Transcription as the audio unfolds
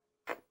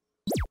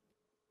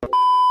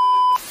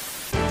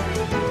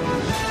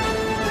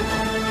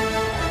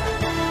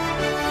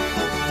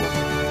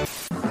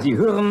Sie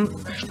hören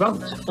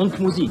Sport und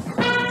Musik.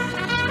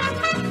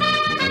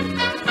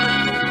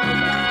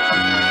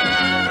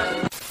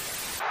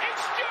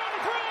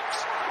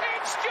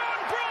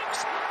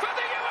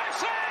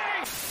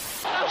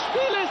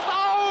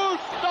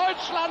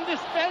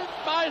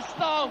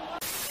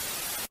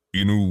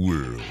 In a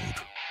world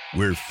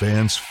where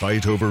fans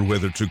fight over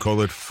whether to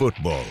call it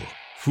football,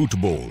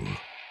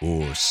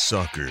 or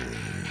soccer,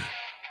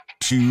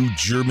 two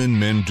German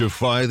men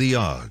defy the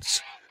odds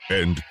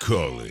and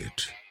call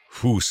it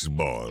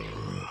Fußball.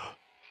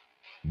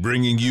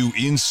 Bringing you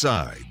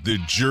inside the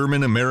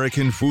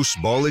German-American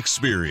football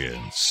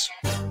experience.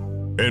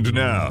 And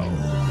now,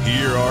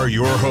 here are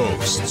your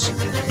hosts,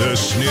 the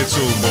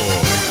Schnitzel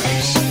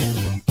Boys.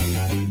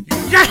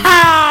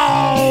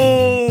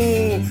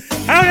 Yow!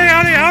 Howdy,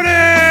 howdy, howdy!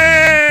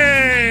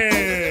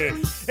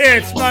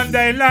 It's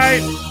Monday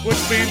night,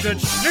 which means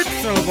it's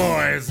Schnitzel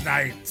Boys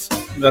night.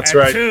 That's and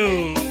right.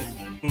 Two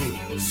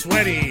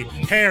sweaty,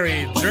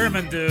 hairy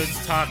German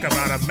dudes talk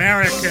about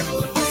American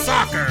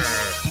soccer.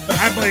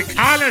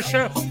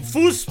 Amerikanische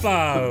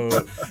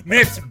Fußball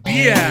mit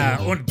Bier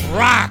und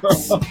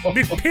Bratz,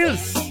 mit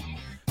Pilz.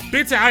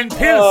 Bitte ein Pilz,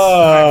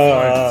 my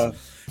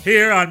friends.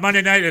 Here on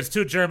Monday night, it's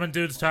two German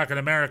dudes talking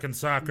American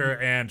soccer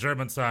and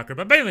German soccer,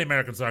 but mainly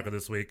American soccer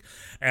this week,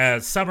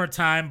 as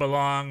summertime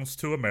belongs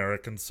to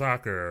American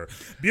soccer.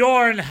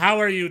 Bjorn, how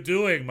are you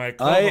doing, my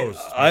co-host?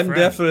 I'm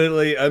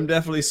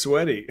definitely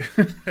sweaty.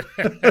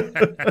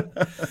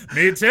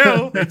 Me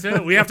too.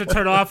 We have to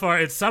turn off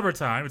it's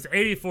summertime. It's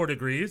 84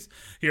 degrees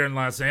here in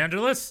Los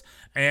Angeles,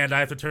 and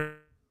I have to turn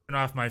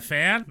off my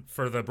fan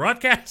for the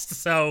broadcast,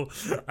 so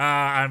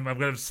I'm going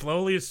to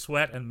slowly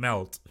sweat and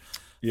melt.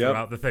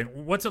 Throughout the thing.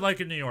 What's it like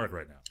in New York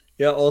right now?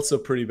 Yeah, also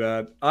pretty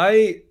bad.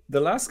 The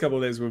last couple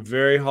of days were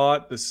very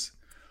hot. This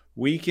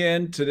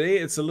weekend, today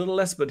it's a little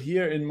less, but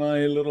here in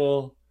my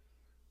little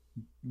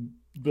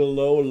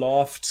below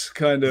loft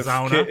kind of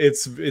sauna?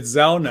 It's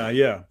sauna,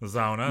 yeah.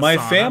 Sauna. My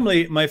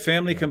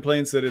family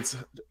complains that it's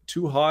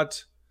too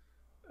hot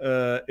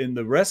in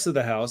the rest of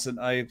the house, and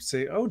I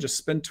say, "Oh, just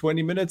spend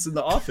 20 minutes in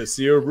the office.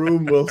 Your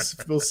room will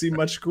seem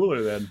much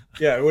cooler then."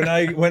 Yeah, when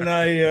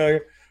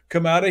I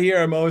come out of here,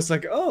 I'm always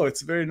like, "Oh,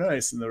 it's very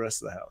nice in the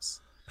rest of the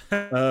house."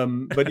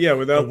 But yeah,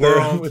 without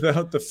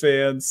the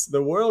fans,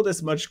 the world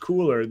is much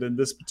cooler than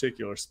this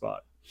particular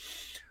spot.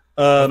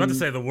 I was about to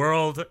say the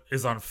world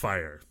is on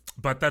fire,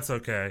 but that's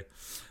okay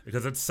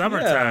because it's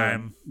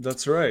summertime. Yeah,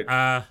 that's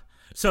right.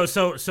 So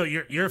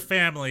your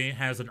family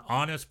has an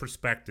honest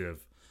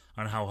perspective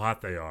on how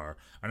hot they are,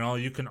 and all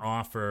you can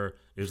offer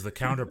is the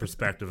counter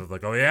perspective of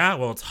like, oh yeah,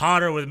 well it's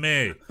hotter with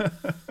me.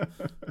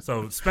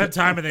 So spend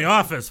time in the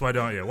office, why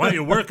don't you? Why don't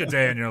you work a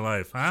day in your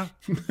life, huh?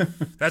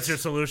 That's your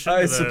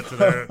solution to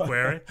their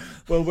query.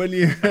 Well, when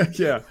you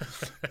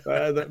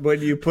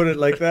when you put it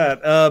like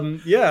that,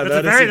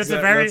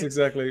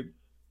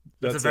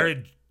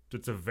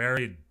 It's a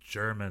very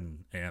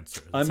German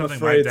answer. I'm something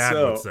afraid my dad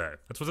so. would say.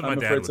 That's what my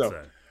dad would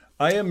say.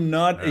 I am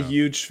not a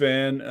huge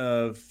fan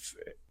of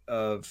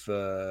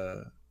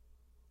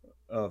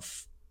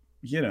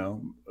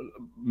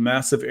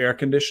massive air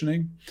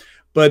conditioning,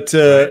 but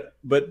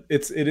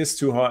it is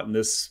too hot in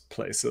this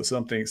place, so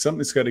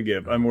something's got to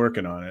give. I'm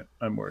working on it.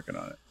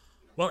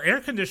 Well,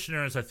 air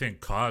conditioners I think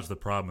caused the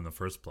problem in the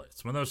first place.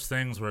 It's one of those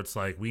things where it's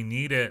like we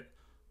need it,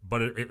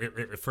 but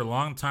it for a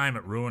long time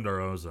it ruined our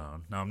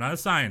ozone. Now I'm not a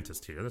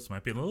scientist here. This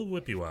might be a little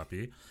whippy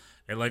woppy.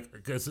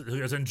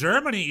 Because in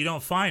Germany you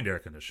don't find air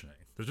conditioning.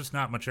 There's just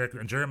not much air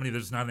in Germany.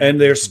 There's not, and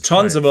there's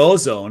tons of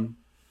ozone.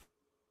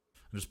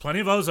 There's plenty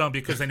of ozone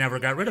because they never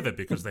got rid of it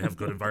because they have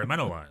good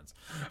environmental lines.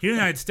 Here in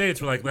the United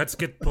States, we're like, let's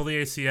pull the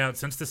AC out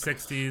since the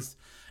 60s,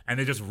 and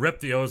they just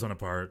ripped the ozone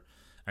apart,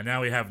 and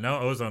now we have no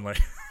ozone layer,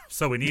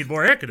 so we need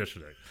more air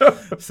conditioning.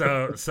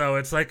 So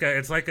it's like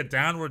a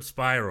downward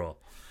spiral.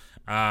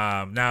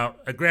 Now,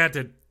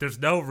 granted, there's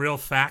no real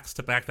facts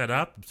to back that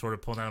up. I'm sort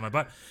of pulling that out of my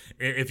butt.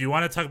 If you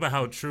want to talk about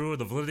how true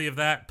the validity of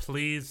that,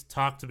 please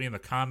talk to me in the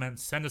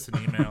comments. Send us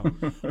an email.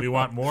 We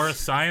want more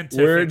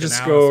scientific We're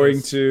just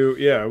analysis. going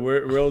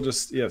to, we'll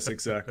just, yes,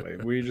 exactly.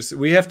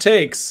 We have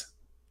takes.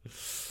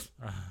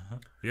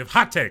 We have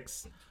hot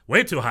takes.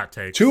 Way too hot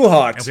takes. Too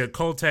hot. And we had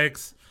cold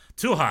takes.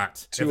 Too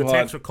hot. If the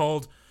takes were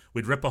cold,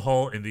 we'd rip a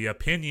hole in the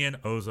opinion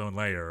ozone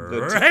layer.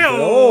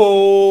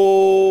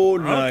 Oh,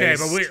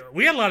 nice. Okay, but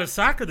we had a lot of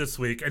soccer this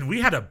week, and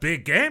we had a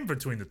big game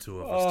between the two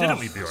of us, didn't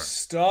we, Bjorn?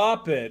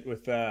 Stop it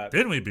with that.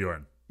 Didn't we,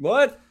 Bjorn?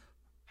 What?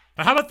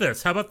 How about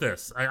this?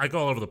 I go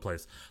all over the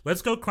place.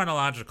 Let's go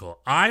chronological.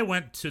 I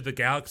went to the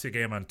Galaxy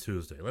game on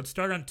Tuesday. Let's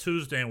start on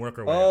Tuesday and work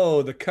our way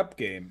up. The Cup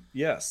game.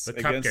 Yes. The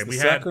Cup game. The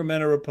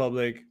Sacramento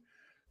Republic.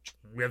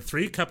 We had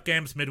 3 Cup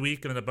games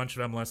midweek and then a bunch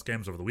of MLS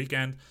games over the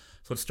weekend.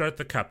 So let's start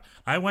the Cup.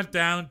 I went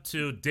down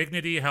to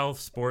Dignity Health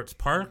Sports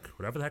Park,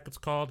 whatever the heck it's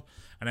called,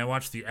 and I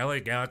watched the LA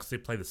Galaxy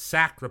play the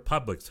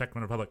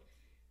Sacramento Republic.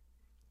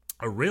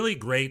 A really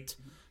great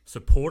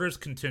supporters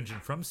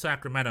contingent from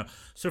Sacramento.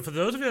 So for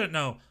those of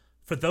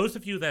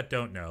you that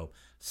don't know,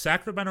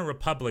 Sacramento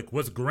Republic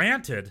was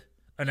granted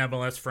an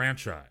MLS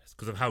franchise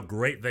because of how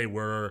great they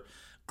were.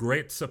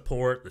 great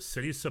support. The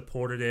city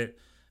supported it.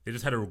 They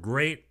just had a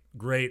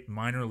great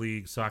minor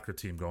league soccer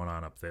team going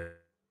on up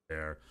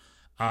there.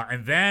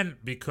 And then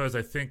because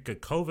I think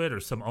COVID or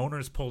some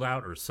owners pulled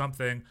out or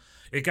something,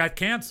 it got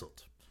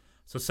canceled.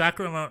 So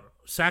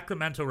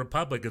Sacramento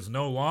Republic is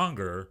no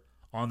longer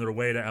on their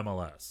way to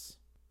MLS.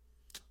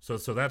 So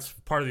that's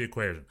part of the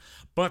equation.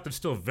 But they're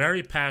still a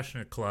very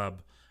passionate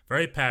club,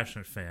 very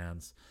passionate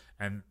fans.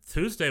 And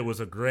Tuesday was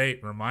a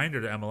great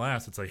reminder to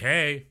MLS. It's like,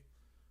 hey,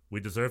 we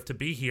deserve to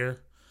be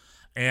here.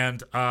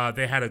 And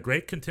they had a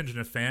great contingent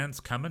of fans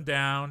coming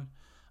down.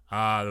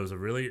 There was a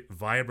really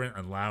vibrant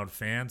and loud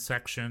fan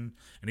section.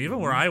 And even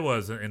where I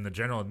was in the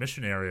general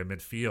admission area,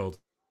 midfield,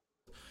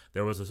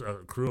 there was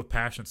a crew of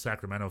passionate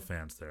Sacramento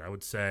fans there. I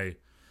would say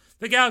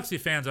the Galaxy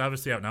fans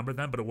obviously outnumbered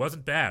them, but it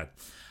wasn't bad.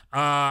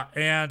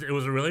 And it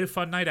was a really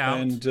fun night out.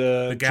 And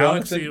the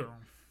Galaxy...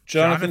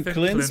 Jonathan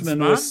Klinsmann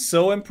was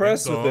so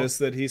impressed with this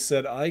that he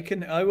said,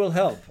 I will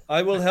help.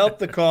 I will help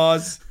the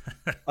cause.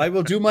 I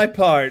will do my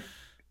part.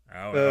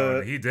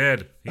 He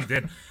did.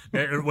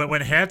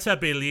 When Hertha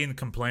Berlin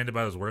complained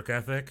about his work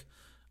ethic,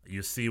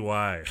 you see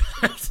why.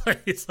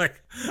 It's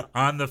like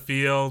on the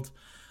field,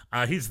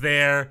 he's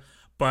there,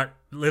 but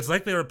it's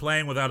like they were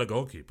playing without a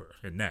goalkeeper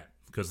in net.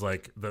 Because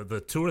like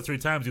the 2 or 3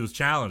 times he was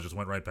challenged just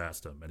went right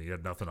past him, and he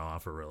had nothing to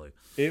offer really.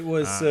 It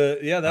was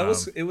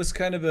it was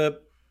kind of a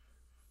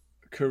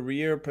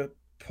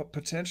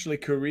potentially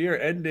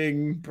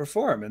career-ending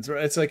performance.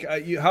 Right? It's like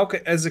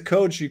as a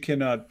coach you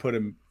cannot put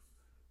him.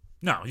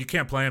 No, you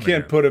can't play him.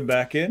 Can't put him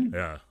back in.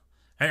 Yeah,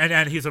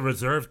 and he's a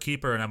reserve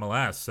keeper in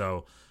MLS,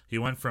 so he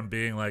went from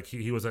being like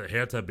he was at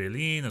Hertha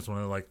Berlin as one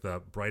of like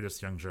the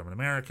brightest young German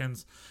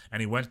Americans,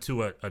 and he went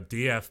to a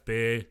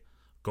DFB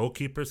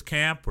goalkeepers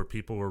camp where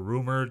people were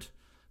rumored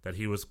that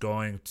he was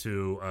going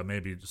to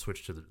maybe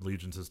switch to the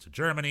allegiances to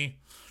Germany,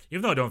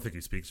 even though I don't think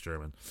he speaks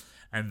German.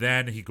 And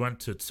then he went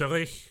to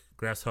Zurich,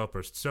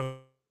 Grasshoppers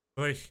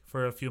Zurich,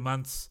 for a few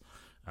months,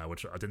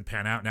 which didn't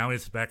pan out. Now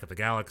he's back at the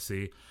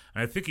Galaxy.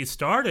 And I think he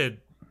started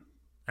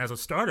as a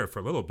starter for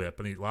a little bit,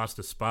 but he lost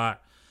his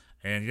spot.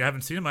 And you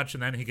haven't seen him much.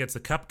 And then he gets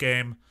a cup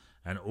game.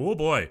 And, oh,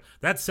 boy,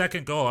 that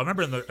second goal. I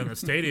remember in the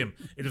stadium,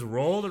 it just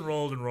rolled and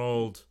rolled and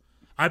rolled.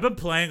 I've been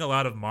playing a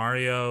lot of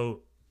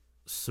Mario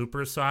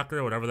Super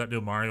Soccer, whatever that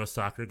new Mario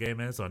soccer game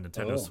is on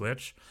Nintendo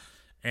Switch.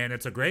 And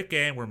it's a great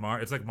game where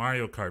it's like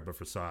Mario Kart, but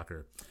for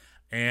soccer.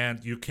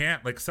 And you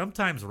can't, like,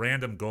 sometimes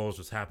random goals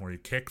just happen where you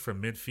kick from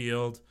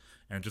midfield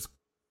and it just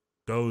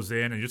goes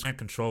in and you just can't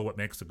control what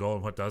makes the goal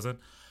and what doesn't.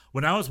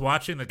 When I was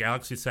watching the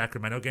Galaxy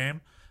Sacramento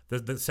game,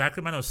 the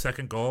Sacramento's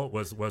second goal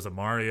was a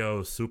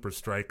Mario Super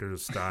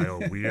Strikers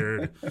style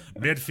weird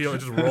midfield. It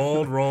just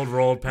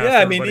rolled past. Yeah,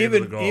 I mean, into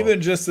the goal. even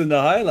just in the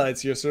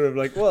highlights, you're sort of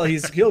like, well,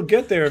 he'll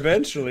get there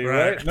eventually,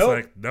 right? It's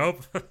like,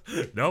 nope,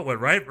 went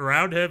right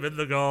around him in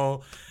the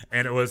goal.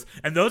 And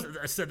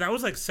that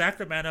was like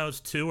Sacramento's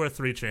 2 or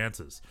 3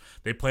 chances.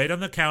 They played on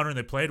the counter and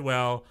they played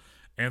well,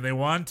 and they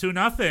won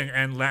 2-0.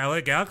 And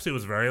LA Galaxy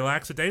was very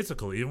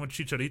lackadaisical, even with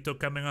Chicharito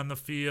coming on the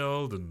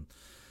field. And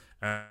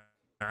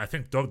I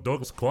think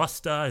Douglas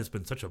Costa has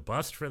been such a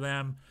bust for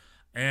them.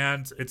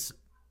 And it's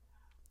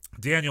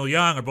Daniel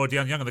Young in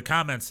the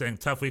comments saying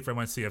tough week for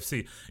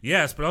NYCFC.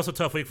 Yes, but also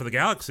tough week for the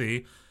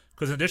Galaxy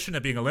because in addition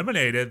to being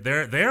eliminated,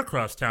 their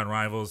crosstown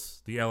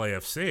rivals, the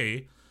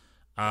LAFC,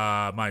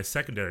 my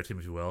secondary team,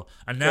 if you will,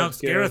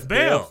 announced Gareth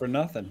Bale for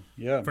nothing.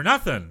 Yeah, for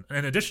nothing.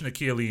 In addition to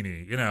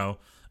Chiellini,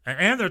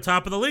 and they're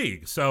top of the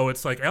league. So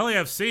it's like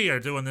LAFC are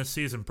doing this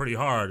season pretty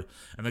hard,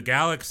 and the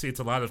Galaxy, it's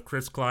a lot of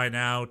Chris Klein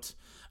out,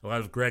 a lot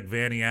of Greg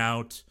Vanney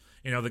out.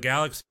 The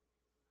Galaxy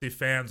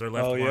fans are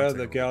left. Oh yeah,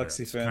 the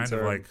Galaxy fans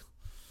are like.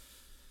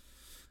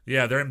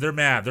 Yeah, they're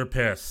mad, they're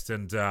pissed,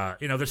 and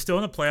they're still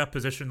in the playoff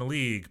position in the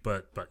league,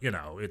 but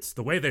it's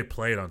the way they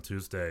played on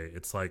Tuesday.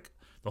 It's like.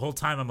 The whole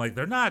time I'm like,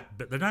 they're not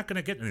going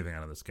to get anything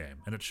out of this game,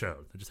 and it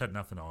showed. They just had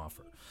nothing to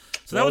offer.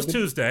 So that was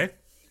Tuesday,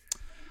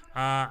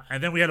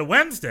 and then we had a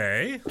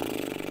Wednesday.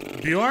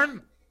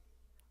 Bjorn,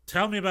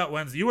 tell me about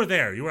Wednesday. You were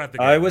there. You were at the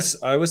game. I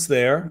was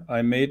there.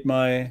 I made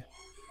me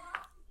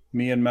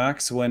and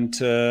Max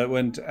went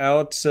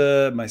out.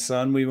 My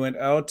son, we went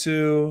out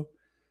to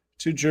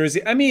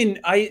Jersey. I mean,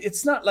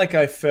 it's not like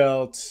I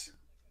felt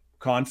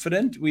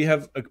confident. We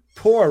have a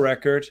poor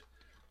record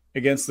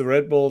against the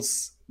Red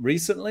Bulls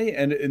recently,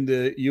 and in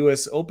the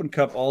U.S. Open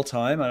Cup all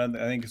time. I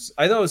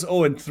thought it was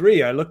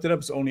 0-3. I looked it up.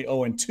 It's only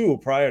 0-2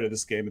 prior to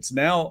this game. It's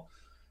now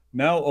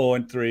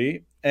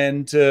 0-3,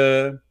 and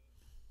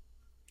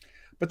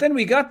but then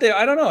we got there.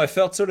 I don't know. I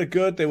felt sort of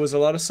good. There was a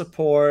lot of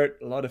support,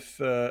 a lot of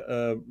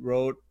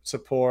road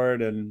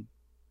support, and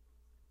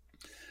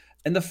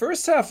the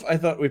first half I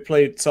thought we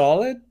played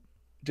solid.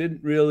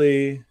 Didn't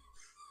really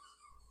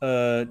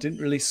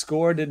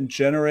score. Didn't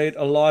generate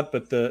a lot,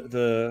 but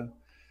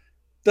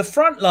the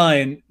front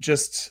line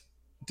just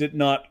did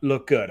not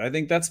look good. I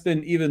think that's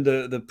been even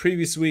the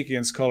previous week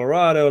against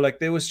Colorado. Like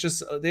there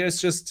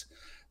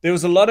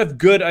was a lot of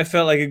good. I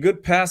felt like a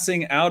good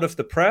passing out of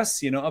the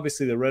press.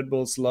 Obviously the Red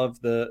Bulls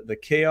love the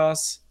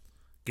chaos.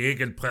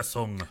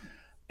 Gegenpressung.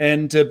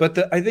 And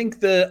I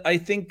think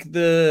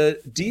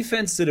the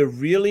defense did a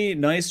really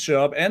nice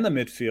job, and the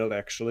midfield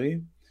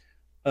actually,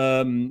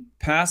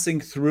 passing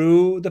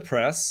through the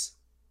press,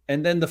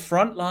 and then the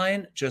front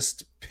line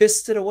just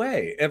pissed it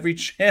away every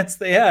chance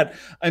they had.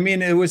 I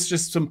mean, it was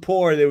just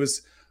there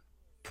was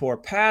poor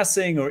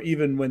passing, or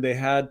even when they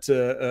had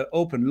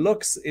open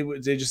looks,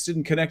 they just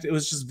didn't connect. It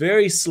was just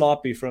very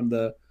sloppy from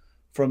the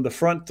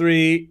front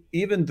three,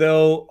 even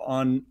though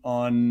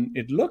on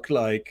it looked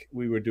like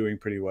we were doing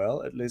pretty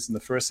well, at least in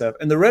the first half.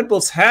 And the Red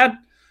Bulls had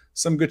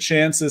some good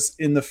chances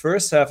in the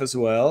first half as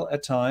well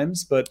at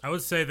times, but I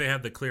would say they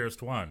had the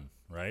clearest one,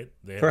 right?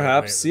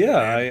 Perhaps,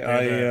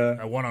 yeah.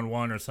 A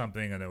one-on-one or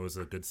something, and it was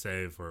a good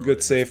save.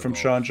 Good save from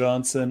Sean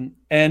Johnson.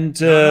 And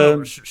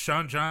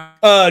Sean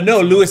Johnson.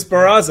 No, Luis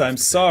Barraza. I'm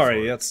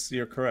sorry.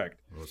 You're correct.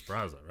 Luis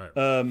Barraza, right?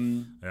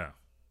 Yeah.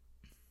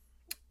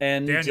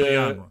 And Daniel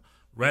Young.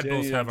 Red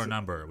Bulls have our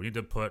number. We need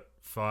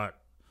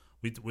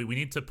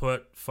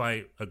to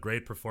fight a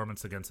great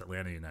performance against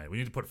Atlanta United. We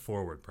need to put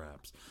forward,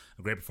 perhaps,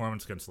 a great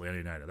performance against Atlanta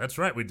United. That's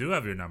right. We do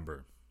have your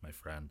number, my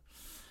friend.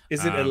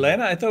 Is it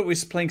Atlanta? I thought we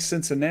were playing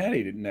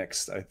Cincinnati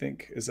next, I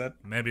think. Is that...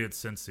 Maybe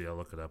it's Cincy. I'll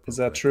look it up. Is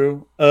that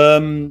true?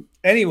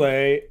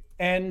 Anyway,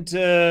 and...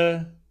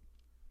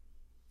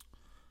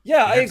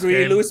 yeah, I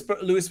agree. Luis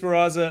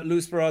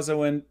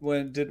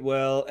Barraza did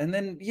well. And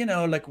then,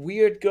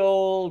 weird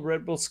goal.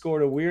 Red Bull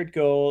scored a weird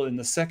goal in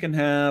the second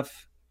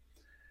half.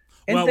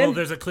 And well,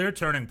 there's a clear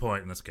turning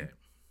point in this game.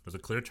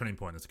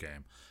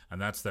 And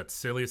that's that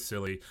silly.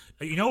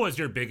 You know what was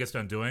your biggest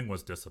undoing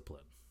was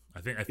discipline. I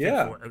think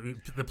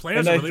the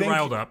players are really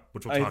riled up,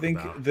 which we'll talk about. I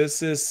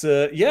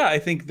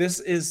think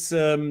this is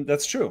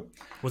that's true.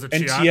 Was it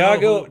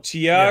Thiago?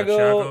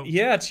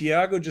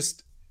 Thiago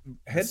just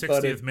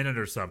headbutted 60th minute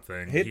or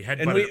something. He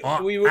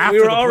headbutted we were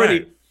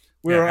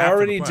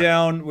already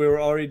down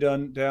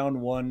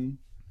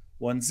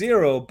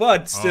 1-0,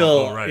 but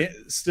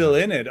still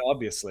in it,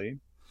 obviously.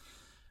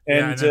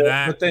 And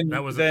then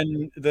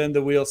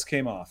the wheels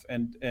came off,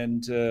 and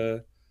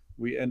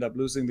we end up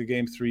losing the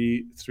game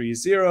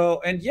 3-0.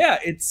 And yeah,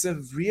 it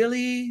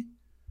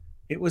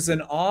was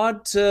an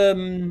odd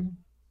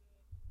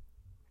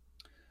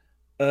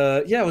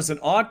it was an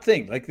odd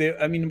thing. Like,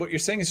 what you're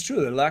saying is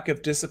true. The lack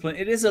of discipline.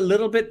 It is a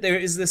little bit. There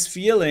is this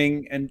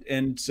feeling,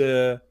 and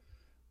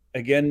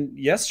again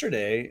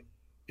yesterday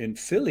in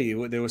Philly,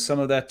 there was some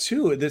of that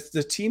too.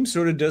 The team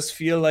sort of does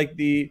feel like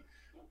they're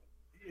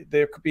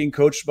being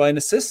coached by an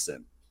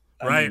assistant.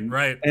 Right.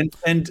 And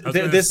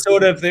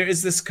there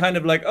is this kind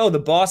of like, oh, the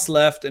boss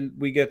left and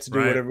we get to do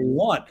whatever we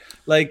want.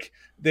 Like,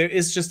 there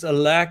is just a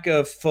lack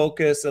of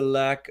focus, a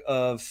lack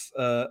of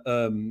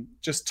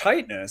just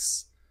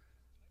tightness.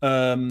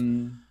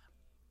 And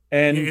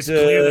it's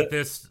clear that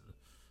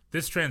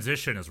this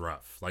transition is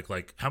rough.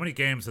 Like how many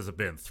games has it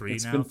been? Three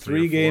it's now? Been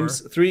three games.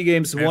 3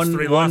 games.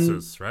 Three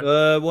losses, right?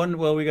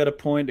 Well, we got a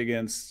point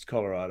against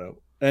Colorado.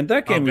 And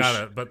that game,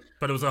 but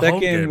it was a home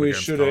game. We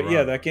should have.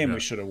 Yeah, that game we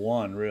should have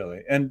won,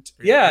 really. And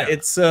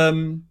it's it's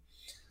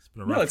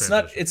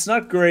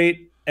not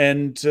great.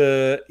 And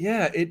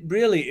it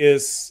really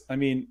is. I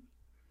mean,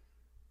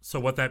 so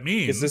what that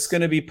means is this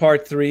going to be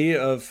part 3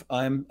 of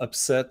I'm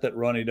upset that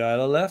Ronnie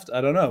Dyla left? I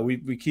don't know. I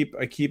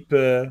keep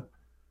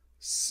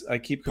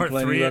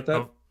complaining about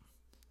that.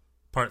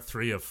 Part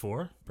 3 of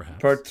 4, perhaps.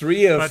 Part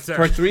 3 of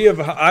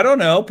I don't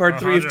know. Part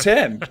 3 of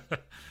 10.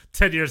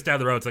 10 years down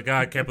the road, it's like,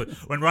 I can't believe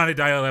when Ronnie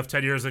Dyla left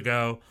 10 years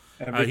ago.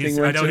 Everything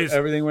went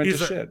to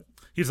shit.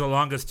 He's the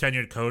longest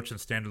tenured coach in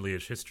Standard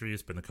Liège history.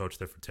 He's been the coach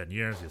there for 10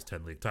 years. He has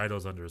 10 league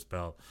titles under his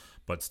belt,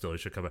 but still, he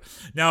should come back.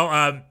 Now,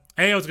 I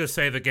was going to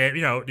say the game.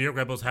 New York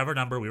Red Bulls have our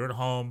number. We were at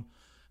home.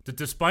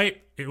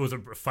 Despite it was a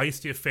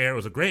feisty affair, it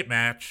was a great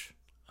match.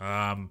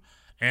 And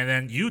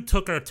then you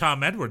took our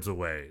Tom Edwards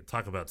away.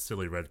 Talk about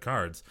silly red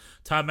cards.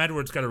 Tom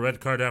Edwards got a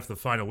red card after the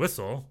final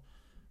whistle.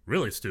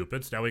 Really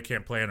stupid. So now we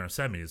can't play in our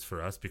semis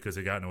for us because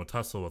he got into a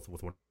tussle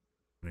with one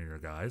of your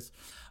guys.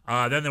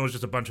 Then there was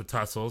just a bunch of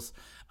tussles.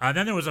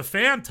 Then there was a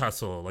fan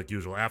tussle, like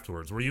usual,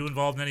 afterwards. Were you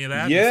involved in any of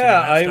that?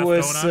 Yeah, I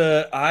was.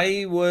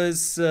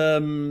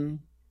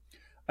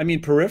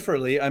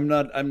 Peripherally, I'm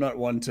not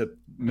one to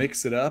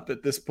mix it up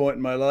at this point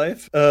in my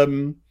life.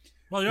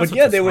 But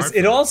yeah,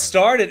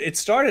 It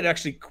started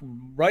actually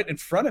right in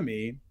front of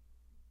me,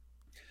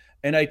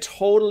 and I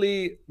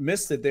totally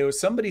missed it. There was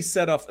somebody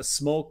set off a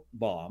smoke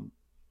bomb,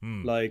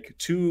 like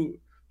two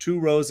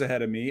rows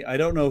ahead of me. I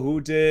don't know who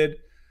did,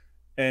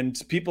 and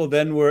people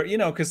then were,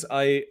 because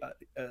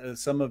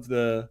some of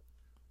the,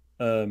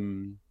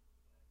 the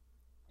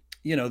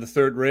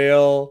third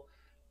rail,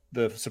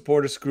 the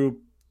supporters group.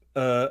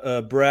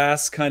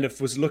 Brass kind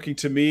of was looking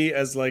to me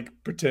as like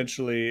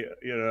potentially,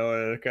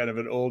 kind of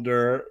an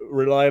older,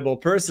 reliable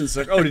person. It's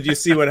like, oh, did you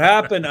see what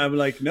happened? I'm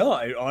like, no,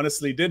 I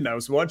honestly didn't. I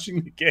was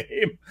watching the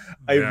game.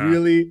 I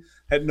really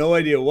had no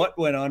idea what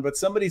went on, but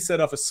somebody set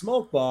off a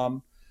smoke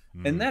bomb,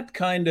 and that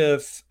kind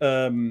of,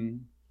 I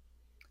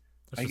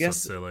guess,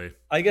 so silly.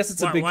 I guess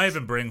it's a big. Why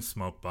even bring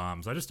smoke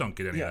bombs? I just don't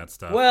get any of that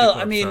stuff. Well,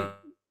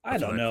 I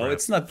don't know.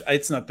 It's not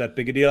that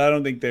big a deal. I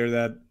don't think they're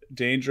that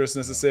dangerous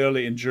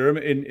necessarily. In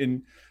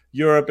in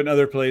Europe and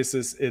other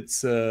places,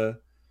 it's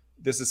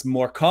this is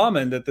more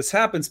common that this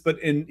happens, but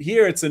in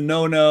here it's a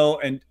no,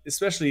 and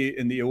especially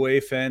in the away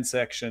fan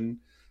section,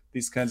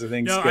 these kinds of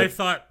things get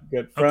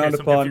frowned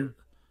upon.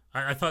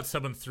 I thought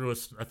someone threw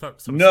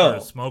threw a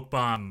smoke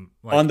bomb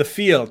on the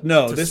field.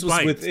 No, this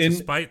was to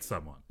spite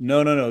someone.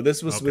 No.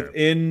 This was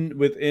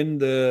within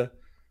the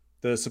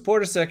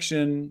supporter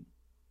section.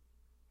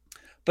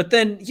 But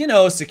then,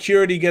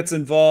 security gets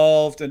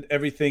involved and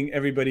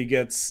everybody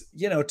gets,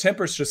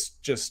 tempers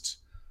just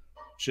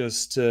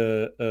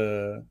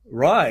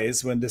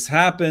rise when this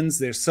happens.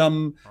 There's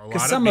a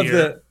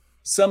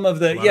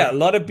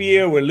lot of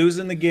beer. We're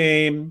losing the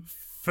game.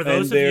 For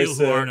those of you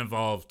who aren't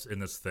involved in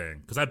this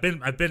thing, because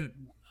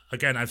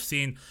I've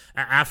seen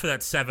after that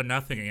 7-0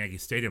 at Yankee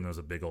Stadium, there was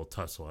a big old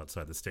tussle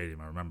outside the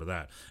stadium. I remember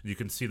that. You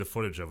can see the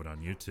footage of it on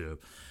YouTube.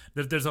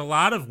 There's a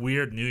lot of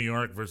weird New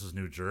York versus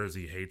New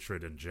Jersey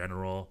hatred in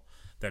general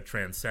that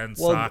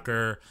transcends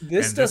soccer.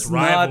 This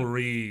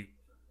rivalry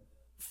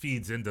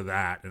feeds into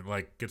that and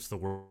gets the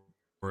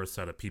worst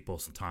out of people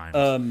sometimes.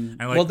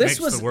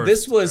 This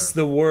was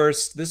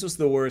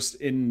the worst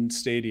in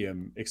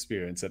stadium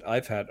experience that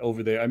I've had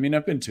over there. I mean,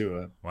 I've been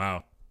to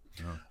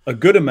a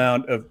good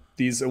amount of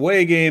these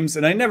away games,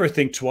 and I never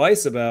think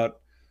twice about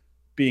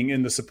being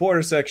in the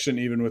supporter section,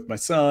 even with my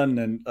son.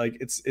 And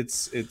it's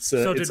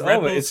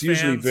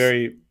usually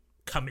very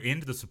come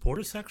into the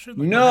supporter section.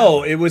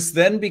 It was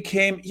then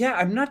became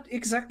I'm not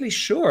exactly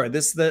sure.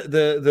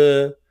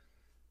 The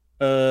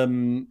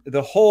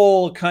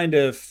whole kind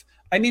of,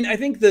 I mean, I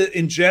think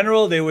in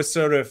general there were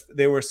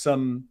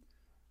some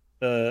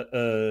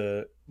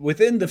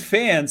within the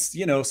fans,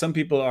 some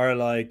people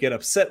are get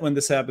upset when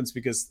this happens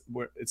because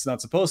it's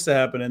not supposed to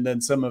happen, and then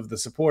some of the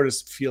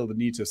supporters feel the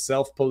need to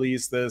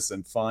self-police this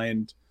and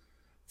find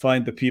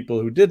the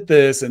people who did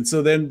this, and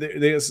so then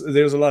there's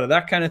a lot of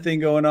that kind of thing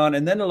going on,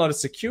 and then a lot of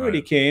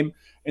security came,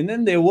 and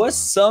then there was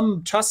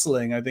some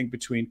tussling, I think,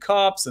 between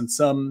cops and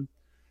some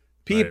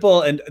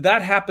people, and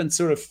that happened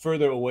sort of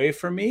further away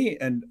from me,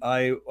 and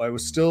I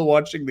was still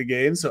watching the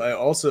game, so I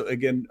also,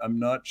 again, I'm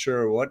not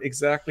sure what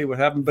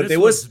happened, but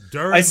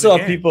I saw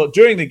people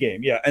during the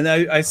game, and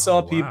I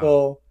saw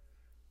people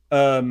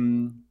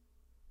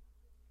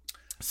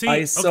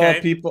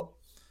people.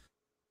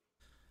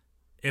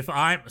 If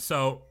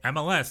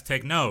MLS,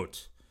 take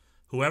note,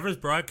 whoever's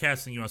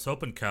broadcasting US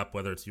Open Cup,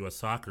 whether it's US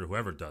Soccer,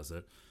 whoever does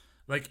it,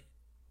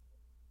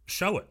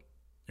 show it.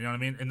 You know what I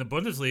mean? In the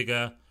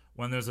Bundesliga,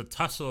 when there's a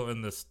tussle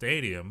in the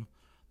stadium,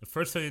 the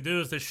first thing they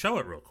do is they show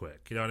it real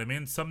quick. You know what I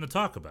mean? Something to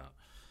talk about.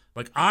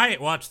 I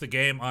watched the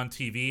game on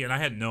TV, and I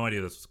had no idea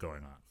this was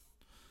going on.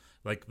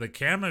 The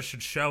camera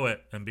should show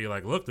it and be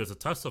look, there's a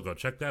tussle. Go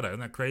check that out.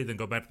 Isn't that crazy? Then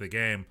go back to the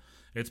game.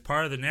 It's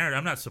part of the narrative.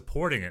 I'm not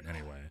supporting it in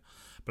any way.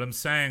 But I'm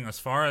saying, as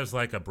far as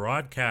a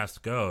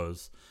broadcast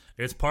goes,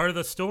 it's part of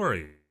the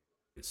story.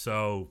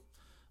 So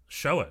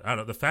show it. I don't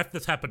know. The fact that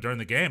this happened during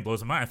the game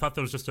blows my mind. I thought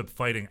there was just a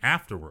fighting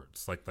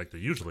afterwards, like there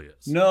usually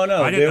is. No.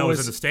 I didn't know it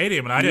was in the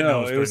stadium, and I didn't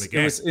know it was during the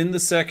game. It was in the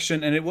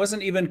section, and it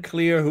wasn't even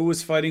clear who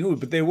was fighting who.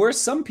 But there were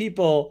some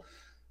people.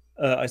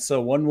 I saw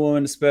one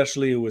woman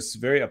especially who was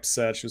very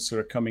upset. She was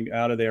sort of coming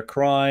out of there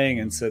crying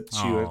and said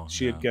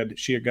she had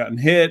gotten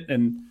hit,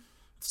 and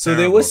so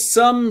there was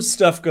some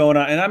stuff going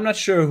on, and I'm not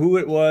sure who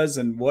it was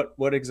and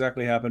what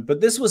exactly happened.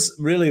 But this was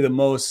really the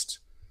most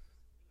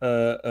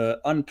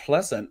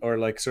unpleasant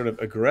or sort of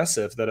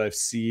aggressive that I've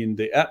seen.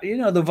 The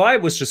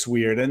vibe was just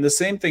weird, and the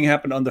same thing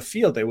happened on the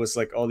field. There was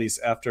all these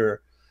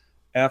after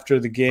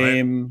the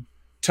game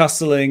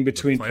tussling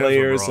between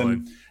players,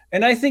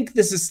 and I think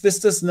this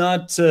does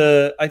not.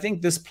 I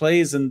think this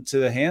plays into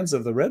the hands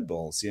of the Red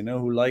Bulls,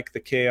 who like the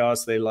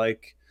chaos. They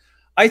like.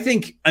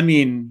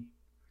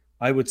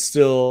 I would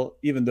still,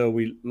 even though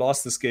we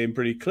lost this game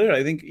pretty clear,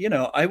 I think,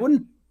 I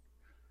wouldn't.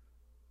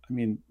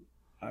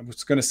 I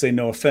was going to say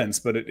no offense,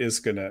 but it is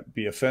going to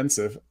be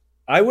offensive.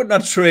 I would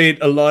not trade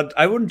a lot.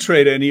 I wouldn't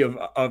trade any of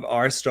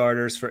our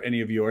starters for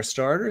any of your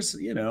starters,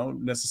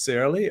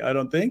 necessarily. I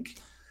don't think.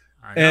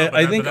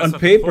 I think on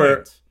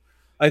paper,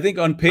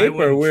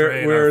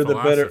 we're the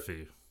better.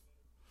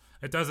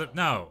 It doesn't.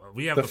 No,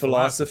 we have the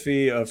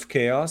philosophy of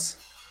chaos.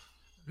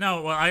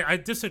 No, well, I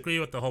disagree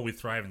with the whole we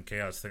thrive in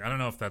chaos thing. I don't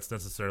know if that's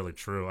necessarily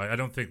true. I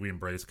don't think we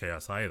embrace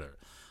chaos either.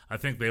 I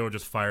think they were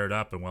just fired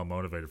up and well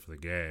motivated for the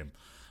game.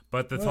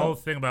 But the whole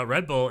thing about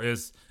Red Bull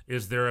is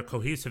they're a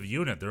cohesive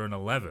unit. They're an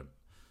 11.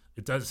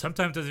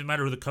 Sometimes doesn't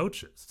matter who the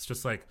coach is. It's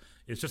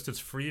just this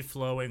free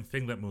flowing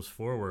thing that moves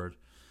forward.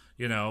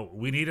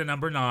 We need a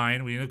number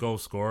 9. We need a goal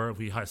scorer.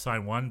 We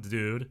sign one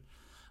dude.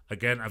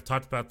 Again, I've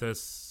talked about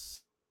this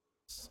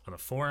on a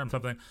forum,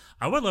 something.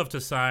 I would love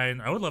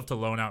to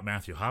loan out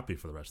Matthew Hoppe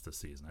for the rest of the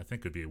season. I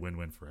think it would be a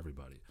win-win for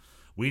everybody.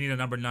 We need a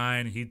number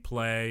 9. He'd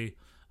play.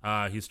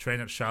 He's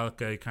trained at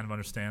Schalke. He kind of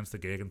understands the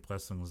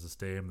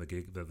Gegenpressing-System,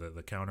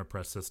 the counter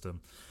press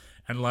system,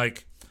 and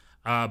but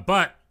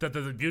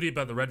the beauty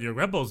about the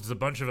Red Bulls is a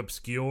bunch of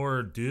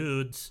obscure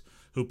dudes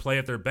who play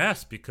at their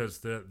best because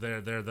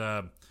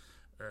they're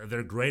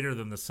they're greater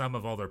than the sum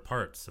of all their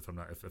parts.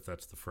 If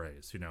that's the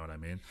phrase, you know what I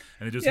mean?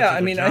 And they do Yeah, such a I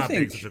good mean, job I being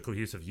think such a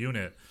cohesive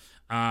unit.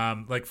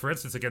 Like for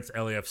instance, against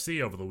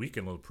LAFC over the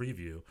weekend, little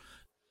preview,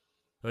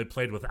 they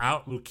played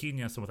without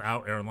Luquinhas and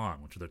without Aaron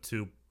Long, which are their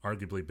two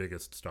arguably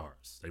biggest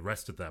stars. They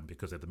rested them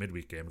because they had the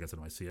midweek game against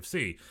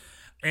NYCFC,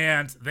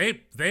 and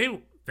they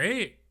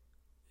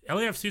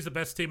LAFC is the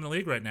best team in the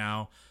league right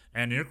now.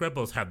 And New York Red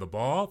Bulls had the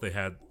ball. They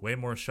had way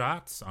more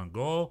shots on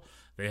goal.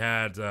 They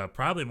had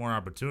probably more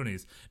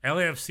opportunities.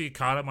 LAFC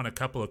caught them on a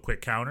couple of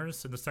quick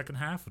counters in the second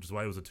half, which is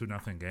why it was a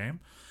 2-0 game.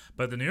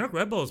 But the New York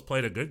Red Bulls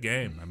played a good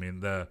game. I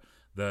mean, the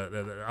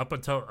up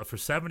until for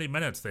 70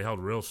 minutes they held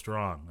real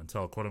strong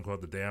until quote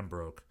unquote the dam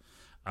broke.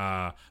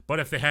 But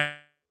if they had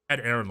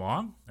Aaron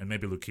Long and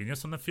maybe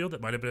Luquinhas on the field, it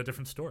might have been a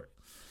different story.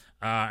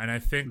 And I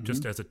think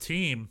just as a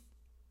team.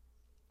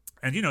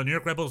 And, you know, New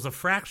York Red Bulls is a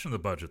fraction of the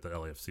budget that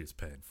LAFC is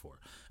paying for.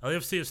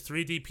 LAFC has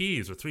 3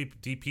 DPs or 3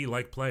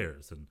 DP-like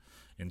players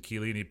in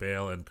Chiellini,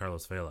 Bale, and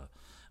Carlos Vela.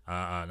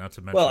 Not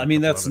to mention. Well, I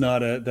mean, that's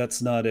not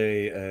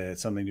a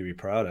something to be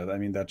proud of. I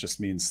mean, that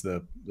just means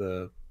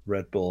the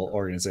Red Bull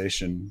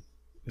organization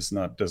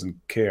doesn't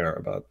care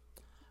about.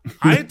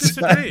 I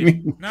disagree. I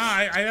mean, no,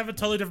 I have a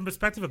totally different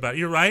perspective about it.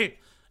 You're right.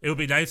 It would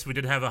be nice if we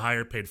did have a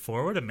higher paid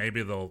forward, and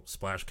maybe they'll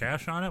splash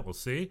cash on it. We'll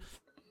see.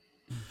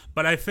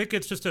 But I think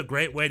it's just a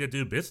great way to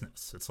do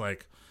business. It's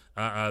like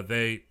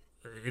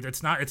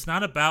it's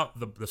not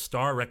about the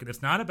star record.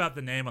 It's not about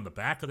the name on the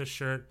back of the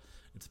shirt.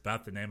 It's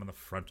about the name on the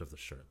front of the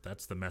shirt.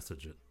 That's the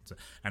message.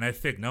 And I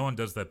think no one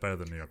does that better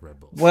than New York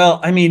Red Bulls. Well,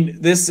 I mean,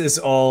 this is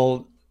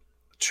all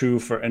true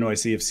for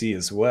NYCFC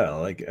as well.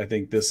 Like, I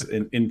think this,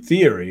 in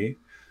theory,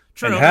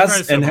 True,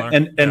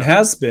 and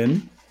has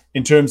been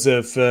in terms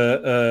of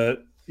there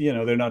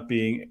not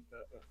being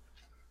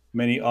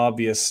many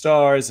obvious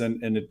stars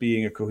and it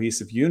being a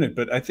cohesive unit.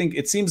 But I think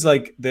it seems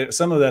like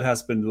some of that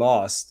has been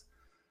lost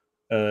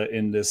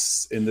in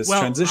this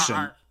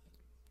transition.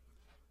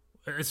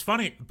 It's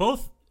funny.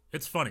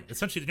 It's funny.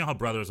 Essentially, you know how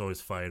brothers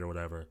always fight or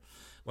whatever.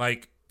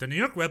 Like the New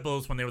York Red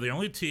Bulls, when they were the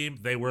only team,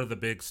 they were the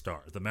big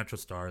stars, the Metro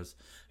stars.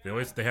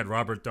 They had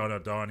Robert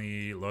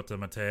Donadoni, Lothar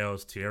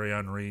Matthäus, Thierry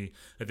Henry.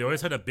 They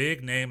always had a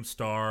big name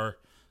star.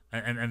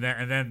 And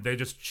then they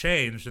just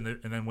changed, and then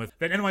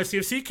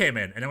NYCFC came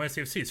in, and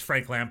NYCFC is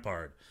Frank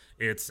Lampard,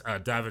 it's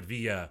David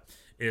Villa,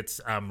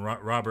 it's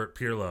Robert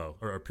Pirlo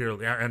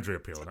Andrea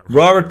Pirlo,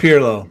 Robert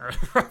Pirlo,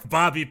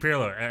 Bobby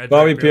Pirlo,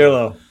 Bobby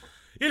Pirlo.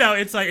 You know,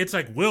 it's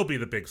like we'll be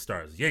the big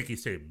stars. Yankee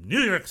Stadium,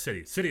 New York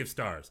City, City of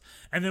Stars.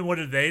 And then what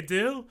did they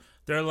do?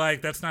 They're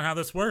like, that's not how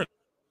this works.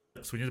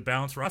 We need a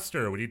balanced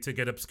roster. We need to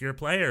get obscure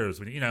players.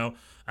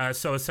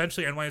 So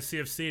essentially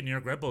NYCFC and New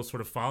York Red Bulls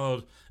sort of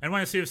followed.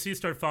 NYCFC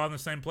started following the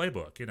same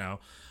playbook. You know,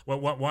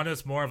 what one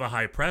is more of a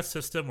high press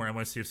system, where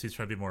NYCFC is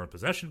trying to be more of a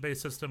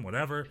possession-based system.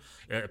 Whatever,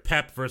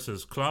 Pep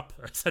versus Klopp.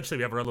 Essentially,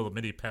 we have a little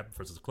mini Pep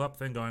versus Klopp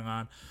thing going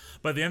on.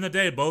 But at the end of the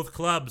day, both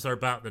clubs are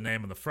about the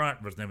name in the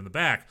front versus the name in the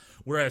back.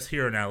 Whereas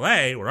here in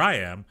LA, where I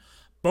am,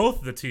 both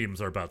of the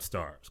teams are about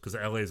stars because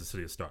LA is a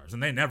city of stars,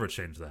 and they never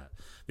change that.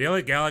 The LA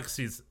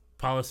Galaxy's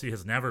policy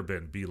has never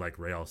been be like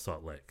Real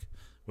Salt Lake,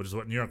 which is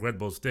what New York Red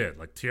Bulls did.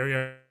 Like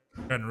Thierry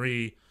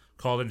Henry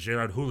called in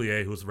Gerard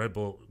Houllier, who's Red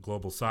Bull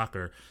Global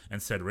Soccer, and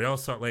said, Real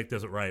Salt Lake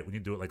does it right. We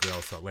need to do it like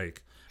Real Salt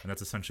Lake. And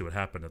that's essentially what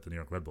happened at the New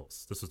York Red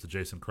Bulls. This was the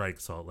Jason Craig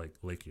Salt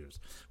Lake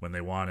years when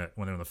they won it,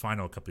 when they were in the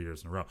final a couple of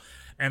years in a row.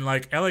 And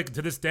like LA,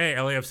 to this day,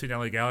 LAFC and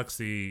LA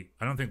Galaxy,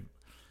 I don't think,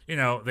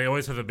 they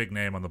always have a big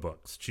name on the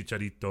books.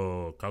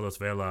 Chicharito, Carlos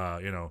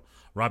Vela,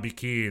 Robbie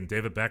Keane,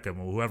 David Beckham,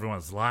 whoever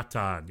wants,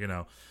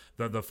 Zlatan,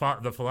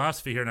 The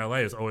philosophy here in LA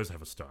is always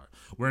have a star.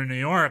 Where in New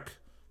York,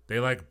 they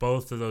like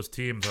both of those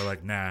teams are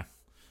like, no,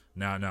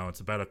 it's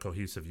about a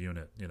cohesive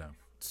unit,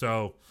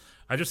 So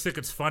I just think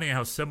it's funny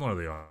how similar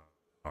they are.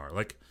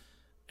 Like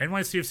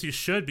NYCFC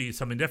should be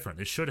something different.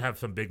 They should have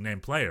some big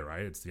name player,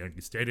 right? It's the Yankee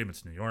Stadium,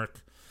 it's New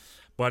York.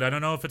 But I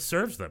don't know if it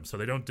serves them, so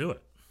they don't do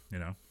it,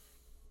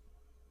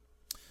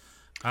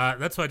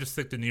 That's why I just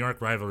think the New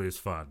York rivalry is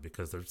fun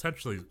because they're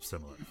essentially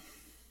similar,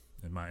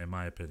 in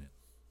my opinion.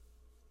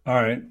 All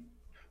right.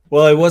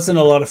 Well, it wasn't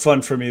a lot of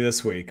fun for me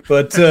this week,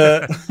 but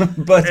and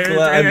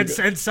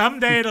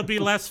someday it'll be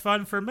less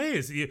fun for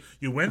me. So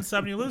you win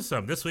some, you lose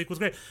some. This week was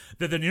great.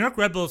 The New York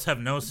Red Bulls have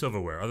no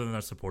silverware other than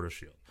their supporter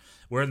shield.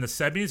 We're in the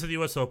semis of the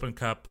U.S. Open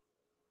Cup,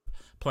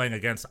 playing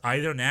against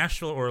either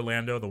Nashville or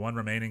Orlando, the one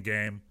remaining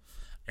game.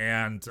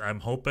 And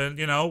I'm hoping,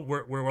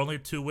 we're only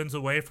 2 wins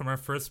away from our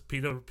first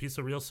piece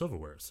of real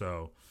silverware.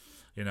 So,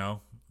 good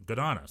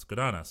on us. The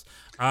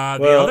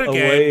other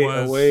game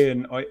was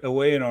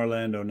away in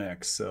Orlando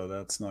next, so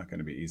that's not going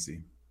to be easy.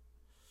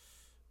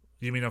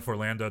 You mean if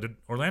Orlando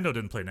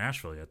didn't play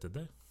Nashville yet, did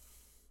they?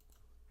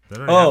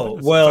 Orlando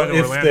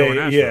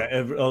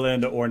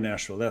or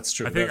Nashville. That's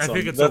true. I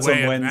think it's that's away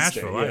on in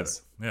Wednesday. Nashville.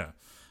 Yes. Either. Yeah,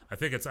 I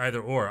think it's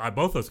either or.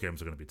 Both those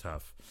games are going to be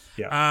tough.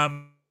 Yeah.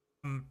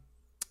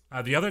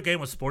 The other game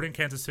was Sporting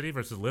Kansas City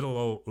versus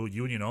Little Old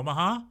Union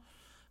Omaha.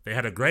 They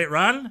had a great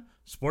run.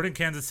 Sporting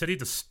Kansas City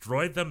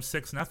destroyed them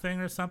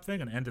 6-0 or something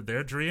and ended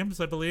their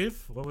dreams, I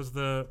believe. Or was it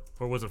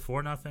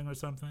 4-0 or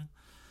something?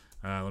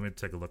 Let me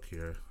take a look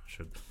here.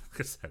 Like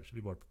I said, should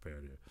be more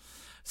prepared here.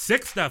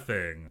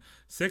 6-0.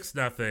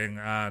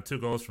 6-0. 2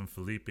 goals from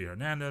Felipe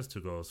Hernandez,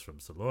 2 goals from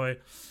Saloy,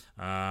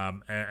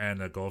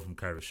 and a goal from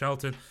Carter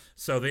Shelton.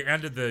 So they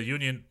ended the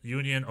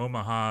Union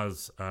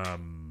Omaha's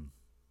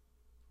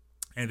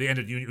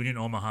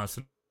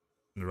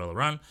Cinderella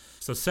run.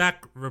 So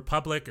Sac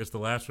Republic is the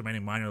last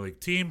remaining minor league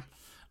team.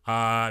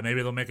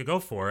 Maybe they'll make a go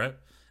for it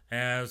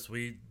as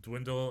we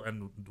dwindle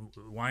and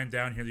wind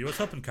down here the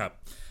U.S. Open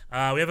Cup.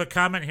 We have a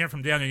comment here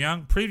from Daniel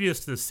Young. Previous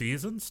to the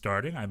season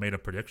starting, I made a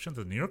prediction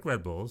that the New York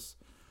Red Bulls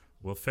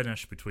will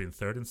finish between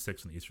 3rd and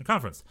 6th in the Eastern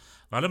Conference.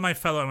 A lot of my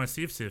fellow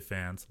NYCFC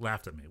fans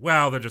laughed at me.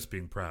 Well, they're just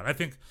being proud. I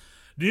think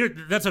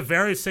that's a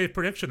very safe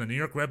prediction. The New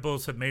York Red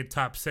Bulls have made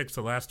top 6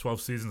 the last 12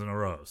 seasons in a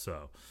row.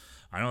 So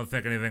I don't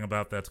think anything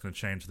about that's going to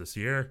change this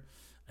year.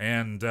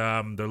 And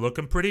they're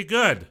looking pretty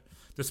good.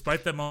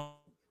 Despite them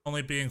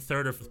only being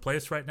 3rd or 5th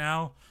place right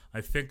now, I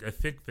think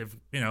they've,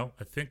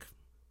 I think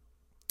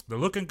they're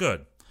looking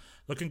good.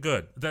 Looking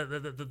good.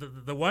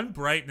 The one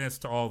brightness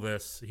to all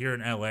this here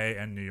in LA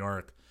and New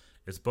York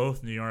is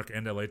both New York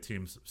and LA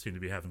teams seem to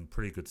be having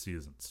pretty good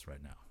seasons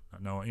right now.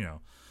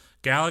 No,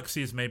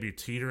 Galaxy's maybe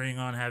teetering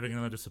on having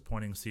another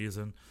disappointing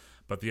season,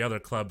 but the other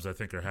clubs I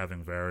think are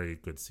having very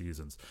good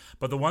seasons.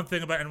 But the one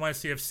thing about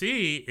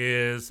NYCFC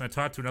is, I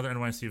talked to another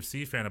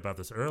NYCFC fan about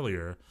this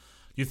earlier,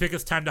 you think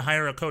it's time to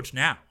hire a coach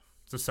now.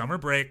 It's a summer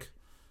break.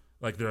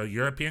 Like, there are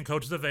European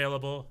coaches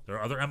available. There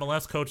are other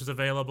MLS coaches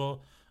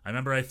available. I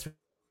remember I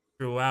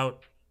threw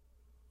out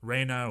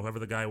Reyna, whoever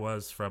the guy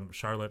was from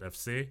Charlotte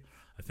FC.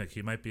 I think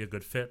he might be a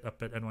good fit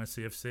up at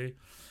NYCFC.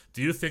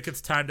 Do you think it's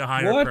time to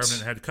hire a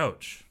permanent head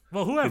coach?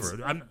 Well, whoever.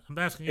 I'm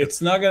asking you.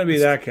 It's not going to be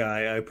that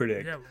guy, I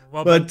predict. Yeah,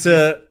 well, but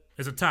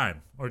is it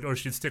time, or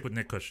should stick with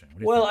Nick Cushing?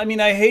 Well, think? I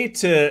mean, I hate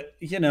to.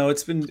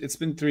 It's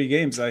been 3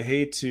 games. I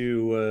hate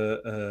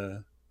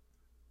to.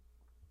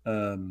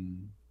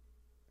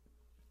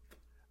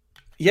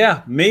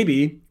 Yeah,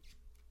 maybe.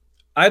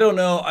 I don't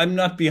know. I'm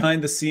not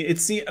behind the scene. It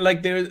seems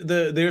like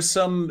there's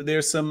some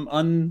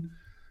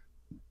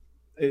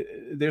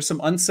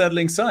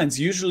unsettling signs.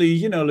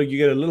 Usually, like you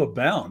get a little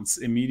bounce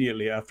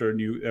immediately after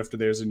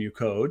there's a new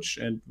coach,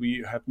 and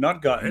we have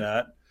not gotten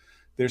that.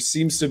 There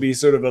seems to be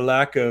sort of a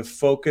lack of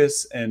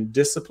focus and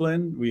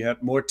discipline. We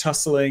had more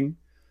tussling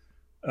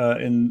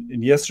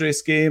in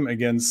yesterday's game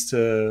against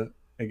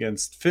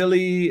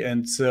Philly,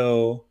 and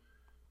so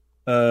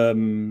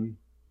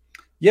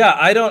yeah,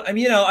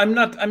 I'm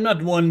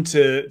not one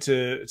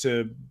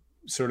to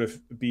sort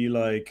of be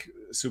like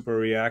super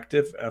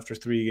reactive after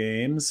 3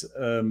 games,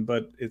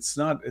 but it's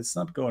not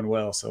going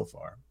well so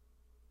far.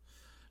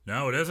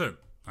 No, it isn't.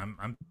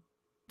 I'm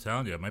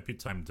telling you, it might be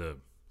time to.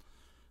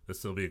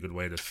 This will be a good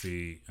way to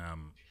see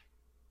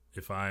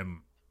if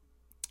I'm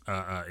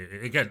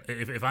again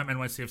if I'm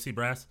NYCFC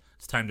brass.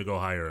 It's time to go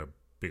hire a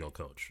big old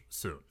coach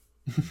soon.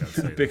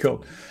 Big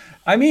old.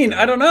 I mean,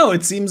 I don't know.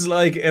 It seems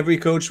like every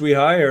coach we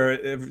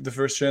hire, the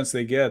first chance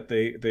they get,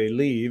 they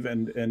leave,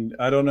 and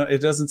I don't know. It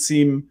doesn't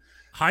seem.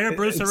 Hire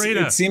Bruce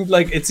Arena. It seemed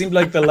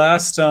like the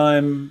last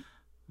time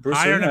Bruce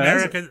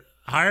Arena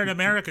hire an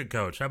American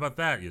coach. How about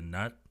that, you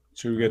nut?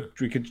 Should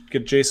we could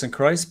get Jason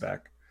Kreis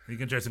back. You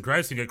get Jason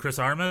Kreis. You get Chris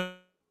Armas.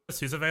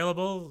 He's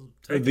available.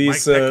 Mike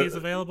Pecky's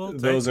available.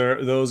 Those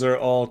are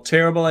all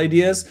terrible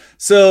ideas.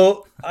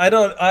 So I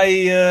don't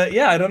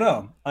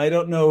know. I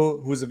don't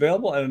know who's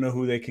available. I don't know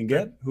who they can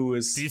get. Who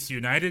is DC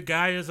United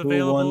guy is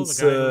available. The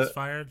guy who was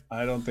fired.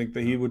 I don't think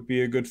that he would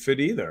be a good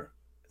fit either.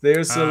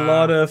 There's a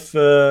lot of.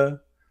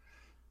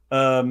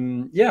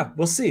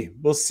 We'll see.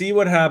 We'll see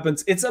what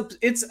happens. It's up.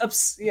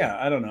 Yeah,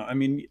 I don't know. I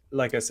mean,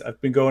 like I said, I've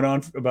been going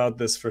on about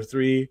this for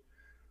 3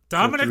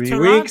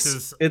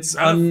 weeks. It's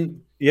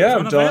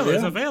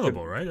he's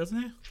available, right?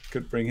 Isn't he?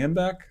 Could bring him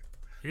back.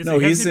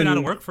 He's been out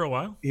of work for a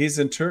while. He's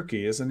in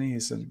Turkey, isn't he?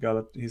 He's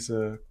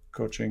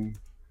coaching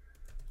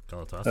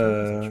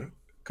Galatasaray,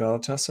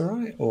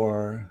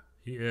 or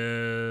he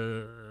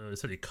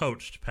said he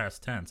coached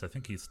past tense. I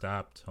think he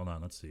stopped. Hold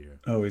on, let's see here.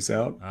 Oh, he's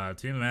out.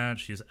 Team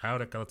managed. He's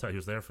out at Galatasaray. He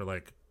was there for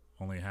like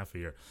only half a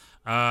year.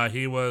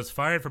 He was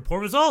fired for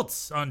poor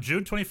results on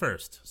June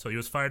 21st. So he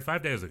was fired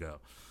 5 days ago.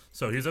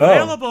 So he's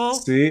available.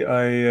 See,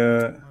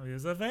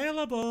 he's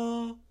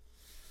available.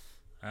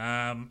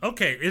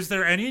 Okay, is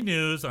there any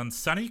news on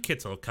Sonny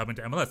Kittel coming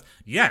to MLS?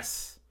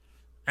 Yes.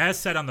 As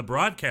said on the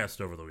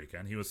broadcast over the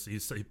weekend, he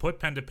put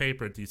pen to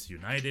paper at DC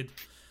United,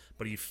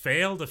 but he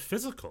failed a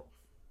physical,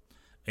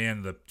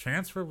 and the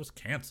transfer was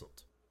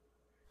canceled.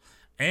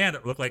 And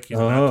it looked like he's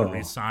about to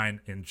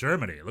re-sign in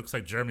Germany. It looks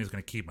like Germany's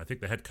going to keep him. I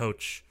think the head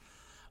coach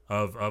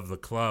of the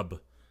club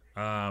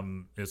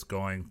is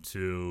going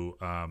to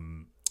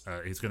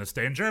he's going to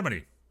stay in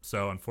Germany.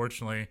 So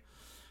unfortunately,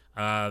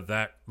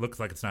 that looks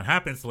like it's not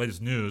happening. It's the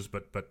latest news,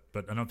 but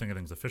I don't think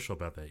anything's official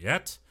about that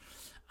yet.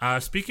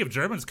 Speaking of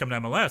Germans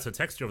coming to MLS, I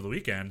texted you over the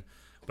weekend,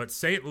 but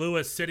St.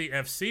 Louis City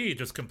FC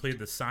just completed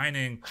the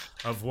signing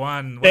of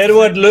one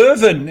Edward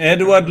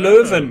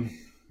Löwen.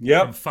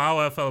 Yep. From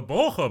VfL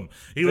Bochum.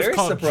 He was Very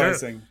called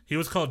surprising. He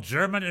was called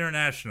German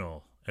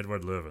International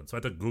Edward Leuven. So I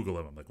had to Google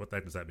him. I'm like, what the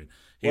heck does that mean?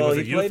 He Well, was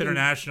he a youth played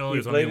international. he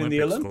was on played in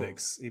the Olympic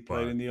Olympics. squad. He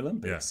played in the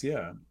Olympics.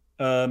 Yeah.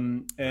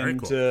 Very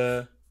And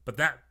cool. But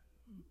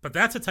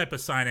that's a type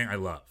of signing I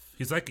love.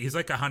 He's like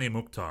a Hani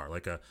Mukhtar,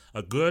 like a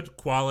good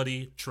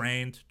quality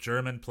trained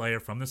German player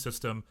from the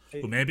system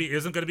who maybe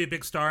isn't going to be a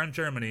big star in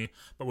Germany,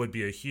 but would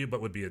be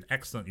an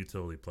excellent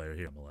utility player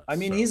here in MLS. I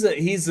mean, he's at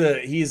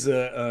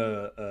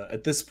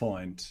this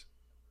point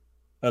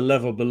a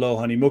level below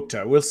Hani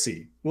Mukhtar. We'll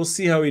see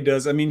how he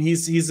does. I mean,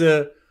 he's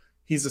a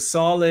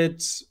solid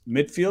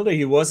midfielder.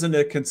 He wasn't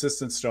a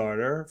consistent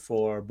starter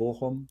for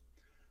Bochum,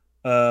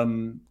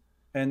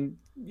 and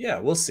yeah,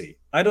 we'll see.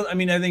 I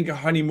think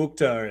Hani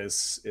Mukhtar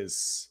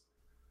is,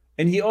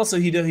 and he also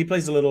he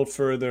plays a little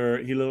further.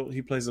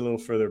 He plays a little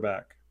further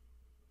back.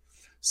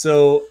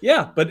 So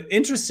yeah, but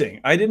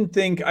interesting. I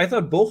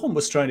thought Bochum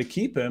was trying to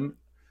keep him,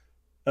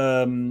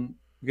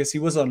 because he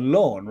was on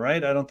loan,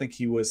 right? I don't think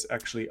he was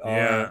actually.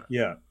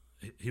 Yeah.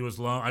 He was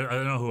loan. I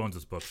don't know who owns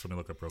this book. So let me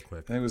look up real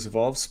quick. I think it was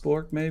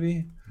Wolfsburg,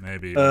 maybe.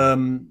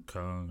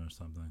 Cologne or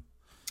something.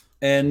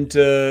 And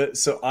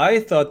so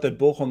I thought that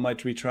Bochum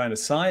might be trying to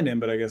sign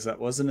him, but I guess that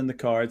wasn't in the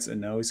cards, and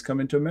now he's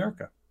coming to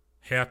America.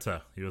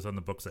 Hertha. He was on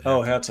the books at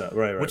Hertha. Hertha. Oh, Hertha.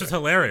 Right. Which is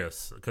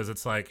hilarious, because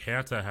it's like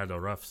Hertha had a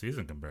rough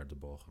season compared to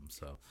Bochum.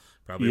 So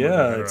probably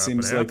it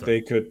seems like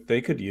they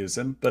could use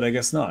him, but I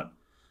guess not.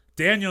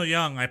 Daniel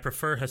Young, I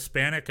prefer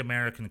Hispanic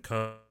American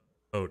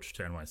coach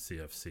to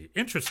NYCFC.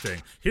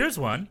 Interesting. Here's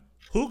one.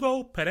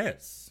 Hugo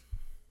Perez.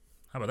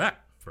 How about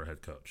that for a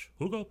head coach?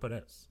 Hugo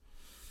Perez.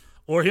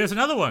 Or here's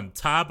another one.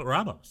 Tabare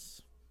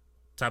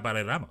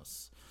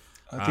Ramos.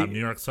 New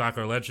York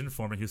soccer legend,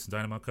 former Houston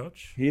Dynamo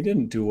coach. He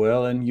didn't do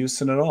well in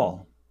Houston at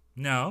all.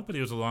 No, but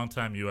he was a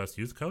longtime U.S.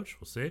 youth coach.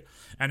 We'll see.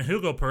 And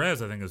Hugo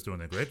Perez, I think, is doing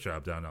a great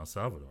job down in El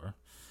Salvador.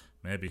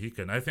 Maybe he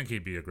can. I think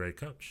he'd be a great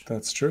coach.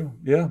 That's true.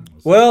 Yeah.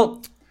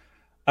 Well,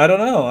 I don't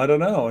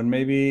know. And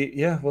maybe,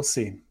 yeah, we'll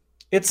see.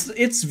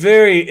 It's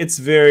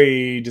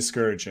very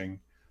discouraging.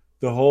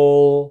 The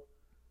whole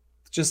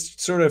just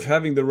sort of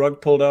having the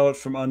rug pulled out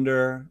from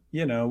under,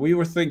 I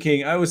was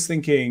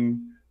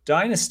thinking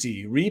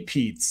dynasty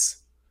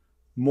repeats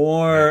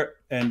more,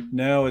 and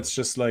now it's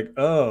just like,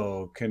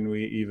 oh, can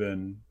we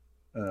even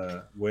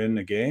win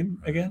a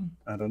game again?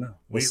 I don't know.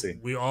 We'll see.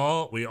 We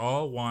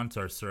all want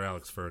our Sir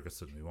Alex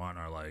Ferguson. We want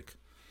our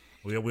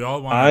we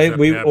all want.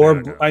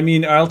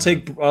 I'll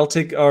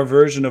take our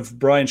version of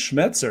Brian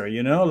Schmetzer.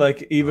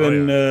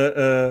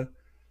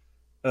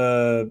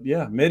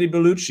 Mehdi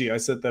Bellucci. I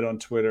said that on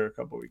Twitter a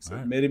couple of weeks ago.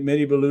 Right.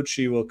 Mehdi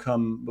Bellucci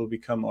will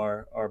become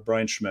our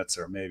Brian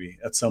Schmetzer maybe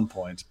at some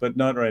point, but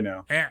not right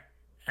now. And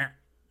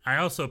I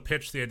also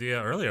pitched the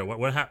idea earlier.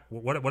 What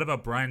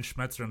about Brian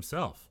Schmetzer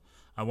himself?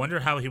 I wonder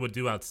how he would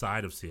do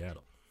outside of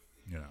Seattle.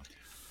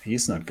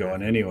 He's not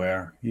going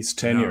anywhere. He's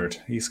tenured.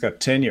 No. He's got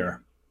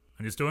tenure.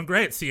 And he's doing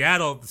great.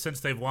 Seattle,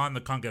 since they've won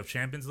the CONCACAF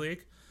Champions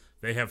League,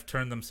 they have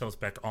turned themselves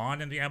back on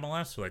in the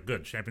MLS. So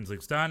good, Champions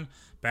League's done,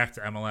 back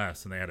to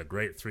MLS. And they had a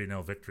great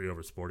 3-0 victory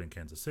over Sporting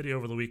Kansas City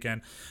over the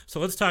weekend.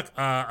 So let's talk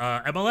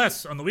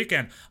MLS on the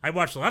weekend. I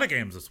watched a lot of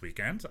games this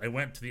weekend. I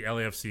went to the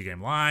LAFC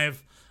game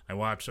live. I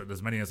watched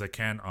as many as I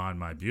can on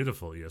my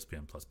beautiful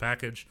ESPN Plus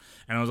package.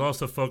 And I was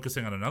also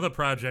focusing on another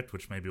project,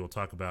 which maybe we'll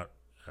talk about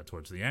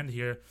towards the end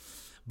here.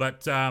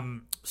 But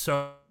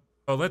so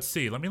let's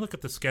see. Let me look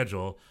at the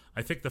schedule.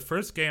 I think the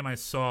first game I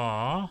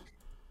saw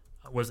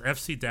was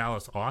FC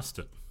Dallas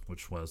Austin,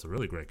 which was a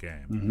really great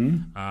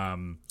game.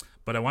 Mm-hmm.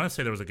 But I want to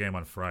say there was a game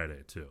on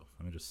Friday too.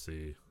 Let me just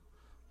see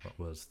what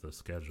was the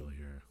schedule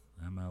here.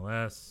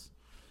 MLS.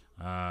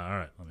 All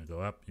right, let me go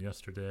up.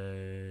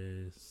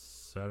 Yesterday,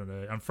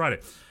 Saturday, on Friday.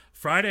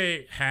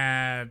 Friday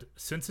had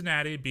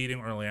Cincinnati beating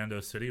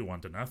Orlando City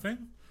 1-0.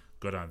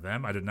 Good on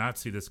them. I did not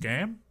see this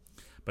game,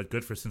 but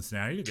good for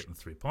Cincinnati to get them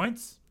 3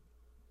 points.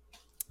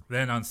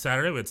 Then on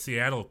Saturday, we had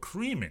Seattle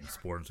creaming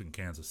Sporting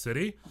Kansas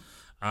City.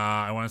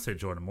 I want to say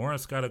Jordan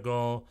Morris got a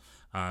goal.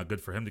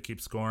 Good for him to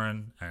keep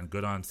scoring, and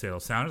good on Seattle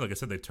Sounders. Like I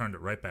said, they turned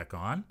it right back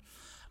on.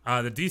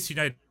 The DC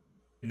United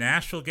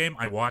Nashville game,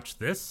 I watched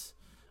this.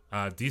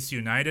 DC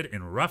United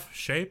in rough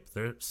shape.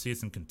 Their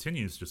season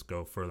continues to just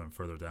go further and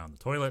further down the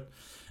toilet.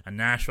 And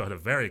Nashville had a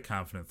very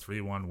confident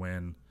 3-1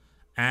 win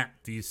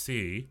at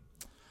DC.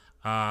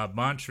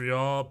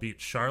 Montreal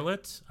beat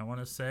Charlotte, I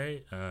want to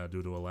say,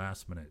 due to a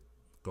last-minute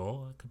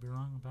goal. I could be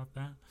wrong about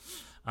that.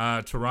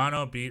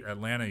 Toronto beat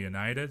Atlanta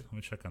United. Let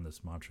me check on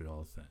this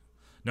Montreal thing.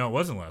 No, it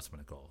wasn't a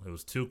last-minute goal. It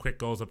was 2 quick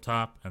goals up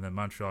top, and then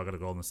Montreal got a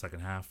goal in the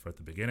second half at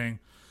the beginning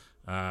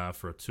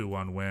for a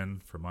 2-1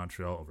 win for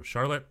Montreal over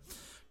Charlotte.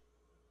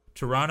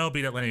 Toronto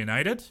beat Atlanta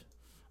United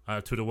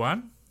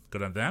 2-1.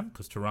 Good on them,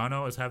 because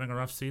Toronto is having a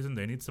rough season.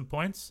 They need some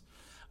points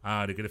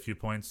to get a few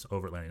points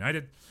over Atlanta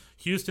United.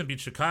 Houston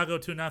beat Chicago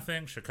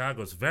 2-0.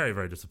 Chicago's very,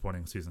 very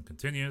disappointing season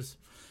continues.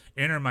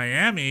 Inter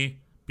Miami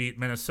beat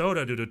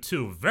Minnesota due to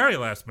 2 very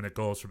last-minute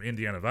goals from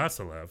Indiana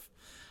Vassilev.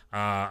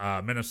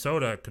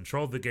 Minnesota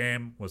controlled the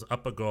game, was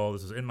up a goal.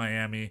 This is in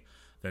Miami.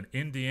 Then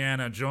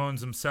Indiana Jones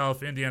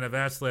himself, Indiana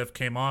Vassilev,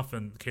 came on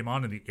in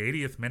the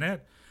 80th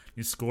minute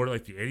He scored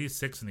like the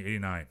 86th and the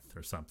 89th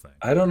or something.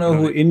 I don't know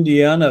who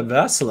Indiana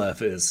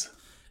Vasilev is.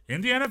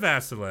 Indiana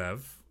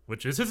Vasilev,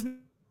 which is his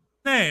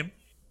name,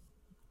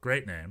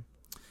 great name.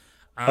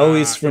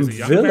 He's from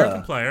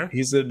Villa. Player.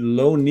 He's a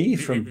loanee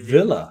from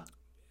Villa.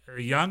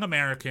 A young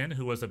American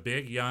who was a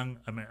big young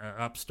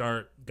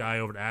upstart guy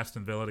over at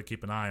Aston Villa to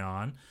keep an eye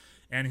on,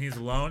 and he's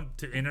loaned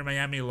to Inter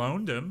Miami.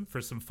 Loaned him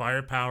for some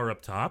firepower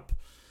up top,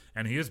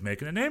 and he is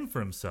making a name for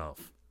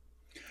himself.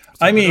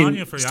 So I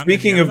mean,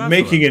 speaking of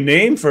making a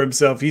name for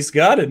himself, he's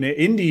got an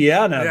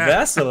Indiana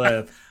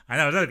Vasilev. I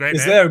know, is that a great name?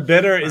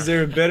 Is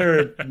there a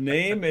better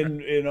name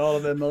in all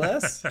of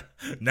MLS?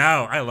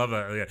 No, I love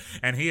that.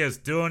 And he is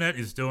doing it.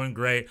 He's doing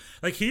great.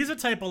 Like, he's a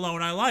type of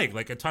loan I like.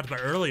 Like I talked about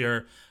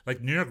earlier,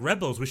 like New York Red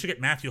Bulls, we should get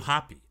Matthew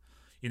Hoppe,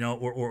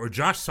 or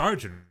Josh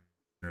Sargent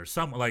or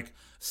some.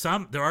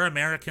 There are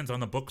Americans on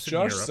the books in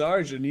Europe. Josh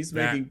Sargent, he's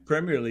making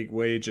Premier League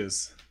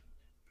wages.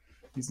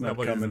 He's not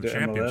coming to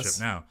championship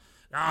MLS now.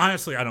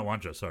 Honestly, I don't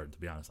want Josh Sargent, to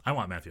be honest. I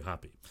want Matthew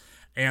Hoppe.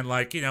 And,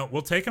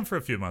 we'll take him for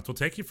a few months. We'll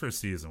take you for a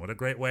season. What a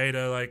great way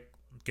to,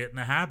 get in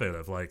the habit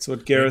of, That's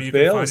what Gareth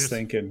Bale is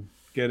thinking.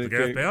 Gareth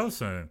Bale's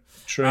saying.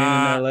 Train in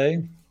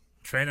L.A.?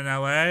 Train in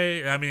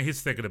L.A.? I mean,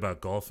 he's thinking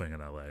about golfing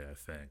in L.A., I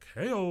think.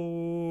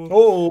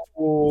 Hey-oh.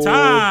 Oh.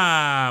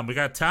 Tom! We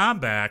got Tom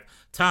back.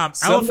 Tom,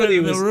 elephant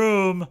in the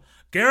room.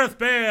 Gareth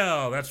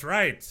Bale. That's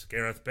right.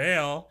 Gareth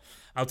Bale.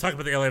 I'll talk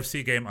about the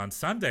LAFC game on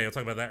Sunday. I'll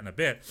talk about that in a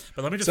bit.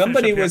 But let me just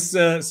somebody was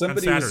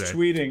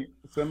tweeting.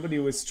 Somebody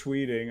was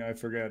tweeting. I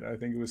forget. I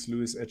think it was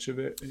Luis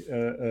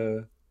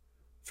Echeverri.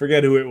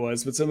 Forget who it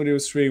was, but somebody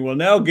was tweeting. Well,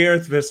 now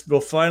Gareth will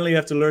finally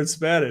have to learn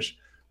Spanish,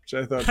 which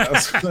I thought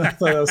that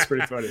was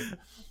pretty funny.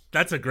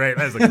 That is a great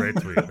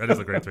tweet. That is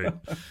a great tweet.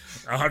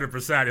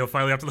 100%. He'll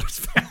finally have to learn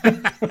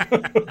Spanish.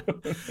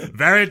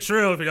 Very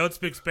true. If you don't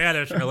speak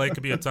Spanish, LA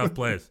could be a tough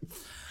place.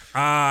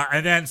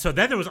 And then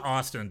there was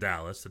Austin and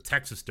Dallas, the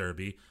Texas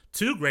Derby.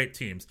 Two great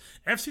teams.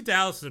 FC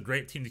Dallas is a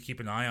great team to keep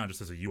an eye on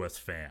just as a U.S.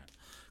 fan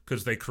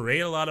because they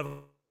create a lot of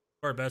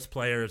our best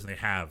players, and they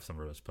have some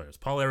of our best players.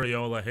 Paul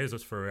Arriola,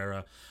 Jesus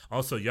Ferreira,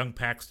 also young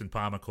Paxton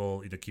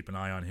Pomykal, to keep an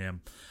eye on him.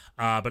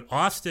 But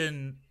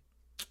Austin,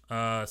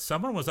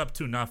 someone was up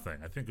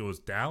 2-0. I think it was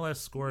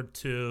Dallas scored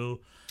 2.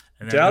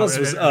 And then Dallas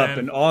was up,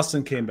 and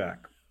Austin came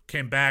back.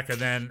 And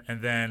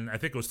then I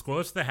think it was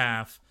close to the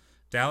half.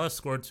 Dallas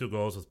scored 2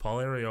 goals with Paul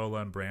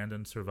Arriola and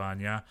Brandon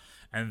Servania.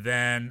 And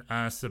then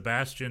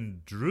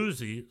Sebastian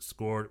Druzzi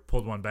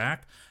pulled one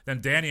back.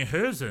 Then Danny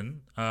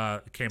Huizen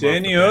came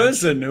Danny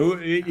Huizen, who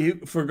he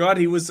forgot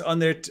he was on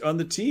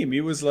the team.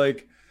 He was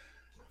like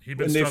he'd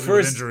been struggling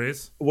with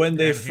injuries. When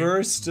they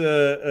first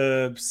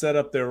set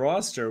up their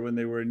roster, when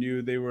they were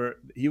new,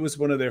 he was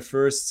one of their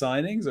first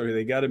signings, or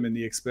they got him in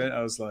the expense.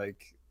 I was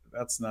like,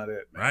 that's not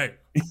it, man. Right.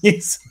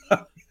 He's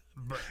not.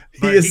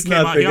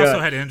 He also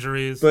had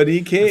injuries, but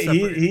he tied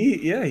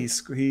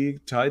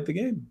the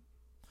game.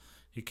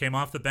 He came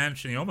off the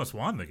bench and he almost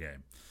won the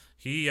game.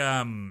 He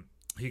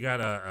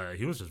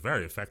was just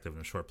very effective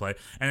in a short play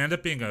and ended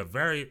up being a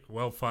very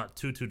well fought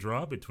 2-2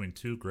 draw between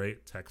two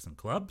great Texan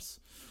clubs.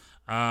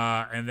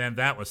 And then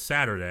that was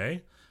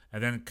Saturday,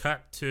 and then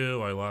cut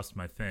to I lost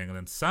my thing, and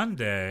then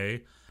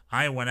Sunday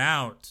I went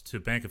out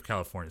to Bank of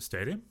California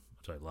Stadium,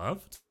 which I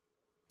love. It's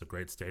a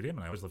great stadium,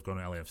 and I always love going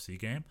to an LAFC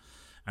game.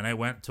 And I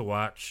went to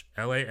watch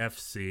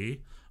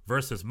LAFC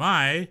versus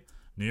my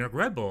New York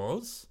Red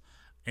Bulls,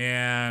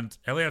 and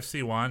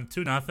LAFC won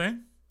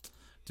 2-0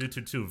 due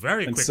to two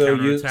very quick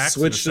counterattacks. And so you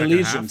switched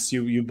allegiance.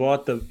 You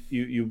bought the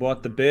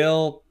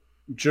Bale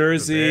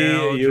jersey.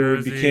 You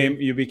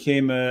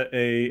became an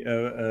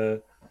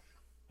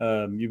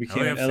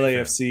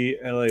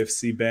LAFC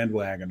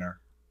bandwagoner.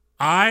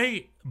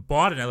 I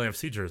bought an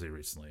LAFC jersey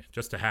recently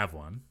just to have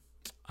one.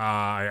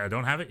 I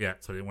don't have it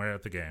yet, so I didn't wear it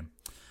at the game.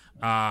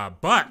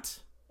 But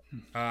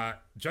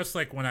just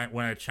like when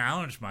I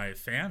challenged my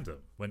fandom,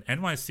 when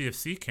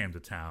NYCFC came to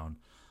town,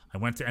 I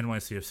went to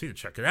NYCFC to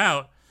check it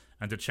out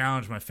and to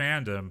challenge my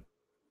fandom,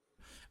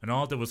 and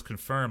all it did was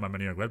confirm I'm a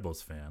New York Red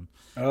Bulls fan.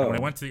 Oh. And when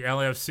I went to the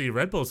LAFC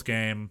Red Bulls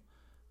game,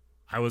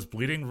 I was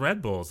bleeding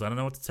Red Bulls. I don't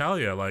know what to tell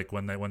you. Like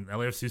when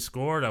LAFC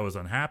scored, I was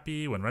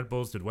unhappy. When Red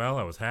Bulls did well,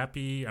 I was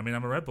happy. I mean,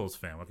 I'm a Red Bulls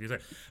fan. What can you say?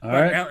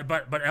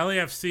 But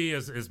LAFC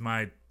is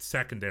my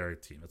secondary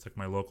team. It's like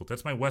my local.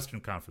 That's my Western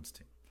Conference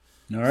team.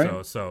 All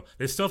right. So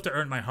they still have to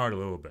earn my heart a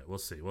little bit. We'll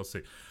see.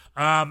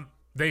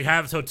 They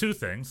have two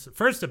things.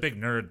 First, a big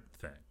nerd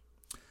thing.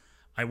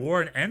 I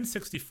wore an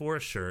N64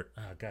 shirt.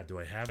 Oh God, do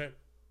I have it?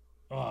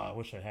 Oh, I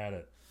wish I had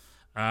it.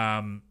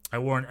 I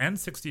wore an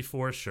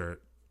N64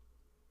 shirt,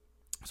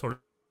 sort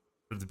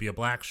of to be a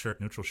black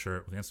shirt, neutral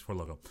shirt with the N64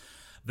 logo.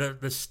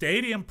 The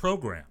stadium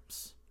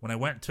programs. When I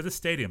went to the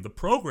stadium, the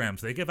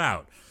programs they give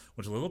out,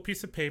 which is a little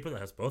piece of paper that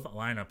has both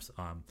lineups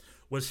on,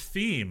 was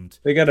themed.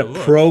 They got a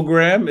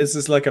program? Is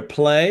this like a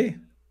play?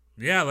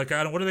 Yeah, like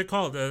what do they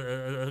call it?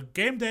 A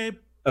game day.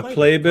 A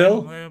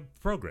playbill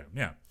program.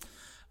 Yeah.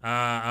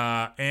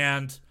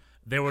 And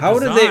they were. How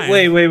did they?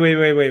 Wait.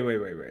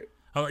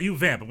 I'll let you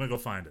vamp. I'm gonna go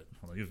find it.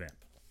 Hold on, you vamp.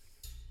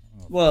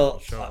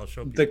 Well, I'll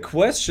show the people.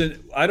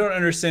 question, I don't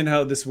understand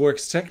how this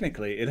works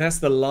technically. It has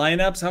the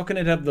lineups. How can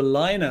it have the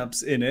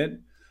lineups in it?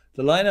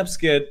 The lineups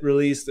get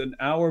released an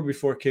hour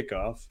before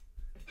kickoff.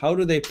 How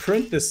do they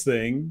print this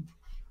thing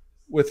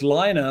with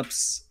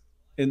lineups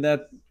in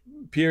that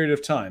period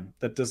of time?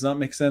 That does not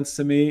make sense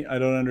to me. I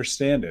don't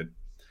understand it.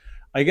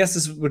 I guess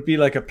this would be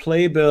like a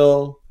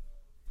playbill.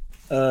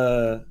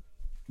 There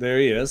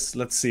he is.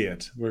 Let's see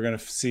it. We're going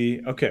to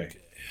see. Okay.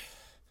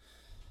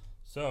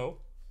 So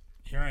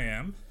here I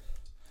am.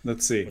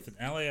 Let's see. With an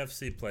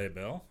LAFC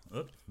playbill.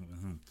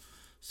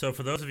 So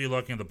for those of you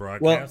looking at the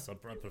broadcast, I'll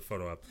put a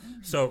photo up.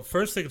 So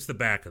first thing, it's the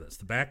back of this.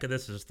 The back of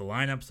this is just the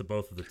lineups of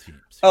both of the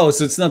teams. Oh,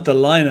 so it's not the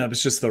lineup,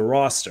 it's just the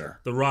roster.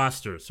 The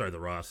rosters.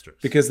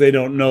 Because they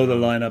don't know the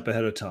lineup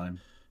ahead of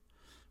time.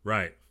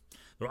 Right.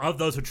 Of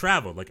those who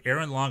traveled, like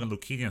Aaron Long and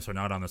Lucchinius are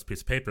not on this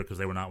piece of paper because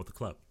they were not with the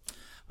club.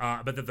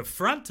 But at the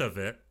front of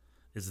it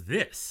is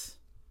this.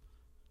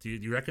 Do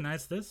you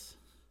recognize this?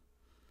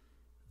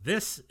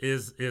 This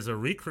is a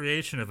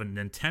recreation of a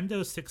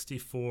Nintendo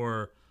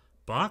 64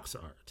 box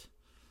art.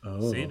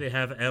 Oh. See, they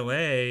have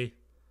LA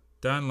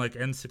done like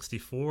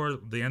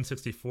N64, the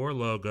N64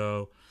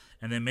 logo,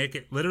 and they make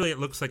it, literally it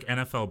looks like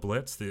NFL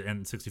Blitz, the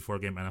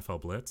N64 game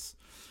NFL Blitz.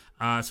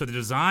 So they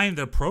designed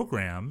their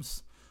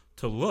programs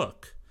to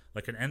look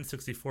like an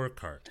N64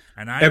 card.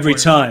 And I every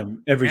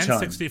time.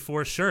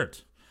 N64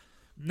 shirt.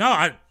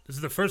 No, this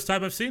is the first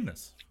time I've seen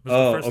this. This is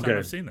the first time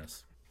I've seen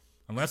this.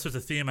 Unless there's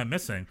a theme I'm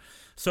missing.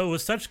 So it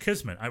was such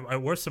kismet. I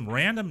wore some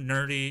random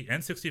nerdy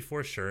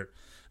N64 shirt.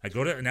 I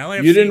go to an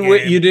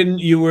LAFC game.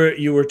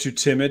 You were too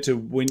timid to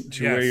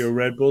wear your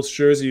Red Bulls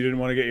jersey. You didn't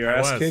want to get your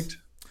ass kicked.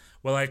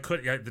 Well, I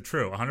could. Yeah,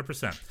 true,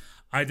 100%.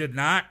 I did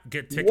not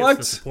get tickets to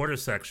the supporter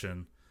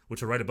section,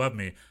 which are right above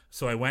me.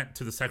 So I went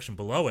to the section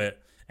below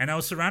it, and I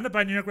was surrounded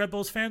by New York Red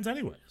Bulls fans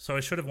anyway. So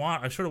I should have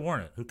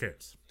worn it. Who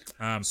cares?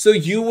 So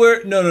you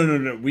were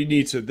no. We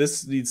need to.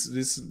 This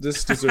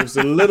deserves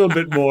a little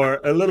bit more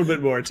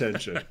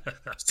attention. Okay.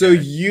 So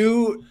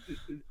you,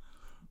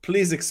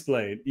 please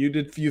explain.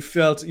 You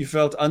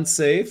felt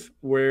unsafe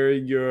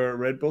wearing your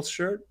Red Bulls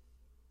shirt?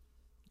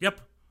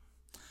 Yep.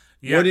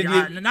 Yeah. What did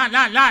you?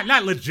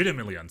 Not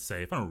legitimately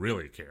unsafe. I don't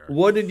really care.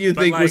 What did you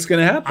think was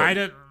going to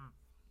happen?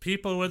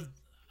 People would.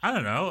 I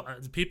don't know.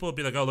 People would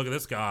be like, "Oh, look at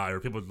this guy," or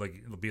people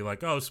would be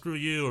like, "Oh, screw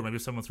you," or maybe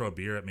someone throw a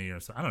beer at me or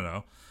something. I don't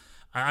know.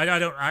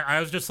 I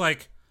was just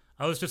like,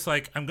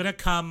 I'm gonna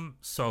come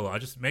solo. I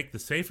just make the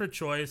safer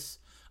choice.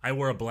 I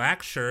wear a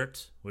black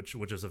shirt, which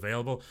is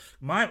available.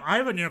 I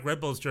have a New York Red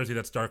Bulls jersey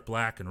that's dark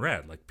black and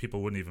red. Like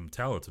people wouldn't even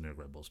tell it's a New York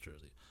Red Bulls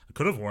jersey. I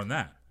could have worn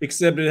that.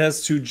 Except it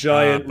has two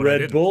giant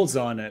Red Bulls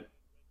on it.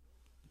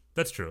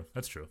 That's true.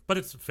 But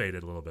it's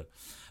faded a little bit.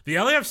 The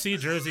LAFC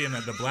jersey and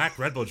the black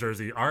Red Bull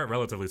jersey are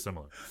relatively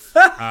similar.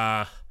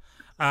 But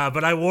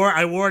I wore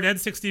an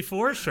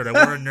N64 shirt. I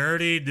wore a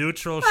nerdy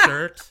neutral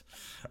shirt.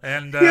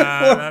 And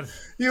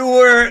you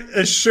wore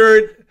a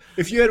shirt.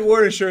 If you had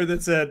worn a shirt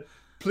that said,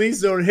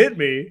 "Please don't hit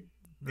me,"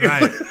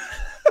 right?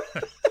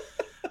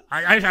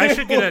 I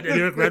should get a New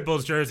York Red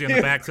Bulls jersey on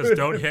the back that says,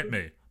 "Don't hit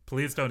me,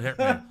 please don't hit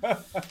me."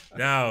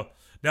 No,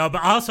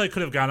 but also I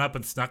could have gone up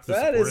and snuck the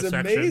supporter section.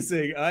 That is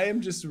amazing. I'm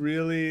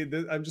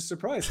just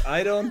surprised.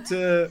 I don't.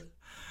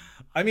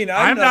 I mean,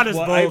 I'm not as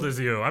bold as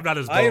you. I'm not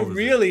as bold. I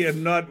really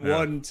am not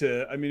one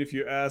to. I mean, if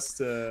you asked,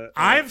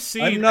 I've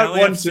seen.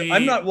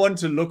 I'm not one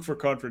to look for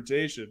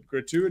confrontation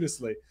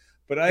gratuitously.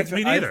 But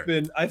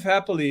I've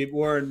happily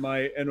worn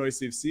my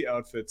NYCFC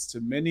outfits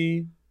to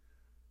many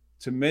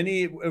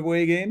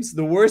away games.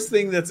 The worst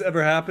thing that's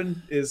ever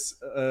happened is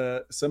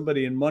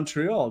somebody in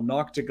Montreal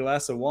knocked a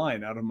glass of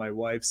wine out of my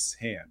wife's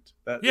hand.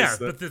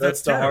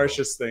 That's the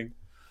harshest thing.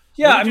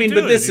 Yeah, I mean,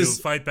 but this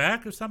is fight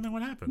back or something.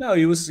 What happened? No,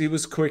 he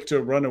was quick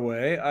to run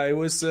away. I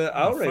was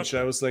outraged.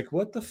 I was like,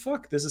 "What the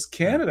fuck? This is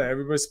Canada.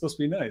 Everybody's supposed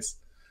to be nice."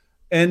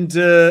 And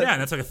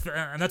and that's like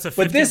that's a $50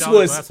 but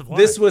glass of wine.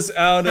 This was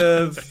out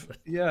of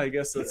I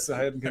guess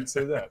I hadn't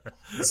considered that.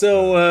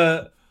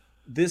 So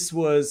this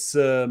was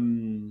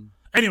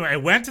anyway. I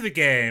went to the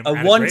game.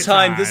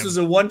 This was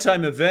a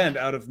one-time event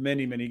out of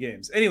many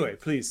games. Anyway,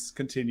 please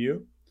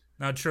continue.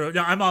 Not true.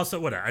 No, I'm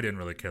also I didn't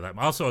really care that.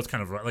 Also, it's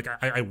kind of like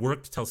I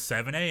worked till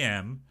 7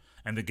 a.m.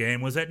 and the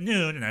game was at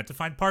noon, and I had to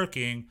find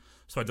parking,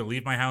 so I had to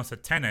leave my house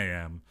at 10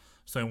 a.m.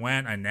 So I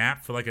went, I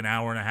napped for like an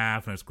hour and a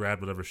half, and I just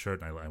grabbed whatever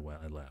shirt, and I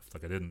left.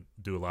 Like I didn't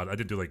do a lot. I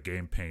didn't do like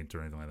game paint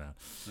or anything like that.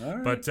 All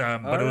right.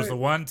 But it was the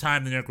one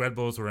time the New York Red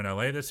Bulls were in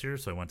LA this year,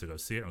 so I went to go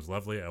see it. It was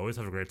lovely. I always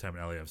have a great time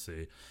at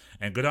LAFC.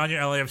 And good on you,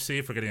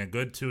 LAFC, for getting a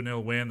good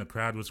 2-0 win. The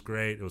crowd was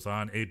great. It was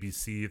on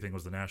ABC. I think it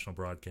was the national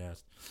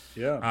broadcast.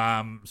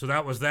 Yeah. So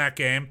that was that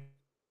game.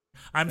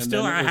 I'm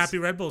still a happy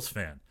Red Bulls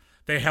fan.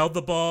 They held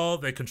the ball.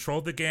 They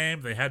controlled the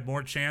game. They had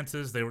more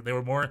chances. They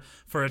were more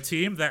for a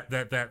team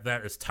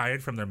that is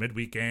tired from their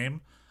midweek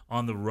game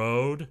on the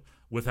road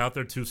without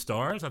their two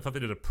stars. I thought they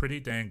did a pretty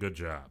dang good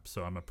job.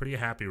 So I'm a pretty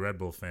happy Red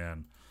Bull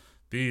fan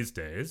these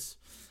days.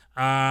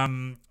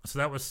 So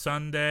that was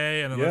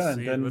Sunday, and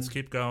then let's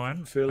keep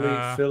going. Philly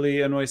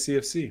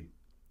NYCFC.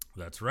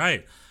 That's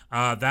right.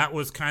 That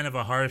was kind of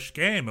a harsh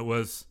game. It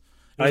was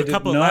There was a did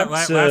couple not,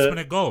 last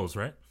minute goals,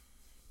 right?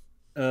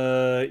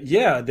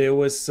 yeah, there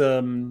was.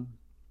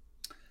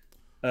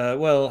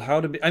 Well,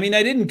 how to be? I mean,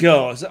 I didn't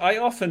go. So I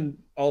often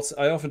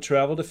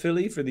travel to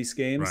Philly for these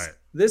games.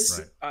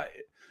 Right.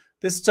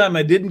 This time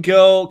I didn't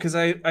go because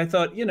I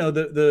thought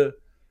the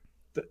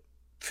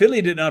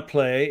Philly did not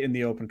play in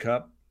the Open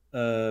Cup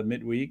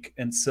midweek,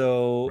 and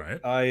so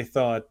Right. I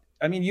thought.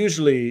 I mean,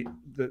 usually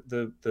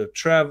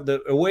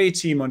the away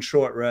team on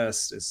short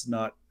rest is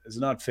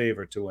not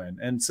favored to win,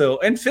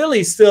 and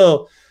Philly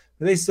still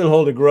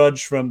hold a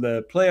grudge from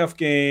the playoff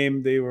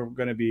game. They were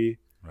going to be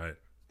Right.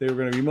 They were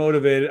going to be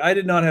motivated. I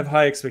did not have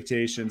high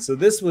expectations. So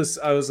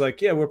I was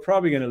like, yeah, we're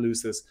probably going to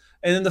lose this.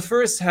 And in the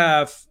first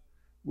half,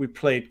 we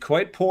played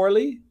quite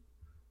poorly,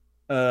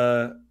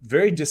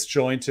 very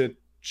disjointed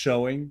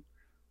showing.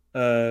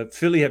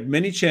 Philly had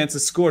many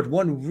chances, scored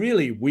one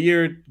really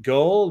weird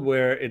goal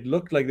where it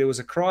looked like there was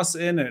a cross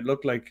in, and it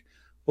looked like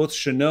both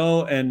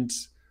Chanot and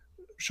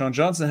Sean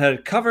Johnson had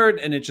it covered,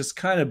 and it just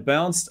kind of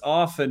bounced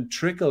off and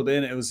trickled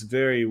in. It was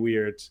very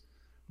weird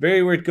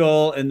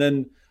goal. And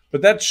then,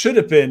 but that should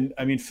have been,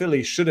 I mean,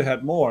 Philly should have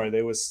had more.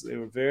 They were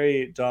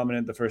very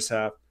dominant the first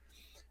half.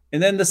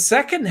 And then the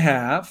second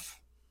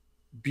half,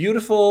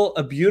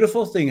 a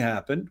beautiful thing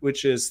happened,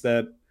 which is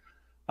that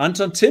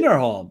Anton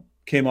Tinnerholm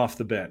came off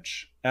the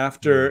bench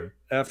after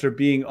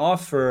being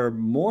off for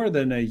more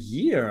than a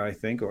year, I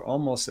think, or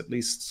almost at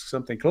least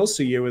something close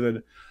to a year with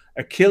an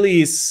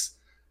Achilles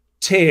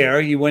tear.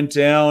 He went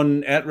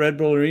down at Red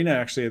Bull Arena,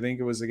 actually. I think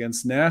it was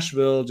against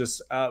Nashville,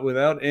 just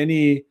without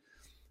any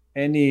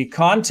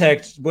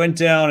contact, went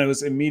down. It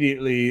was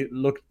immediately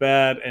looked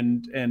bad,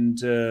 and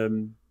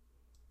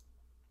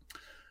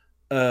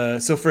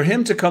so for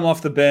him to come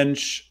off the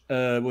bench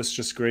was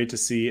just great to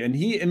see. And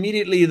he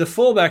immediately, the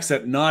fullbacks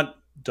had not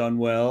done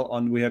well.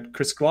 We had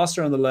Chris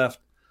Gloucester on the left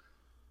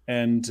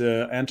and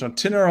Anton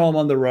Tinnerholm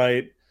on the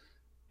right.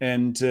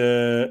 And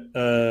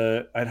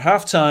at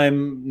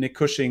halftime, Nick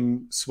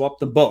Cushing swapped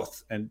them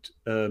both and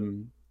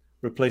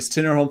replaced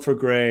Tinnerholm for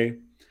Gray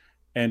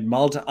and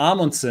Malte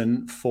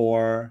Amundsen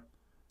for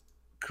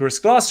Chris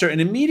Gloucester.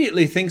 And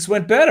immediately things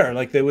went better.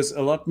 Like there was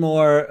a lot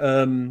more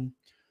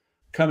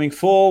coming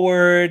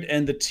forward,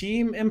 and the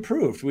team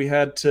improved. We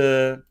had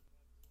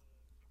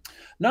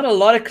not a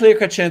lot of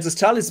clear-cut chances.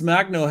 Thales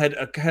Magno had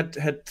I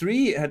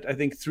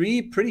think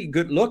three pretty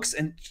good looks,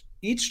 and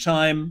each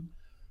time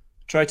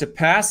tried to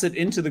pass it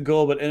into the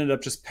goal, but ended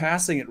up just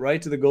passing it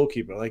right to the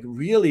goalkeeper. Like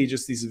really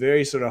just these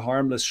very sort of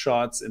harmless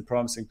shots in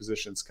promising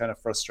positions, kind of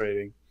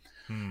frustrating.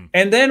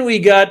 And then we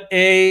got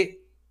I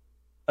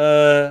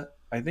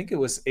think it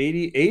was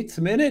 88th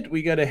minute,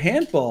 we got a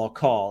handball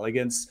call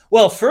against,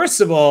 well,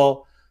 first of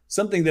all,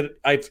 something that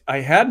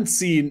I hadn't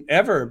seen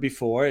ever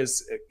before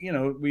is,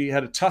 we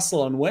had a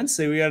tussle on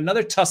Wednesday. We had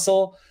another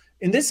tussle,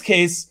 in this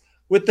case,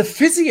 with the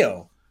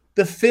physio.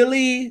 The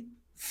Philly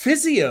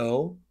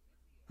physio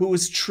who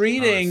was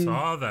treating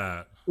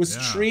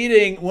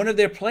treating one of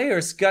their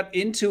players, got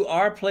into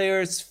our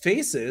players'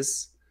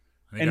 faces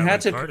and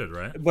had to carded,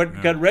 right?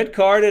 But got red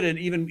carded, and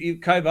even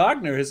Kai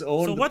Wagner, his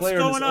own. So what's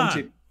going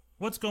on?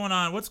 What's going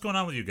on? What's going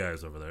on with you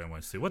guys over there,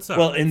 NYC? What's up?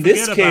 Well, in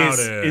this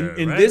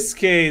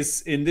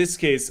case,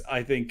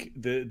 I think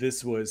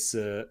this was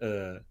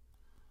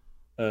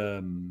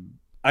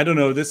I don't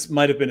know. This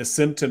might have been a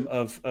symptom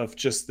of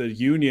just the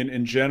union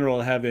in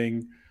general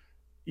having,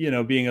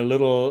 being a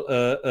little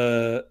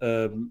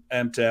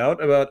amped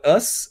out about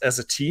us as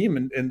a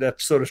team, and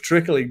that sort of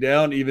trickling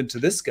down even to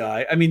this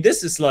guy. I mean,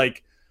 this is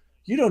like,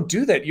 you don't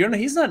do that.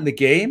 He's not in the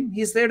game.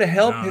 He's there to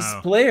help his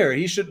player.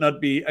 He should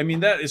not be. I mean,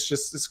 that is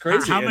just, it's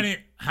crazy. How many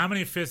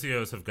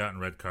physios have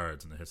gotten red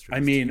cards in the history? I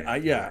mean, I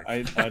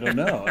don't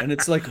know. And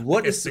it's like,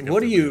 what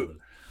are you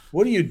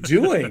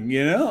doing?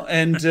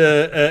 And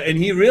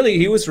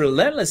he was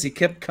relentless. He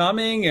kept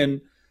coming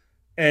and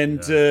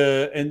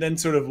then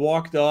sort of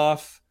walked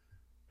off,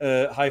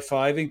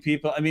 high-fiving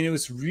people. I mean, it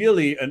was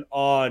really an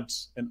odd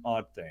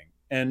thing.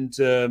 And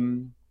so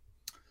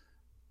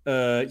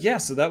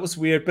that was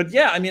weird. But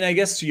yeah, I mean, I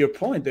guess to your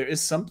point,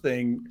 there's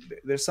something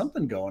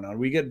going on.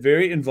 We get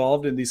very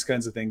involved in these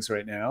kinds of things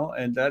right now,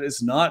 and that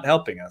is not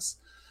helping us.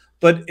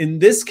 But in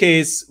this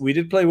case, we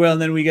did play well,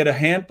 and then we get a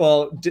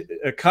handball.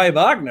 Kai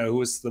Wagner, who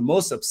was the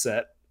most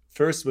upset,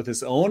 first with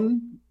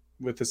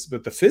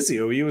the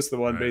physio. He was the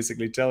one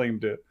basically telling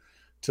him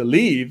to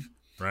leave.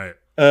 Right.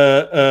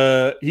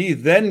 He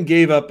then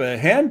gave up a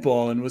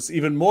handball and was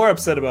even more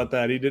upset about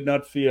that. He did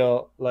not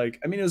feel like,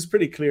 I mean, it was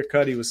pretty clear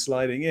cut. He was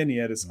sliding in. He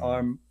had his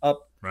arm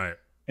up, right,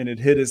 and it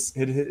hit his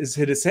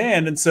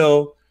hand. And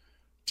so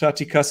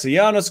Tati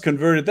Castellanos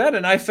converted that,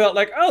 and I felt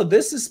like, oh,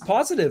 this is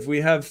positive.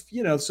 We have,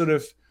 sort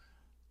of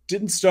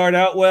didn't start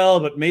out well,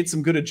 but made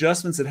some good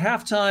adjustments at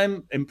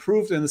halftime,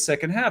 improved in the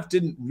second half,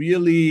 didn't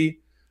really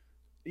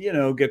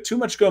get too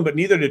much going, but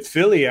neither did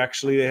Philly.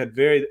 Actually, they had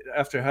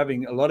after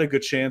having a lot of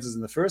good chances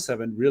in the first half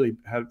and really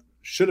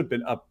should have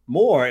been up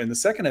more in the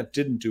second half,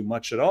 didn't do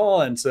much at all.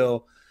 And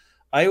so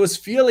I was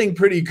feeling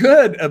pretty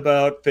good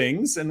about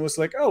things and was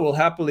like, oh, we'll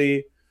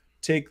happily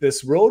take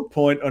this road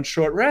point on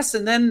short rest.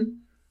 And then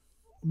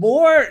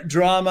more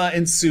drama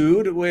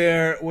ensued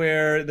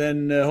where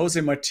then Jose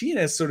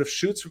Martinez sort of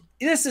shoots.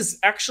 This is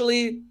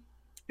actually,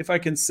 if I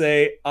can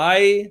say,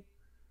 I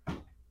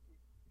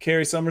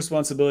carry some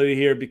responsibility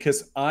here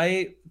because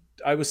I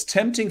was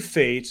tempting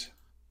fate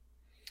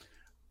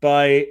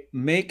by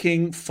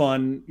making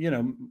fun.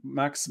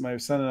 Max, my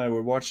son, and I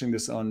were watching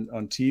this on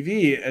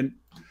TV, and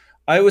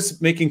I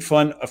was making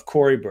fun of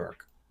Corey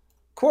Burke.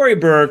 Corey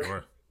Burke,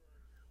 Sure.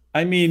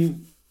 I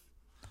mean,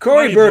 Why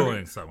are you Burke.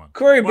 bullying someone?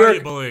 Corey Why are you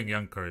Burke. bullying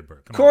young Corey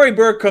Burke? Corey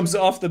Burke comes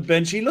off the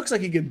bench. He looks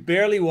like he can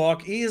barely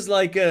walk. He is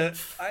like I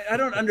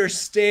don't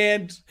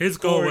understand. His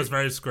goal was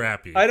very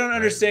scrappy. I don't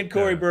understand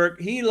Corey Burke.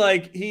 He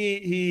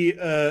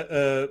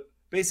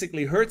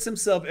basically hurts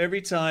himself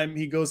every time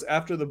he goes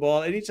after the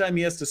ball. Anytime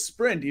he has to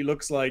sprint, he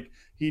looks like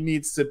he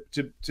needs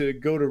to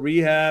go to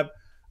rehab.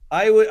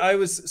 I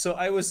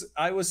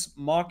was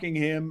mocking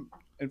him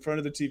in front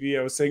of the TV.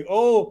 I was saying,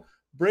 "Oh,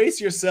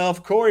 brace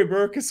yourself. Corey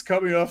Burke is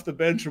coming off the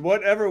bench.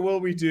 Whatever will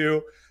we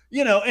do?"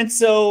 And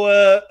so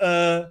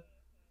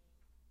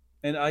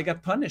and I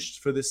got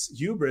punished for this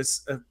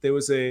hubris. There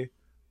was a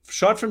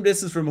shot from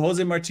distance from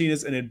Jose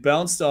Martinez, and it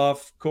bounced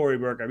off Corey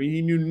Burke. I mean,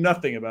 he knew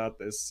nothing about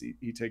this.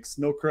 He takes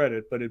no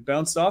credit, but it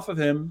bounced off of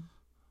him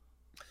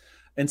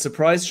and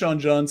surprised Sean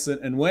Johnson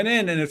and went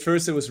in. And at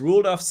first it was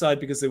ruled offside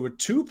because there were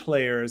two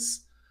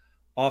players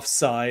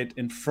offside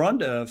in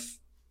front of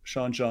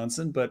Sean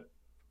Johnson, but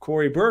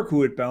Corey Burke,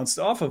 who it bounced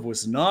off of,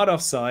 was not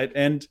offside.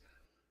 And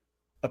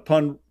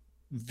upon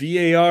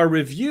VAR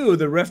review,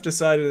 the ref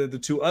decided that the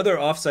two other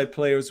offside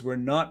players were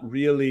not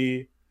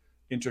really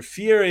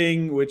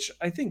interfering, which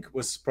I think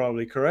was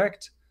probably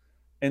correct.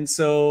 And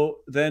so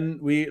then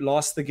we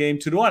lost the game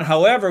 2-1.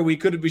 However, we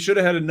should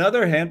have had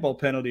another handball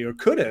penalty, or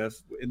could have,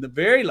 in the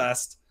very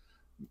last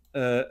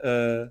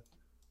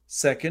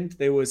second.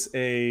 There was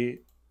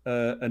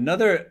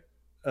another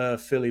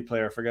Philly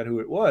player, I forgot who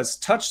it was,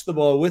 touched the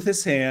ball with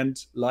his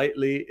hand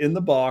lightly in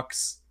the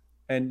box,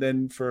 and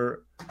then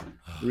for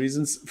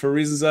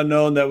reasons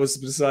unknown, that was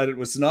decided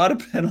was not a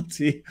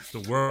penalty.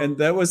 And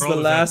that was the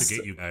last to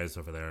get you guys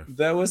over there.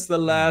 That was the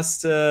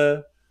last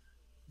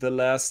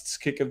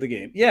kick of the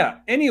game. Yeah.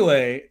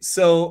 Anyway,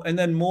 so and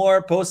then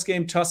more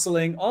post-game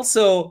tussling.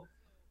 Also,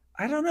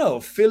 I don't know,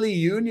 Philly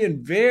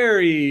Union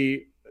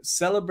very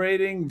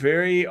celebrating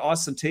very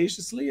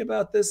ostentatiously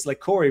about this, like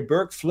Corey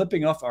Burke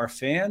flipping off our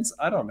fans.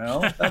 I don't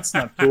know. That's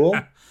not cool.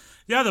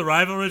 Yeah, the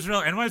rivalry's real.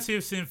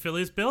 NYCFC and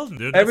Philly's building,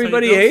 dude.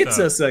 Everybody hates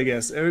us, I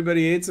guess.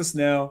 Everybody hates us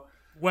now.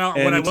 Well,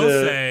 and,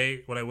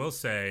 what I will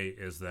say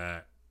is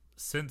that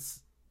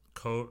since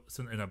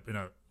in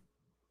a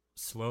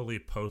slowly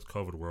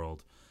post-COVID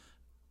world,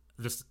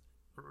 just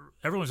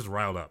everyone's just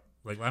riled up.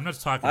 Like, I'm not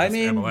just talking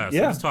MLS.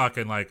 Yeah. I'm just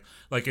talking like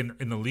in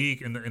the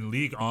league in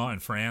Ligue 1 in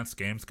France,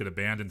 games get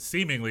abandoned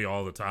seemingly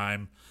all the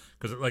time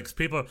because like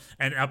people,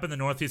 and up in the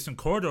northeastern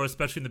corridor,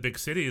 especially in the big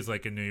cities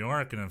like in New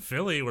York and in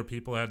Philly, where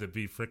people had to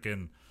be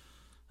freaking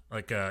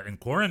like in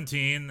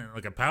quarantine,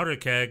 like a powder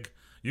keg.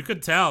 You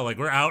could tell, like,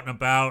 we're out and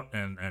about,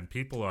 and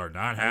people are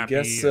not happy.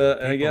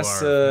 I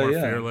guess, more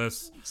yeah.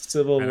 fearless.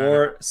 Civil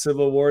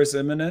war is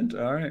imminent.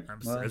 All right,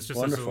 it's just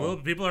wonderful. a little.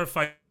 People are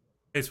fighting.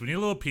 We need a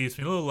little peace.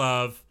 We need a little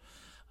love.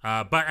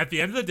 But at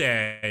the end of the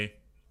day,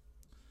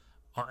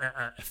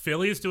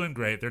 Philly is doing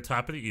great. They're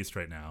top of the East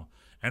right now.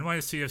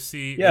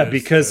 NYCFC. Yeah, is,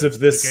 because of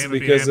this.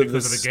 Because of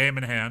the game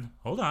in hand.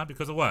 Hold on,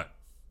 because of what?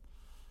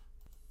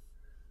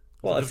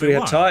 Well,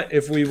 because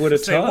if we would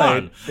have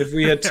tied,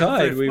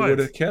 we would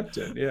have kept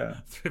it. Yeah.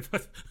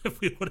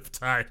 If we would have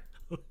tied,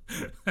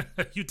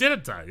 you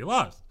didn't tie. You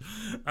lost.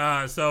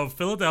 So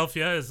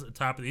Philadelphia is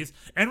top of the East.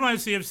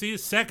 NYCFC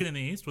is second in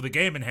the East with a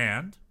game in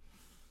hand.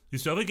 You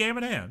still have a game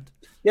in hand.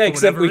 Yeah,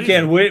 except we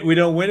can't win. We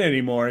don't win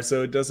anymore,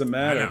 so it doesn't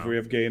matter if we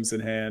have games in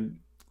hand.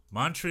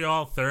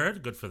 Montreal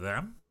third, good for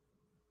them,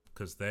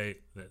 because they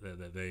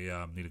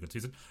need a good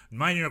season.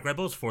 My New York Red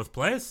Bulls fourth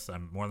place.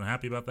 I'm more than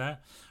happy about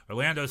that.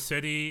 Orlando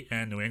City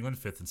and New England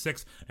fifth and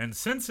sixth, and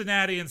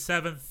Cincinnati in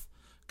seventh.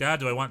 God,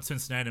 do I want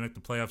Cincinnati to make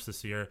the playoffs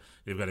this year?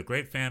 They've got a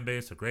great fan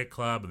base, a great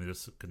club, and they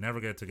just could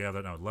never get it together.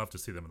 And I would love to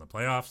see them in the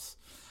playoffs.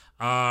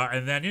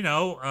 And then,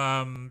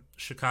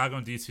 Chicago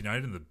and DC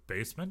United in the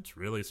basement,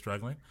 really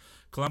struggling.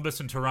 Columbus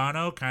and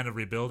Toronto kind of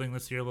rebuilding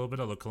this year a little bit,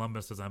 although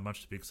Columbus doesn't have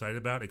much to be excited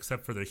about,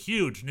 except for the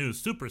huge new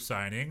super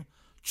signing,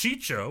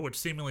 Chicho, which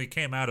seemingly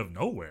came out of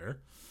nowhere.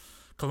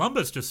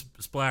 Columbus just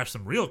splashed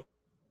some real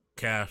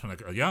cash on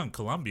a young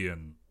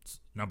Colombian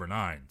number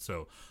 9.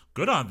 So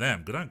good on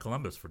them. Good on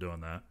Columbus for doing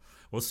that.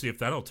 We'll see if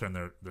that'll turn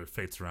their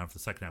fates around for the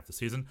second half of the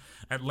season.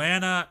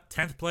 Atlanta,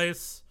 10th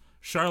place.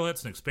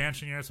 Charlotte's an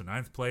expansion year, so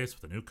 9th place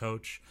with a new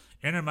coach.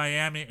 Inter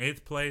Miami,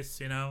 8th place,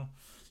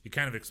 You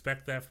kind of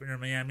expect that from Inter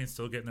Miami,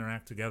 still getting their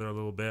act together a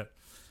little bit.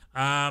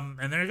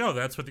 And there you go.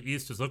 That's what the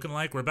East is looking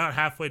like. We're about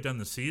halfway done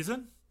the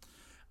season.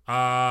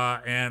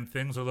 And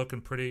things are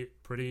looking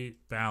pretty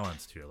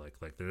balanced here.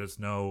 Like there's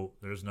no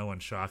one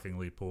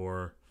shockingly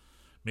poor.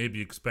 Maybe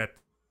you expect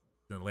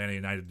Atlanta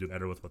United to do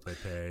better with what they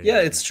pay.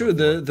 Yeah, it's true.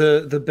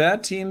 The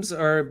bad teams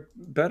are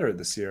better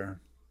this year.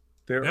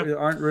 There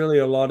aren't really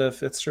a lot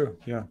of. It's true.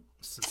 Yeah.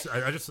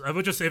 I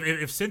would just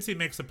if Cincy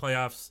makes the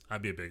playoffs,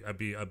 I'd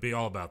be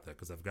all about that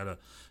because I've got a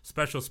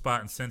special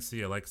spot in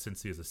Cincy. I like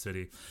Cincy as a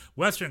city.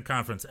 Western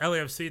Conference,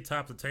 LAFC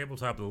top of the table,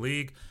 top of the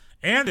league,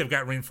 and they've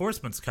got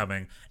reinforcements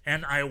coming.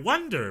 And I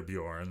wonder,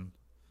 Bjorn,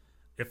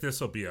 if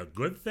this will be a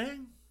good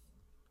thing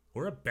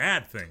or a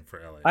bad thing for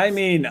LAFC. I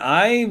mean,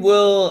 I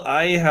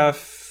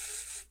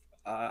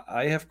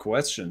have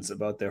questions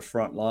about their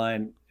front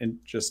line and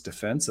just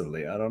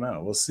defensively. I don't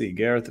know. We'll see.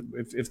 Gareth,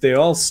 if they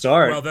all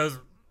start. Well,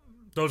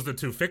 those are the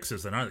two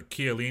fixes, then, aren't they?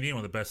 Chiellini, one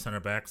of the best center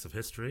backs of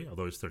history,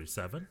 although he's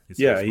 37. He's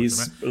a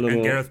little...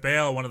 And Gareth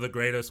Bale, one of the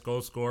greatest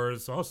goal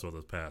scorers also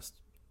the past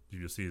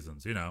few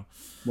seasons, you know.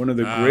 One of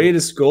the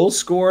greatest goal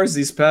scorers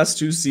these past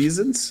 2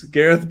 seasons?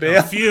 Gareth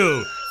Bale?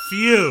 Few.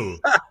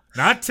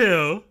 Not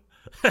 2.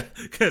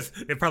 Because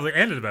it probably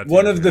ended about 2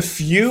 One of the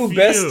few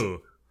best...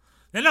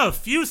 No, a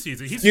few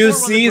seasons. He scored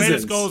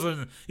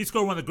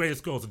one of the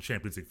greatest goals in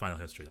Champions League final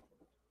history.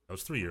 That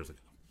was 3 years ago.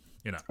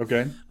 You know.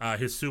 Okay.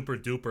 His super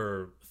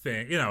duper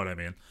thing. You know what I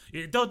mean.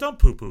 Don't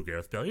poo poo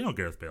Gareth Bale. You know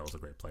Gareth Bale is a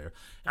great player.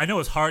 I know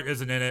his heart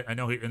isn't in it. I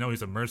know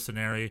he's a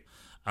mercenary.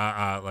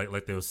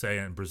 Like they would say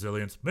in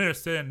Brazilians,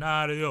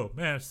 mercenario.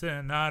 I know he's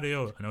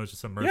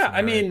just a mercenary. Yeah,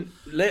 I mean,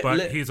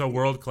 but he's a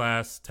world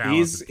class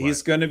talent.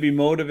 He's going to be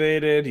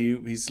motivated.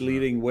 He's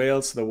leading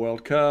Wales to the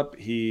World Cup.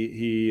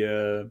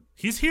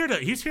 He's here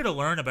to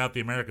learn about the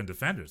American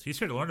defenders. He's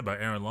here to learn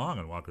about Aaron Long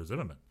and Walker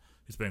Zimmerman.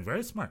 He's being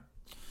very smart.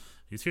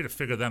 He's here to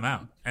figure them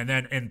out, and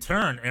then in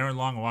turn, Aaron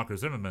Long and Walker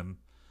Zimmerman,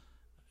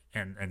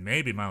 and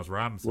maybe Miles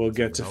Robinson will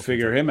get to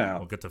figure him out.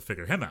 We'll get to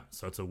figure him out.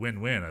 So it's a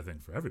win-win, I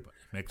think, for everybody.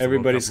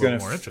 Everybody's going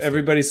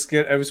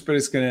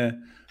to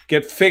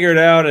get figured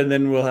out, and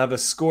then we'll have a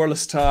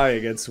scoreless tie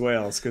against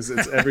Wales because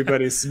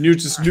everybody's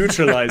just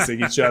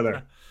neutralizing each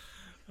other.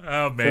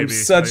 Oh, maybe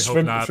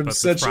from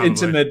such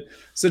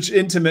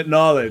intimate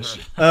knowledge.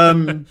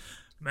 And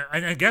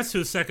guess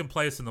who's second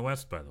place in the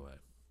West, by the way?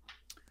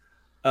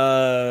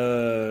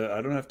 I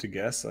don't have to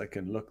guess. I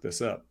can look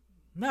this up.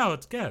 No,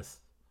 it's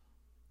guess.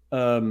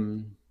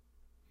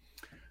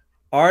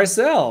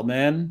 RSL,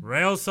 man.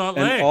 Real Salt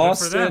Lake.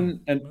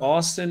 And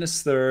Austin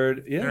is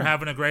third. Yeah. They're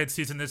having a great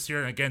season this year.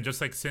 And again, just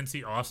like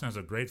Cincy, Austin has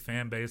a great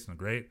fan base and a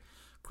great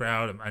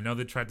crowd. I know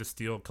they tried to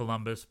steal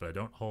Columbus, but I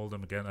don't hold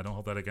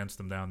that against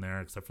them down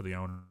there, except for the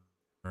owner.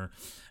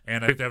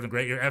 And I think they're having a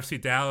great year. FC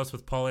Dallas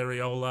with Paul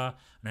Arriola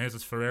and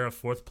Jesus Ferreira,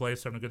 4th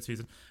place, having a good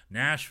season.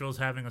 Nashville's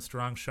having a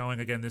strong showing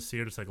again this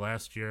year, just like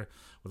last year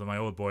with my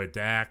old boy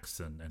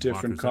Dax and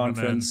different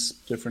conference,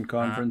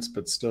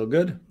 but still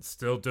good.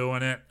 Still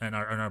doing it. And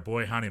our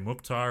boy Hani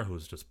Mukhtar,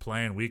 who's just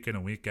playing week in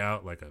and week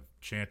out like a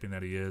champion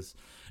that he is.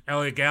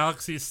 LA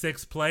Galaxy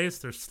 6th place.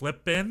 They're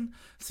slipping.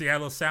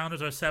 Seattle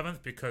Sounders are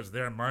 7th because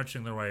they're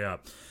marching their way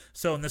up.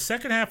 So in the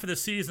second half of the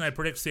season, I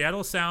predict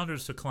Seattle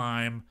Sounders to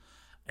climb.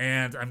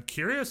 And I'm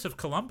curious if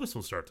Columbus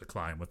will start to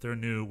climb with their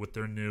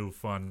new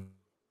fun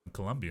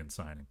Colombian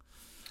signing.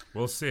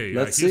 We'll see.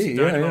 Let's see.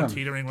 Yeah.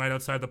 Teetering right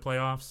outside the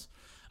playoffs.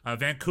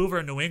 Vancouver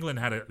and New England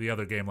had the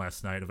other game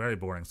last night. A very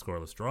boring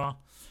scoreless draw.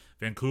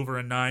 Vancouver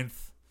in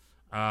 9th.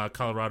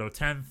 Colorado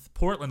 10th.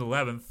 Portland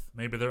 11th.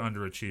 Maybe they're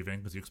underachieving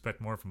because you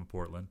expect more from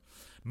Portland.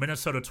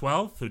 Minnesota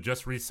 12th, who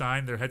just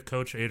re-signed their head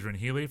coach Adrian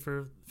Healy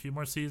for a few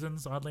more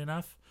seasons, oddly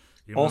enough.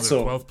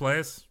 Also 12th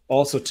place.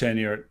 Also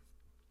tenured.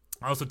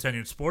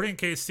 Sporting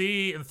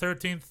KC in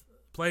 13th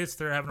place.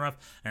 They're having rough.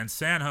 And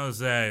San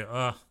Jose,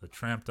 the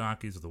tramp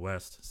donkeys of the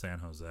West, San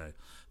Jose.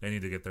 They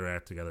need to get their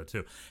act together,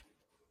 too.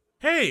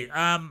 Hey,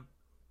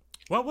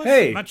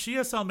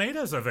 Machias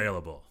Almeida's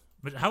available.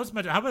 How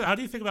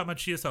do you think about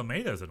Machias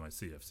Almeida as my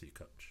CFC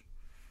coach?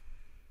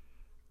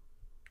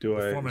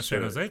 Former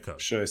San Jose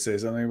coach. Should I say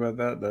something about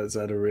that? Is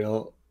that a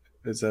real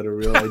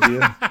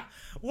idea?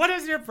 What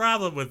is your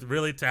problem with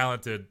really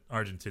talented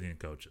Argentinian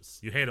coaches?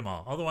 You hate them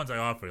all. All the ones I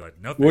offer, you're like,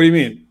 no. What do you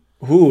mean?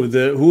 Who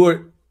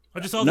are?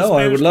 Just all the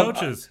Spanish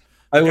coaches.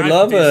 I would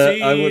love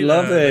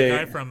the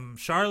guy from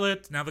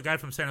Charlotte. Now the guy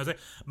from San Jose.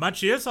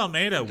 Machias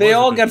Almeida. They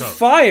all got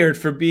fired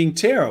for being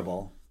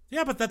terrible.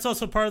 Yeah, but that's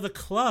also part of the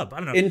club. I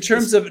don't know. In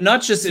terms of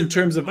not just in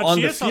terms of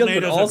on the field,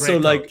 but also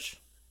like.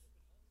 Coach.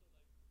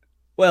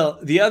 Well,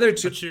 the other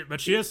two.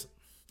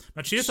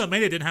 Machias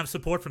Almeida didn't have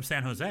support from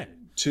San Jose.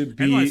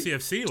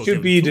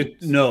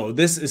 No,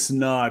 this is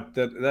not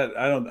that.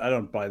 I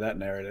don't buy that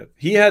narrative.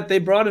 They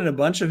brought in a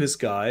bunch of his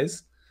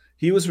guys.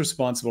 He was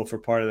responsible for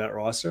part of that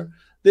roster.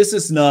 This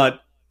is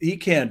not. He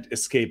can't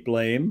escape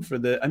blame for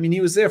the. I mean,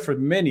 he was there for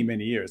many,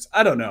 many years.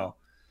 I don't know.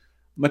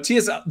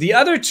 Matias. The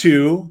other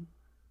two,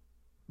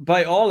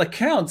 by all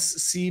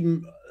accounts,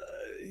 seem.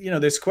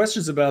 There's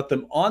questions about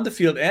them on the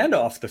field and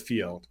off the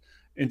field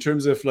in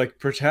terms of like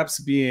perhaps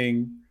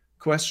being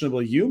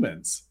questionable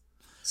humans.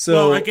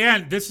 So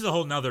again, this is a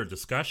whole nother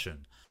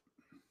discussion.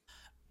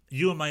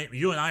 You and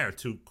I are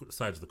two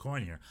sides of the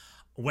coin here.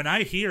 When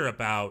I hear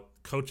about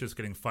coaches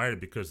getting fired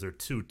because they're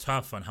too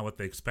tough on what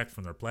they expect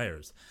from their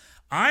players,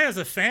 I, as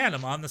a fan,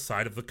 am on the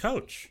side of the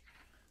coach.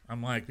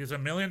 I'm like, these are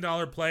 $1 million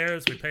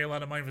players. We pay a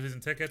lot of money for season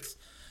tickets.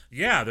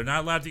 Yeah, they're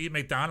not allowed to eat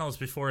McDonald's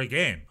before a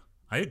game.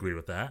 I agree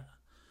with that.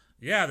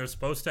 Yeah, they're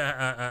supposed to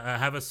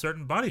have a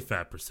certain body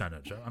fat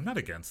percentage. I'm not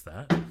against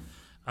that.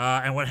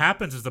 And what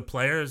happens is the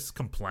players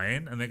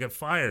complain and they get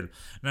fired.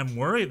 And I'm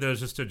worried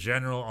there's just a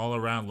general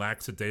all-around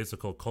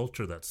lackadaisical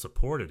culture that's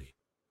supported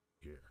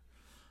here.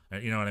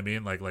 And you know what I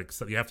mean? Like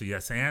so you have to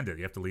yes-and it.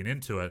 You have to lean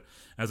into it,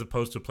 as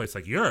opposed to a place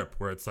like Europe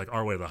where it's like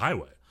our way or the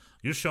highway.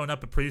 You're showing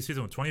up at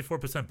preseason with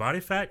 24% body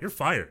fat, you're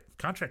fired.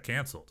 Contract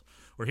canceled.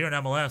 Where here in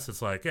MLS,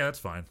 it's like, yeah, that's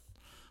fine.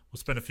 We'll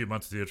spend a few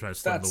months with you trying to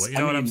slim the weight. You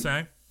know what I'm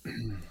saying?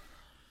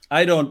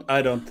 I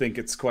don't think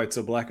it's quite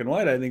so black and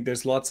white. I think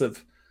there's lots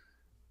of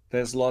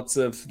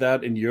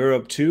that in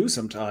Europe too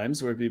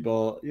sometimes, where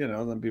people,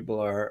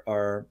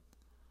 are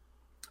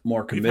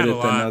more committed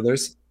than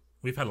others.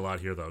 We've had a lot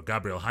here though.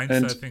 Gabriel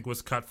Heinze, I think,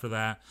 was cut for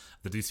that.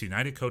 The DC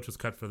United coach was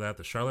cut for that.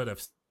 The Charlotte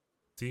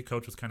FC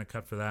coach was kind of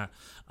cut for that.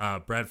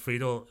 Brad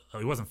Friedel,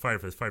 he wasn't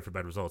fired for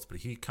bad results, but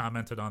he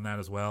commented on that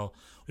as well.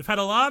 We've had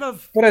a lot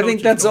of. But I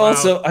think that's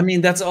also. I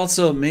mean, that's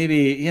also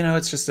maybe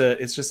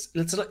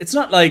it's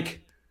not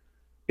like.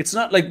 It's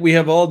not like we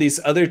have all these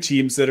other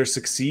teams that are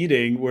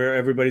succeeding where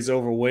everybody's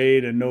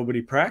overweight and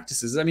nobody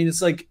practices. I mean,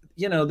 it's like,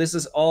 this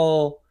is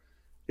all,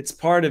 it's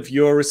part of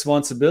your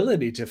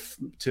responsibility to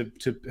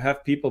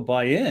have people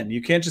buy in. You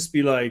can't just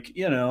be like,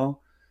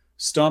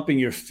 stomping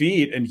your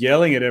feet and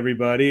yelling at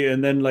everybody.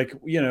 And then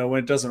when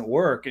it doesn't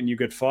work and you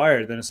get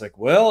fired, then it's like,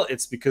 well,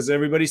 it's because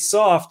everybody's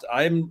soft.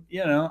 I don't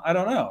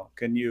know.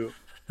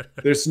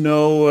 There's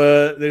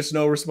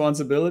no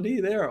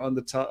responsibility there on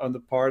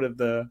the part of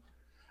the,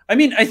 I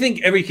mean, I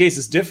think every case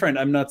is different.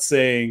 I'm not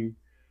saying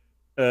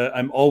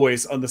I'm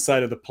always on the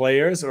side of the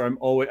players, or I'm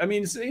always. I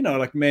mean,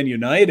 like Man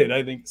United,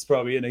 I think it's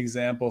probably an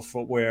example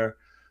for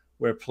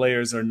where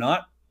players are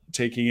not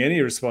taking any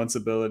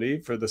responsibility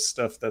for the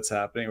stuff that's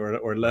happening,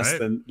 or less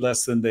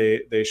than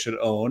they should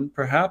own,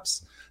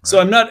 perhaps. Right. So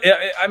I'm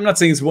not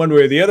saying it's one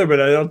way or the other, but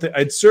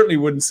I certainly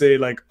wouldn't say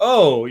like,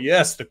 oh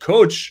yes, the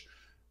coach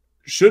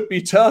should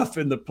be tough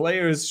and the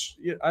players,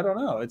 I don't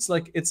know. It's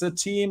like, it's a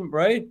team,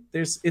 right?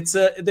 There's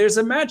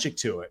a magic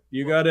to it.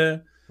 You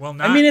gotta,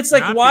 it's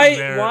like,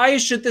 why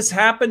should this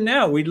happen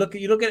now? You look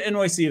at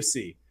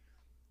NYCFC,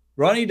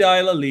 Ronnie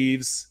Dyla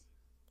leaves.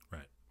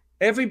 Right.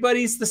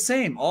 Everybody's the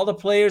same. All the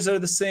players are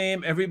the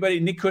same.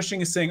 Nick Cushing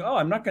is saying, oh,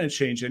 I'm not going to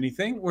change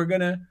anything.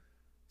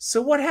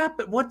 So what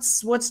happened? What's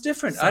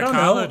different? Psychology.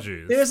 I don't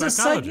know. There's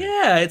psychology.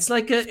 it's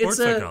like Sports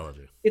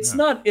psychology. It's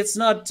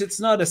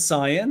not a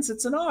science.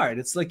 It's an art.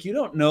 It's like, you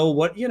don't know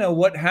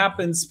what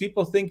happens.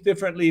 People think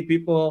differently.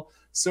 People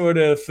sort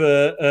of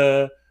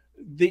the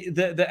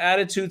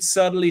attitude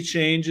subtly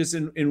changes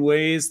in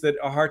ways that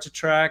are hard to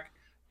track.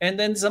 And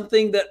then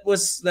something that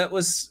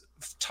was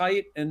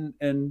tight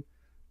and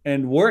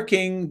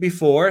working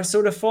before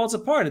sort of falls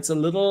apart. It's a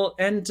little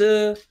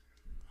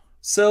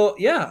so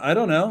yeah, I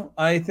don't know.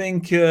 I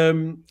think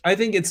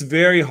it's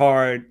very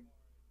hard.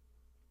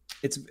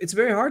 It's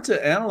very hard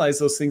to analyze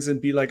those things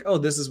and be like, oh,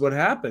 this is what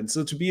happened.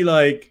 So to be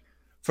like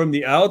from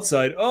the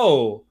outside,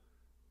 oh,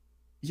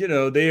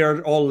 they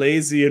are all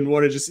lazy and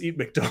want to just eat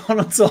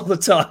McDonald's all the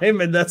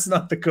time, and that's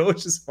not the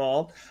coach's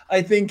fault,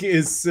 I think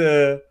is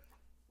also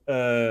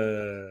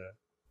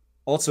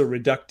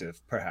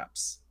reductive,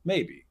 perhaps,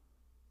 maybe.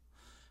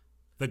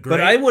 But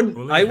I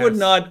would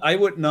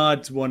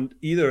not want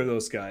either of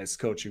those guys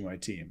coaching my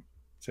team,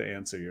 to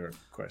answer your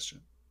question.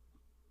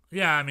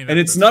 Yeah, I mean, and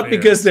it's not fair.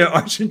 Because they're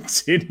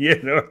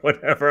Argentinian or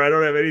whatever. I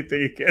don't have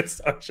anything against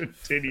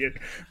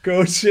Argentinian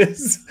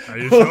coaches. Are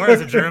you sure?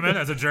 As a German,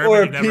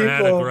 you never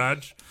had a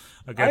grudge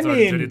against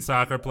Argentinian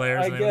soccer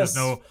players. There's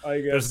no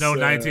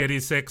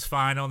 1986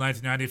 final,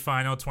 1990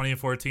 final,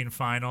 2014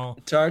 final.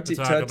 Tati.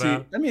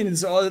 I mean,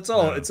 it's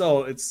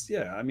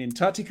yeah. I mean,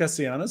 Tati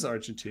Castellanos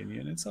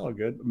Argentinian. It's all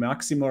good.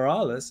 Maxi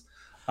Morales.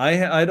 I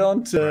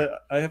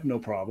have no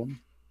problem.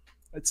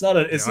 It's not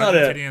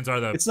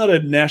a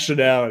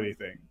nationality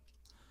thing.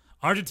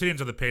 Argentinians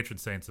are the patron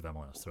saints of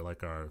MLS. They're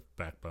like our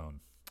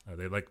backbone.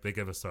 They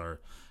give us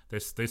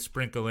they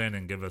sprinkle in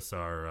and give us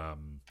a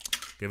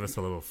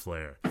little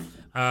flair.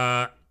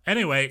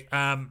 Anyway,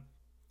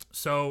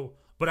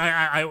 but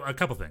I a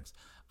couple things.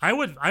 I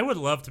would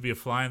love to be a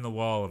fly on the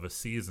wall of a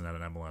season at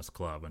an MLS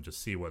club and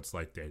just see what it's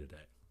like day to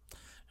day,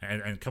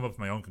 and come up with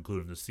my own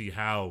conclusion to see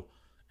how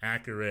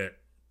accurate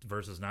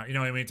versus not, you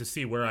know what I mean, to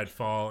see where I'd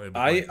fall.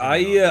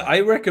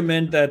 I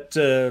recommend that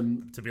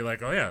to be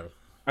like, oh yeah,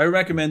 I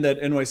recommend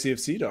that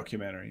NYCFC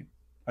documentary.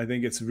 I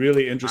think it's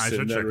really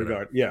interesting in that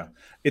regard. Yeah,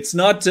 it's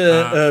not.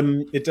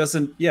 It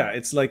doesn't. Yeah,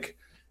 it's like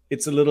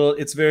it's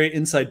very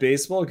inside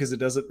baseball because it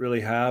doesn't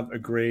really have a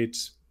great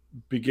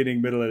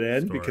beginning, middle, and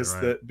end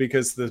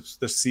because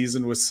the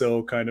season was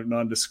so kind of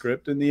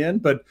nondescript in the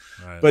end. But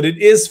it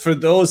is, for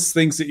those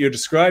things that you're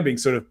describing,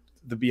 sort of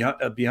the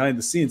behind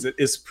the scenes. It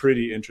is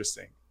pretty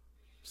interesting.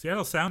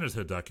 Seattle Sounders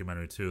had a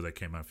documentary too that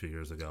came out a few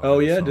years ago. Oh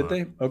yeah, did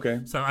they?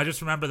 Okay. So I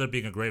just remember there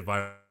being a great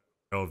viral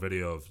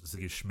video of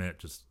Ziggy Schmidt,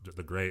 just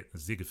the great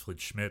Siegfried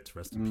Schmidt,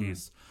 rest in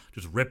peace,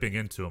 just ripping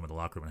into him in the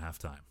locker room at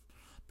halftime,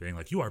 being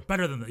like, "You are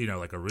better than,"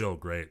 like a real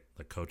great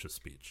coach's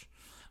speech.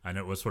 And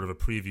it was sort of a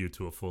preview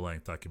to a full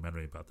length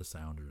documentary about the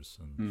Sounders,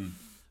 and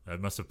I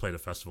must have played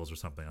at festivals or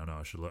something. I don't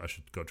know. I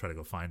should go try to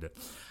go find it.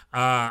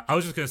 I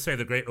was just going to say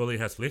the great Uli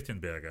Hess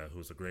Lichtenberger,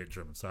 who's a great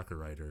German soccer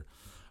writer,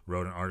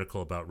 wrote an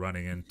article about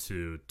running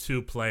into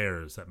two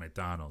players at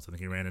McDonald's. I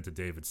think he ran into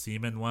David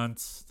Seaman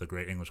once, the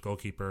great English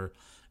goalkeeper,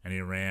 and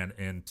he ran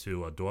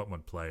into a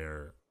Dortmund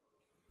player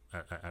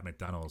at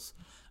McDonald's.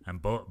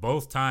 And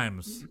both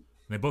times,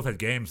 they both had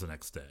games the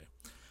next day.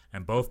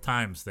 And both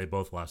times, they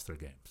both lost their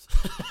games.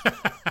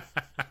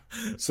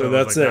 So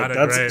that's it.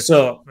 That's great,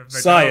 so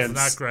McDonald's science.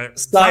 Not great.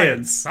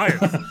 Science.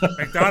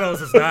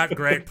 McDonald's is not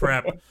great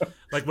prep.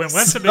 Like when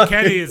Weston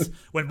McKinney's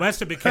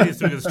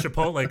doing his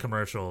Chipotle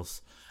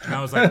commercials, and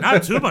I was like,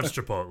 not too much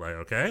Chipotle,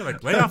 okay?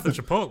 Like lay off the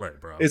Chipotle,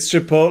 bro. It's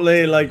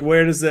Chipotle. Like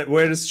where does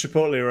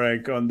Chipotle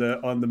rank on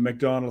the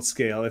McDonald's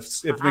scale?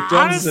 If McDonald's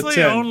honestly, is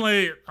a 10,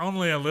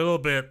 only a little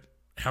bit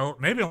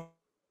maybe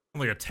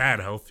only a tad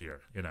healthier,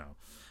 you know.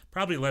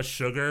 Probably less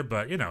sugar,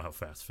 but you know how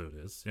fast food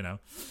is, you know.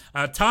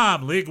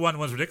 Tom, League One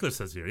was ridiculous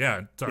this year.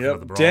 Yeah, talking about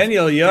the brawls.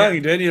 Daniel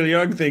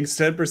Young thinks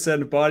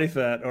 10% body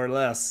fat or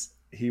less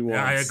he wants.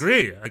 Yeah, I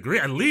agree.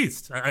 At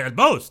least, at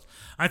most,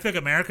 I think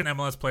American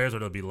MLS players are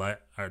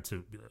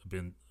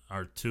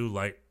too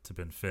light to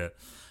be fit.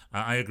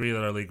 I agree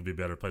that our league would be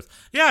better placed.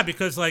 Yeah,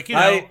 because like you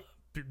know.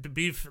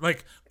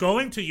 Like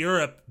going to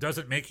Europe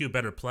doesn't make you a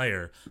better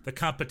player. The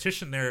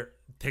competition there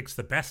takes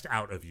the best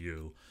out of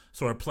you.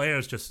 So our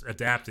players just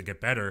adapt and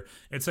get better.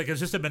 It's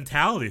just a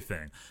mentality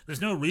thing. There's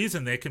no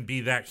reason they can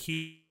be that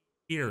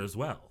here as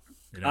well.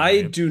 You know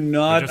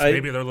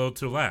maybe they're a little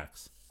too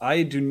lax.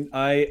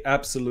 I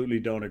absolutely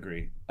don't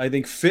agree. I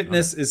think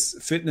fitness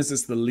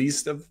is the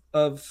least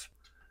of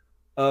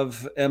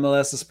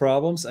MLS's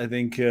problems. I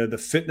think the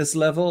fitness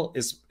level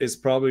is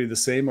probably the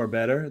same or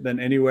better than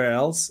anywhere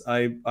else.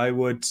 I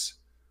would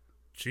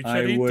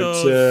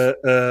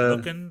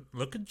looking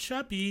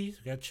chubby.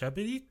 We got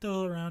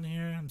Chubbyito around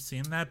here. I'm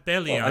seeing that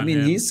belly on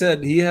him. He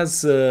said he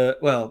has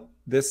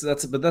that's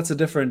a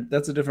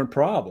different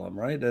problem,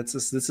 right?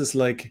 This is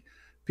like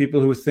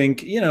people who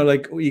think,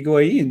 like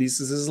Higuain. This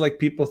is like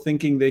people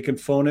thinking they can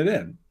phone it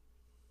in.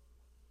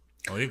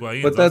 Well,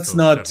 Higuain's but that's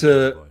not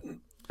yeah.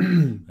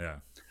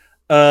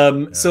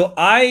 So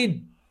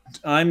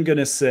I'm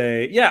gonna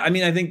say,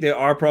 I think there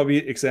are probably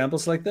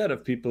examples like that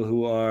of people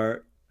who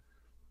are,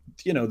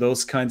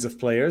 those kinds of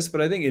players.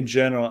 But I think in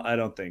general, I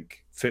don't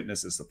think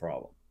fitness is the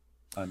problem.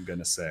 I'm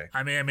gonna say.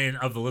 I mean,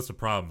 of the list of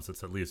problems,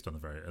 it's at least on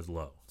the as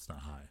low. It's not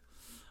high.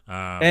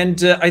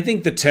 And I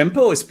think the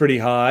tempo is pretty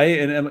high,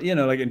 and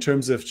like in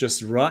terms of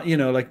just run,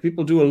 like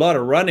people do a lot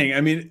of running.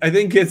 I mean, I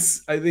think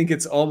it's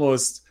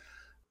almost.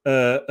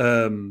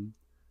 I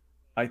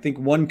think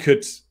one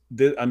could.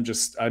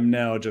 I'm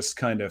now just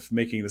kind of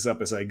making this up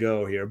as I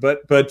go here,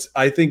 but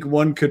I think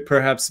one could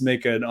perhaps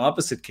make an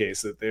opposite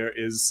case that there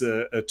is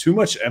too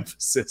much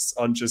emphasis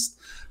on just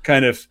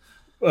kind of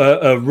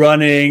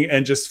running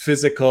and just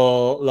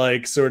physical,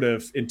 like sort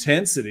of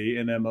intensity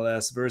in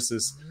MLS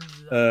versus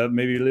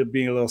maybe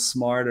being a little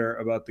smarter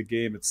about the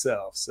game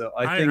itself. So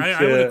I think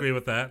I would agree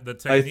with that.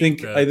 I think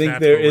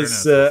there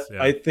is.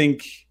 I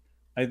think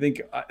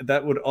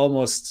that would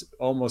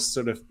almost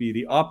sort of be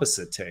the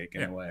opposite take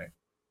in a way.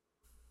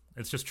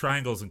 It's just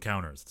triangles and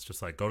counters. It's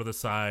just like go to the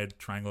side,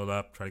 triangle it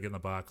up, try to get in the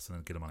box, and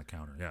then get them on a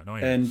counter. Yeah, no,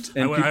 and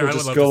people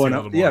just going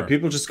up. Yeah,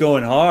 people just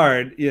going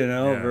hard,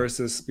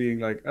 versus being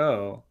like,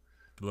 a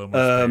little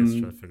more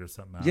space, try to figure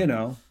something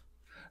out.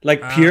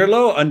 Like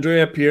Pirlo,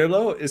 Andrea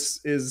Pirlo is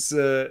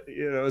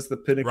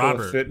the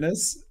pinnacle of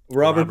fitness.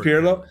 Robert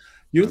Pirlo.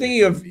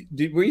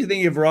 Were you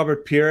thinking of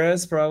Robert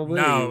Pires? Probably.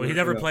 No, he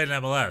never played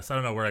in MLS. I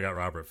don't know where I got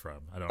Robert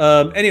from. I don't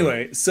know.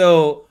 Anyway,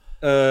 so.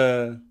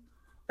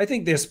 I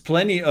think there's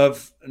plenty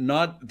of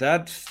not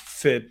that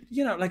fit,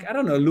 like, I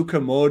don't know, Luka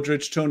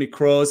Modric, Toni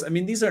Kroos. I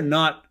mean, these are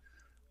not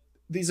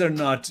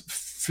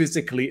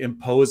physically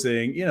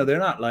imposing, they're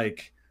not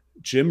like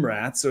gym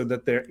rats or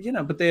that they're,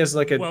 but there's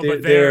like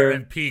but they're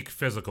in peak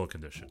physical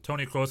condition.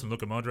 Toni Kroos and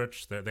Luka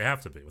Modric, they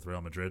have to be with Real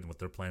Madrid and what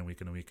they're playing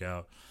week in and week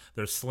out.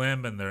 They're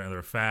slim and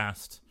they're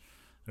fast.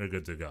 They're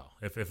good to go.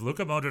 If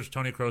Luka Modric,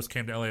 Toni Kroos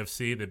came to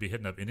LAFC, they'd be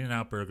hitting up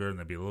Indian-Out Burger and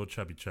they'd be a little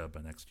chubby chub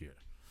by next year.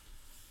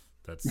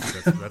 That's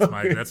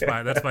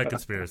my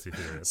conspiracy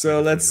theory.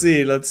 So let's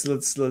see. Let's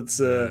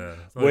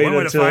wait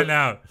until find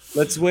out.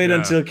 Let's wait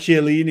until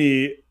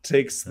Chiellini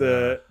takes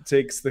the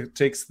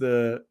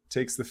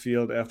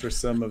field after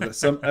some of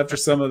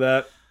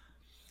that.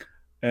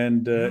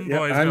 And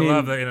boys, I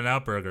love the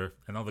In-N-Out Burger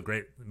and all the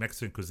great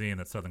Mexican cuisine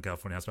that Southern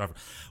California has to offer.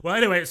 Well,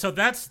 anyway, so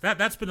that's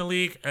been the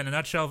league in a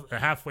nutshell. A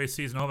halfway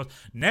season almost.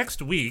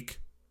 Next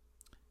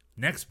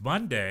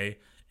Monday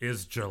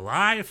is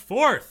July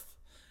 4th.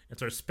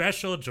 It's our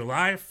special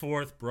July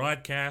 4th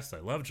broadcast. I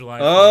love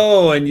July 4th.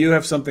 Oh, and you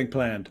have something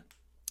planned.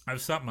 I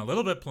have something a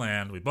little bit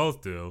planned. We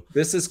both do.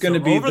 This is going to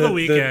be over the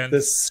weekend.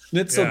 The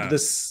Schnitzel,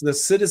 the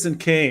Citizen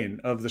Kane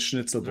of the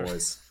Schnitzel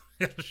Boys.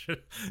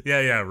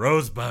 Yeah.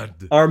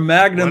 Rosebud. Our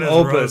magnum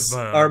opus.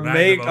 Our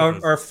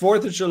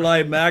 4th of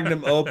July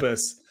magnum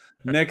opus.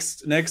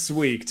 Next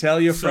week.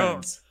 Tell your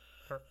friends.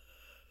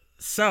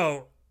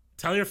 So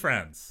tell your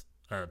friends.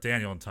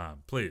 Daniel and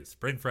Tom, please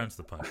bring friends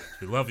to the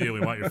podcast. We love you. We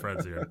want your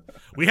friends here.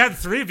 We had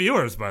 3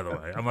 viewers, by the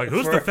way. I'm like,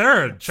 who's the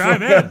third?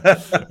 Chime in.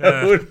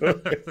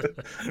 We're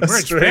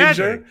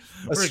expanding.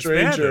 A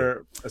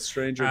stranger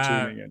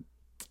tuning in.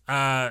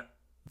 What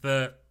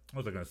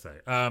was I going to say?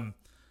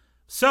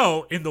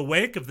 So, in the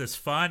wake of this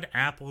fun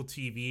Apple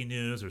TV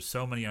news, there's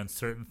so many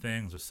uncertain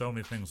things, there's so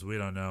many things we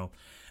don't know.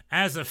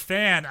 As a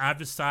fan, I've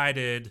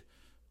decided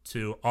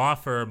to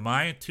offer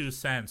my 2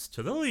 cents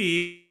to the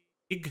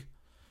league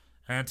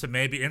and to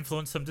maybe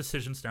influence some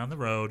decisions down the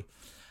road.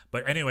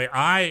 But anyway,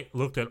 I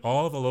looked at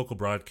all the local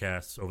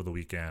broadcasts over the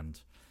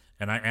weekend,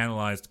 and I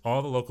analyzed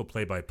all the local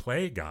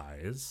play-by-play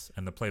guys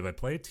and the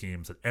play-by-play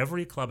teams that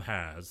every club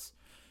has,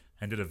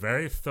 and did a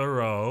very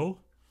thorough,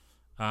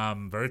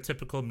 very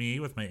typical me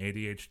with my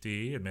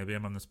ADHD, and maybe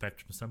I'm on the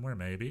spectrum somewhere,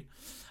 maybe.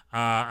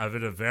 I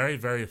did a very,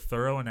 very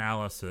thorough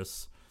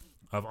analysis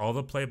of all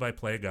the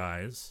play-by-play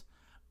guys,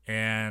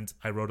 and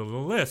I wrote a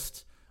little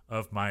list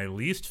of my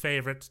least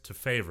favorite to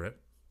favorite.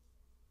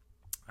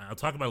 I'll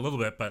talk about it a little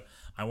bit, but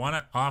I want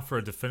to offer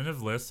a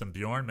definitive list, and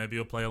Bjorn, maybe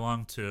you'll play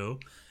along too.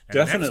 And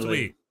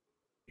Definitely.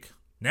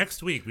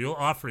 Next week, we will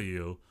offer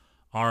you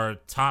our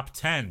top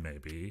 10,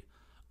 maybe,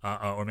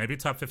 or maybe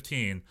top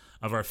 15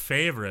 of our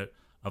favorite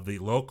of the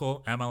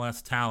local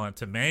MLS talent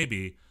to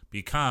maybe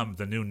become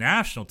the new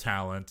national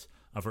talent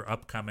of our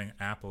upcoming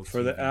Apple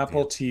for TV the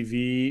Apple deal.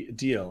 TV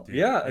deal.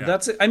 Yeah.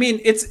 That's it. I mean,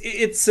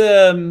 it's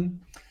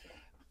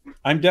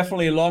I'm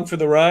definitely along for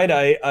the ride.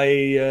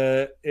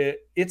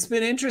 It's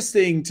been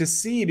interesting to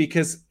see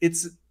because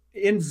it's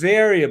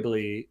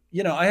invariably,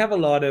 I have a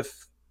lot of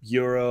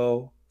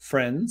Euro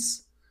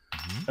friends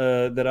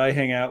that I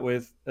hang out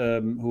with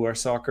who are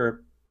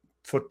soccer,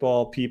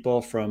 football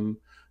people from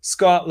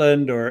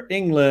Scotland or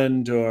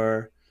England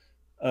or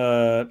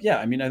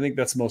I mean, I think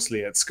that's mostly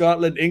it.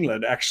 Scotland,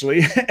 England,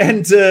 actually.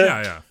 And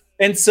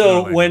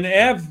so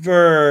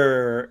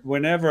whenever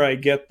I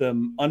get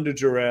them under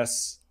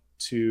duress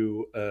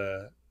to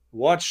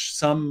watch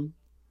some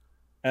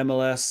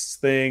MLS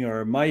thing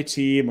or my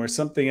team or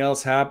something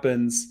else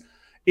happens,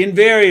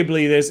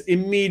 invariably there's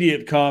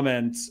immediate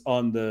comments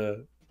on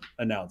the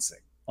announcing,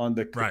 on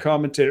the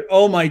commentator.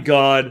 Oh my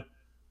God,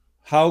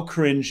 how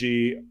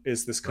cringy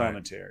is this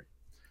commentary?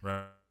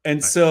 Right.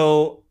 And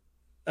so,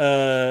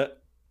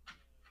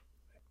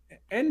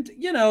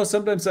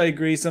 sometimes I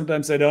agree,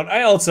 sometimes I don't.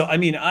 I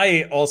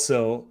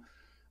also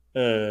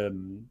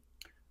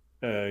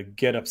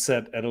get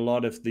upset at a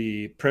lot of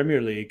the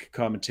Premier League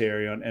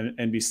commentary on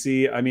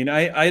NBC. I mean,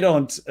 I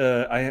don't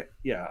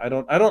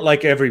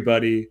like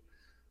everybody.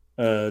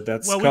 But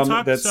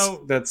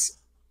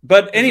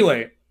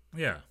anyway,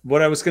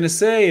 what I was going to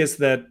say is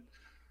that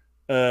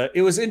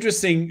it was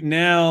interesting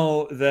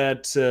now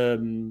that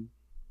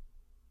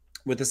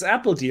with this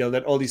Apple deal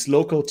that all these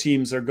local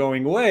teams are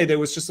going away. There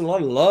was just a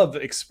lot of love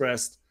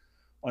expressed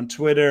on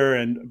Twitter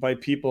and by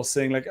people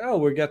saying like, "Oh,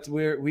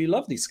 we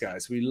love these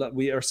guys.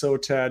 We are so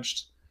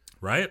attached."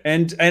 Right.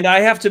 And I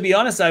have to be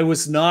honest, that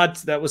was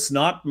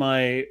not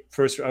my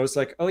first. I was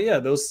like, "Oh yeah,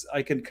 those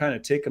I can kind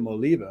of take them or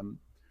leave them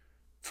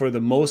for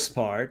the most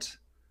part."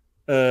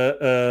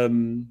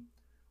 And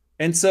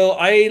so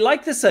I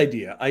like this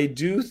idea. I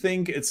do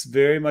think it's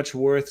very much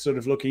worth sort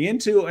of looking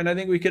into, and I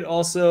think we could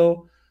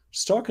also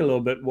just talk a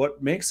little bit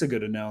what makes a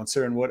good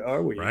announcer and what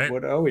are we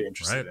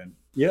interested in?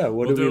 Yeah,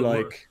 what do we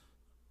like?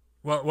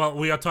 Well,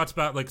 we talked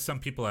about like some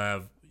people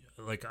have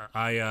like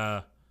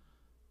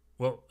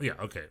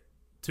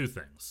two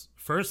things.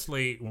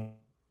 Firstly,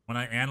 when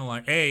I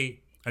analyze,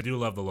 I do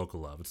love the local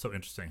love. It's so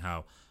interesting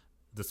how,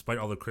 despite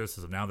all the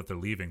criticism, now that they're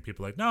leaving,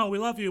 people are like, no, we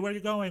love you. Where are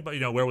you going? But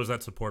where was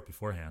that support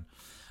beforehand?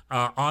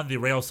 On the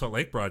Real Salt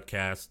Lake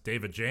broadcast,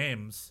 David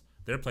James,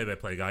 their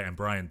play-by-play guy, and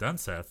Brian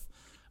Dunseth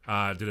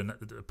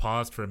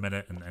paused for a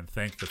minute and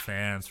thanked the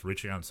fans for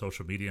reaching out on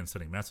social media and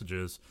sending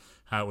messages,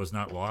 how it was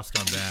not lost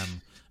on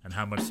them, and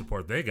how much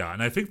support they got.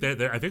 And I think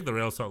the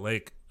Real Salt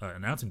Lake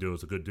announcing duo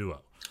is a good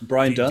duo.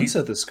 Brian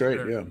Dunseth is great,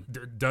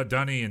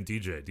 Dunny and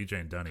DJ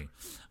and Dunny,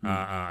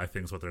 I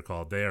think is what they're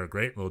called. They are a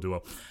great little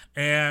duo.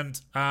 And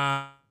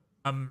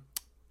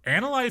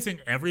analyzing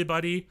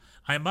everybody,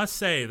 I must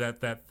say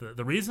that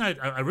the reason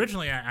I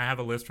originally I have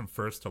a list from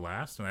first to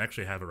last, and I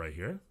actually have it right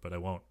here, but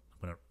I'm going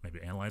to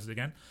maybe analyze it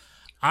again.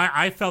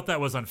 I felt that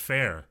was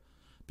unfair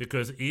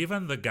because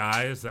even the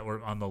guys that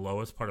were on the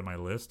lowest part of my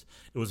list,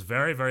 it was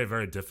very, very,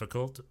 very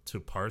difficult to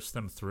parse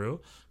them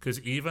through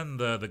because even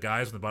the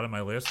guys on the bottom of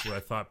my list were, I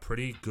thought,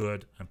 pretty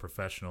good and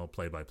professional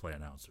play-by-play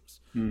announcers.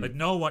 Like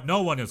no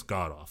one is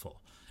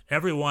god-awful.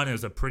 Everyone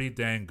is a pretty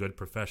dang good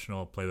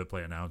professional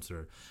play-by-play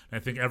announcer. And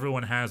I think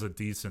everyone has a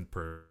decent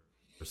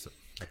person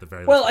at the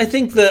very least. Well, I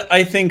think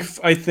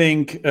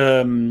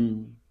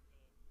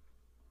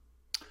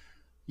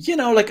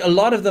like a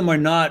lot of them are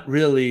not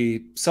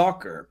really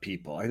soccer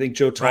people. I think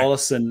Joe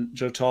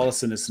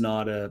Tollison is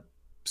not a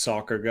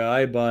soccer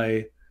guy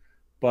by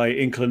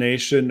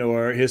inclination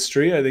or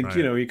history. I think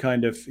he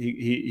kind of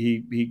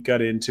he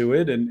got into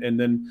it, and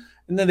then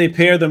they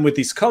pair them with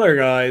these color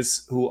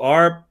guys who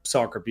are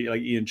soccer people,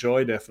 like Ian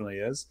Joy definitely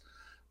is.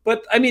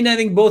 But I mean, I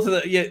think both of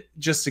the, yeah,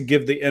 just to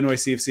give the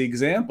NYCFC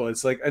example,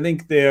 it's like, I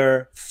think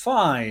they're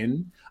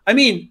fine. I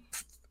mean,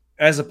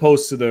 as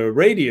opposed to the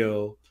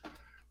radio,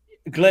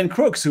 Glenn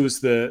Crooks,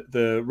 who's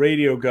the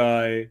radio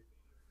guy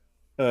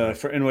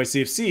for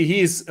NYCFC,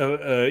 he's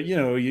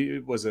he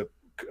was a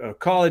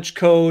college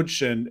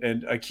coach,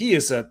 and like he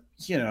is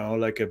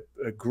like a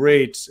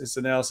great. His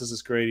analysis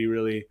is great. He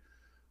really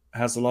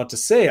has a lot to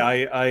say.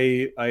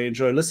 I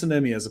enjoy listening to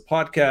him. He has a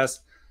podcast.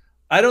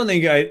 I don't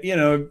think I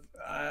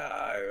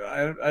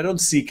don't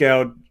seek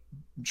out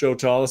Joe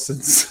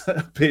Tollison's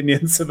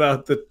opinions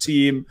about the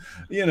team,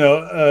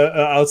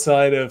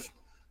 outside of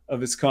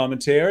his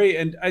commentary.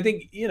 And I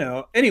think,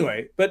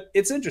 anyway, but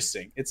it's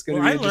interesting. It's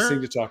going to be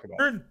interesting to talk about.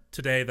 I learned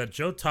today that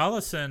Joe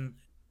Tollison,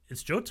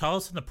 is Joe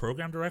Tollison the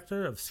program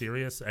director of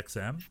Sirius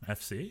XM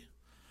FC?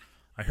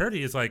 I heard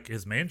he is like,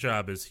 his main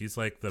job is he's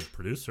like the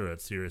producer at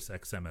Sirius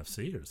XM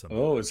FC or something.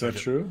 Oh, is that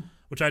true?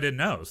 Which I didn't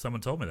know.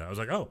 Someone told me that. I was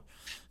like, oh.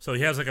 So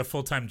he has like a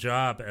full-time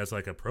job as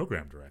like a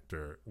program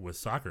director with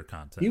soccer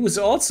content. He was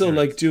also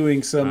like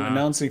doing some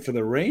announcing for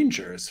the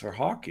Rangers for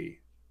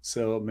hockey.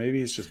 So maybe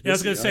he's just busy. Yeah, I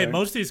was going to say,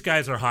 most of these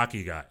guys are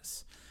hockey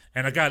guys.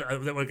 And I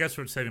guess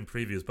we're saving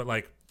previews. But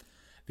like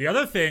the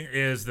other thing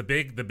is the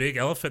big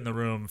elephant in the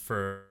room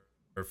for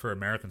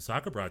American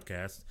soccer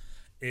broadcasts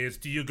is,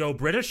 do you go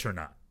British or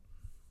not?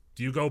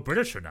 Do you go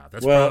British or not?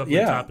 That's probably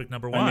topic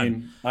number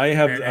one. I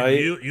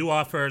mean, you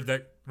offered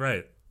that,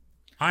 right?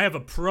 I have a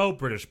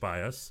pro-British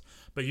bias,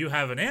 but you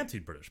have an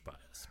anti-British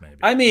bias, maybe.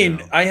 I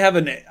mean,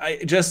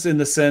 I just in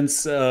the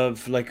sense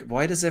of like,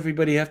 why does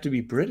everybody have to be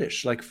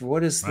British? Like,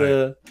 what is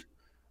the?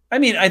 I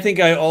mean, I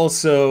think I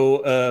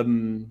also,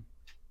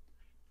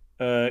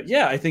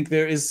 I think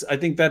there is. I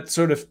think that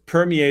sort of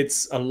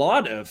permeates a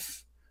lot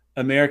of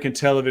American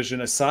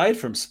television aside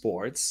from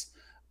sports.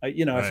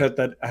 I've had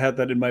that. I had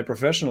that in my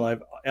professional life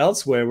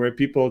elsewhere, where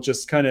people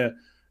just kind of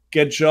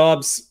get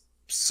jobs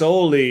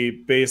solely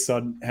based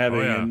on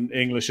having an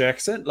English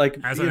accent, like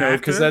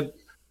because that.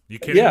 You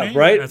kidding me?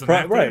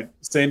 Right.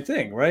 Same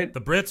thing, right?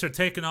 The Brits are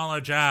taking all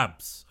our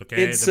jobs.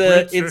 Okay,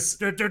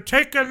 they're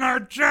taking our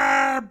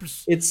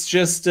jobs. It's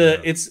just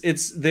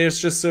there's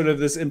just sort of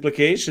this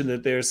implication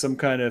that there's some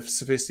kind of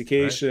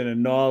sophistication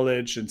and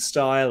knowledge and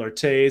style or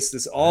taste.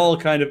 It's all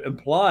kind of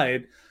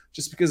implied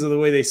just because of the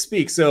way they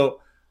speak. So.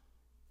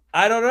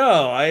 I don't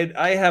know.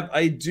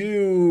 I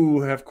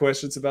do have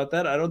questions about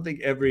that. I don't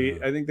think I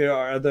think there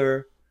are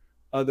other.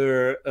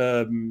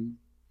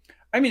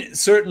 I mean,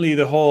 certainly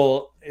the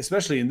whole,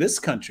 especially in this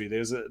country,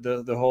 there's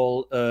the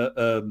whole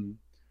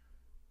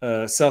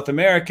South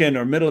American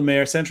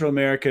or Central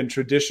American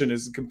tradition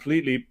is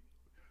completely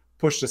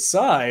pushed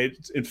aside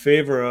in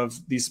favor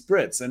of these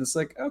Brits, and it's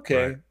like,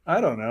 okay, I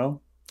don't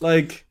know,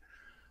 like.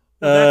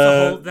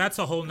 That's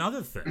a whole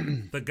nother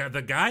thing.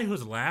 The guy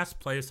who's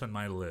last place on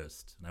my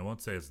list, and I won't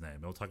say his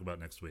name, we'll talk about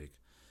it next week,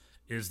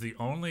 is the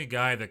only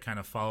guy that kind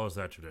of follows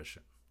that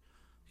tradition.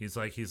 He's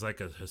like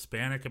a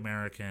Hispanic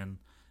American,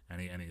 and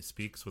he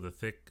speaks with a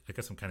thick. I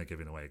guess I'm kind of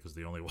giving away because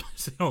the only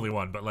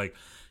one, but like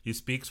he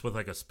speaks with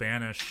like a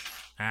Spanish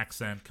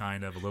accent,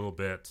 kind of a little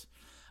bit,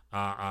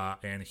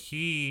 and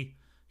he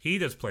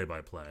does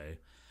play-by-play.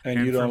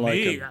 And you don't like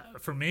him.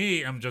 For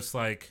me, I'm just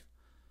like.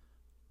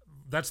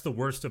 That's the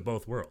worst of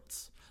both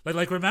worlds.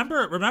 Like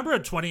remember a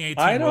 2018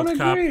 I don't World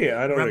Cup.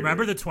 I don't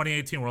remember agree. the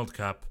 2018 World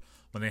Cup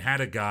when they had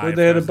a guy where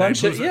they had a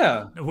bunch of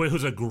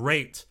who's a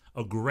great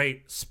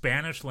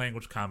Spanish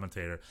language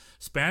commentator.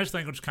 Spanish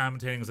language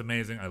commentating is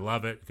amazing. I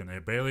love it. You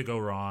can barely go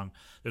wrong.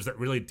 There's that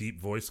really deep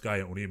voice guy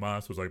at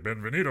Unimas who's like,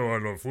 "Bienvenido a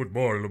lo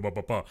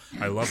fútbol."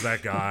 I love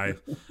that guy.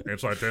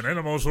 It's like,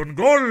 "Tenemos un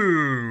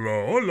gol.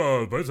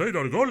 Hola,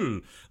 el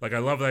gol." Like I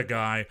love that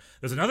guy.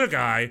 There's another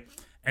guy.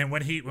 And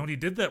when he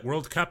did that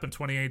World Cup in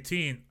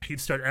 2018,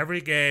 he'd start every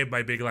game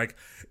by being like,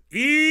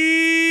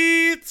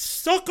 "It's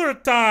soccer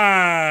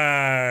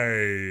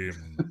time."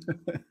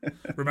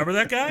 Remember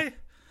that guy?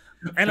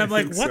 And I'm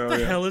like, what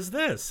the hell is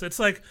this? It's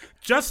like,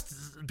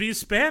 just be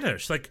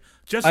Spanish. Like,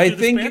 just I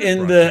think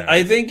in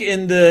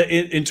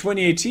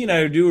 2018,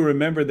 I do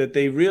remember that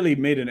they really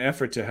made an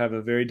effort to have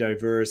a very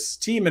diverse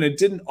team, and it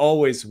didn't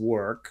always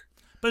work.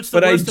 But it's the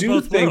worst of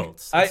both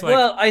worlds.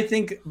 I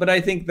think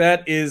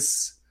that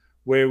is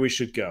where we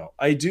should go.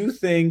 I do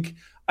think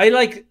I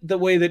like the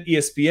way that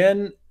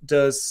ESPN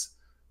does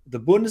the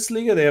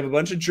Bundesliga. They have a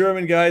bunch of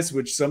German guys,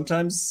 which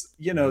sometimes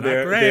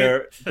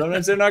they're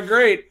sometimes they're not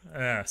great.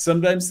 Yeah.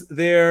 Sometimes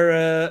they're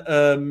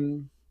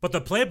but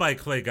the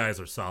play-by-play guys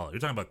are solid.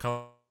 You're talking about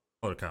color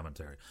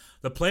commentary.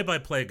 The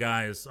play-by-play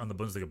guys on the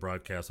Bundesliga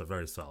broadcast are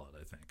very solid,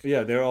 I think.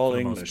 Yeah, they're all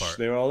English.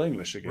 They're all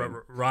English again.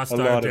 Ross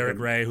Dyer, Derek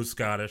Ray, who's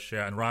Scottish,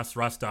 and Ross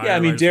Dyer. Yeah, I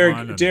mean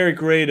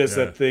Derek Ray does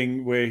that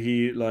thing where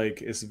he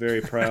like is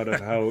very proud of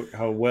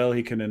how well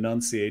he can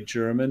enunciate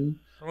German.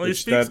 Well, he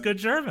speaks good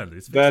German.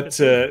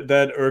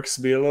 That irks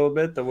me a little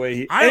bit the way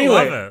he. I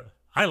love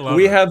it.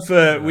 We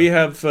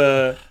have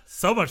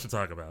so much to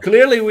talk about.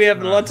 Clearly, we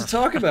have a lot to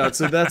talk about.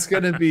 So that's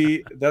gonna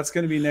be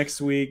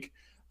next week.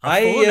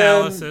 A full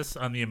analysis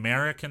on the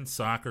American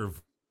soccer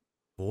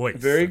Voice.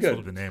 Very That's good. sort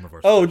of the name of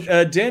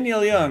our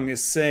Daniel Young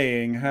is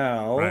saying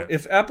how Right.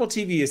 if Apple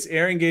TV is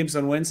airing games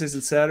on Wednesdays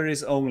and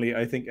Saturdays only,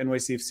 I think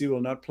NYCFC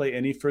will not play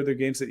any further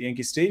games at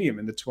Yankee Stadium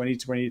in the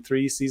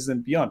 2023 season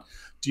and beyond.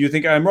 Do you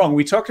think I'm wrong?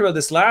 We talked about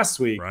this last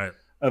week, Right.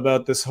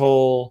 about this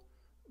whole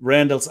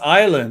Randall's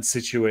Island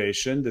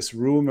situation, this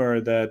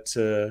rumor that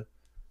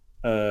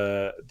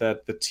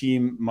that the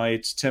team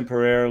might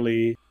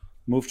temporarily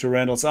move to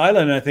Randall's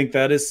Island. And I think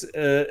that is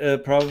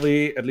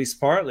probably, at least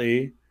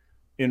partly,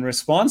 in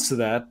response to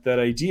that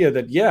idea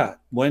that, yeah,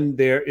 when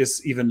there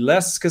is even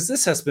less, because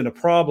this has been a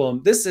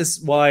problem. This is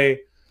why,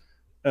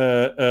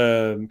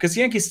 because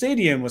Yankee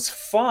Stadium was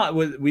fine.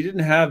 We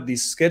didn't have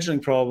these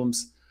scheduling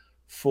problems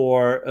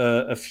for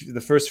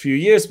the first few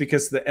years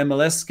because the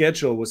MLS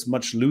schedule was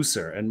much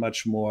looser and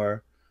much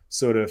more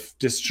sort of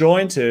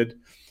disjointed.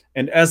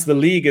 And as the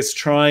league is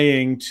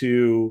trying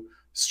to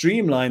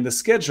streamline the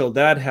schedule,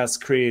 that has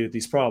created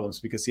these problems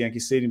because Yankee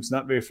Stadium's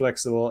not very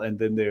flexible, and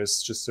then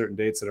there's just certain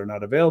dates that are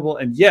not available.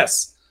 And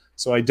yes,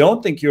 so I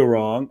don't think you're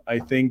wrong. I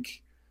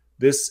think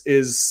this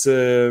is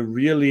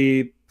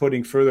really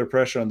putting further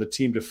pressure on the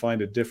team to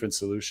find a different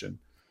solution.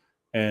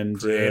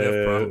 And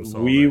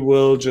we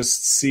will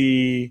just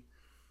see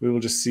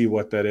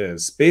what that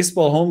is.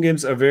 Baseball home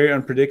games are very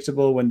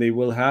unpredictable when they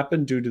will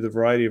happen due to the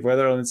variety of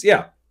weather elements.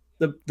 Yeah,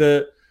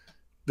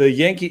 the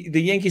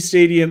Yankee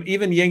Stadium,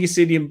 even Yankee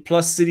Stadium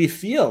plus Citi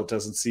Field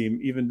doesn't seem,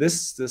 even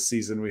this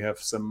season we have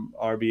some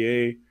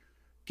RBA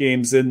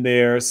games in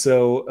there.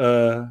 So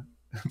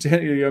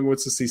Daniel Young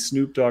wants to see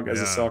Snoop Dogg as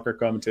a soccer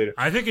commentator.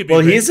 I think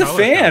he's a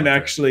fan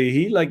actually.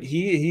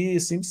 He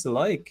seems to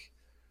like.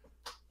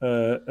 You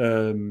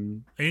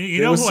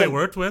know who I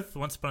worked with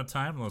once upon a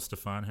time? A little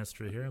Stefan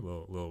history here, a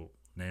little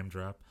name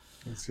drop.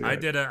 I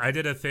did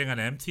a thing on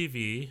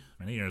MTV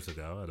many years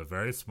ago at a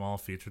very small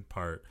featured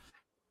part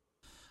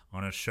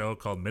on a show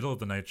called Middle of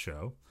the Night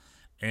Show.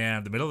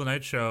 And the Middle of the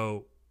Night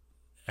Show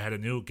had a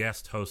new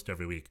guest host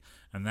every week.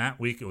 And that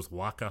week it was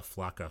Waka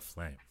Flocka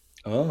Flame.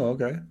 Oh,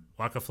 okay.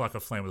 Waka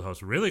Flocka Flame was the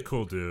host. Really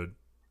cool dude.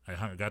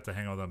 I got to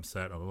hang out with him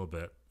set a little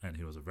bit. And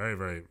he was a very,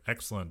 very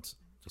excellent,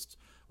 just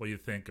what you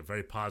think, a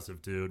very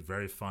positive dude,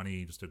 very funny,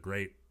 he was a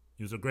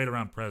great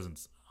around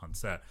presence on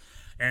set.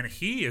 And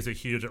he is a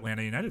huge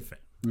Atlanta United fan.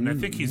 And I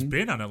think he's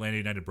been on Atlanta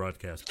United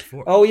broadcast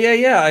before. Oh,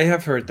 yeah. I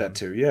have heard that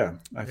too. Yeah.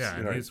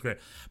 And he's great.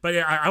 But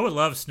yeah, I would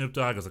love Snoop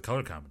Dogg as a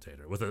color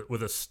commentator with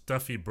a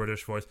stuffy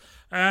British voice.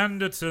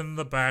 And it's in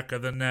the back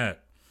of the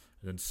net.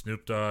 And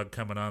Snoop Dogg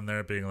coming on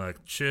there being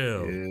like,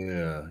 chill.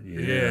 Yeah.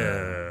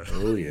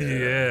 Oh,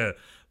 yeah.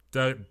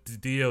 Yeah.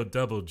 D-O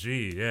double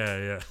G.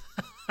 Yeah.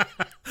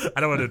 I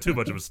don't want to do too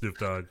much of a Snoop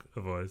Dogg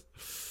voice.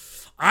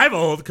 I'm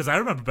old because I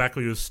remember back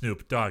when he was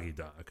Snoop Doggy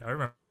Dog. I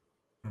remember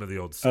the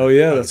old Snoop Doggy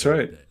that's Dogg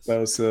right. days. That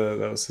was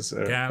his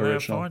California.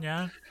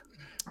 original.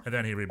 And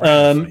then he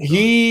rebranded.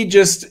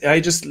 I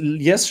just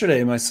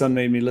yesterday my son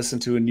made me listen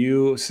to a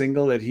new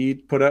single that he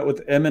put out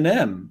with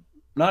Eminem.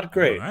 Not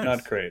great. Oh, nice.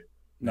 Not great.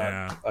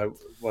 I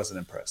wasn't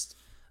impressed.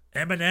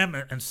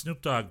 Eminem and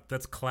Snoop Dogg,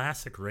 that's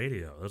classic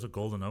radio. Those are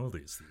golden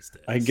oldies these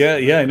days.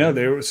 I know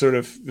they were sort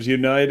of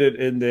united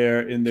in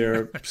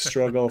their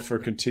struggle for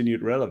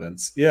continued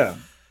relevance. Yeah.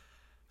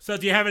 So,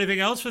 do you have anything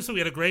else? We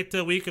had a great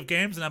week of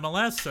games in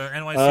MLS.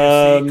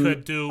 NYCFC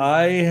could do.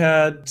 I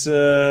had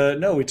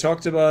no. We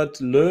talked about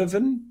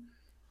Leuven.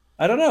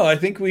 I don't know. I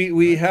think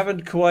we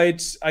haven't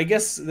quite. I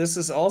guess this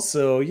is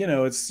also,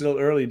 it's still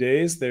early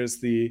days. There's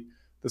the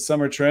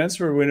summer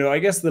transfer window. I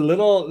guess the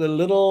little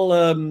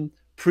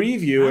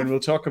preview, and we'll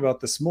talk about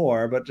this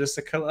more. But just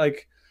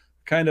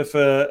kind of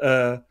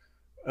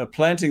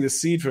planting the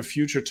seed for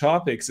future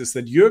topics is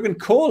that Jürgen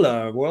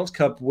Kohler, World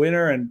Cup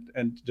winner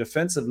and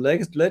defensive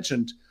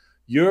legend,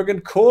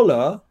 Jürgen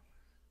Kohler,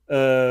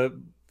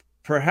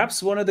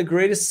 perhaps one of the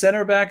greatest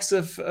center backs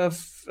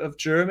of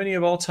Germany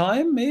of all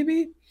time,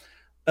 maybe.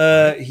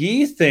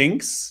 He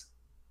thinks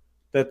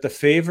that the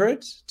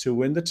favorite to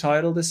win the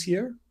title this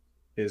year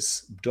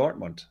is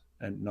Dortmund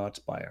and not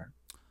Bayern.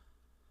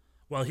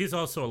 Well, he's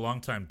also a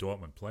longtime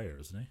Dortmund player,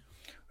 isn't he?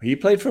 He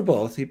played for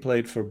both. He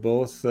played for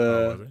both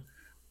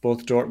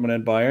Dortmund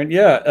and Bayern.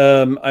 Yeah,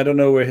 I don't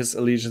know where his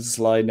allegiances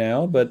lie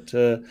now, but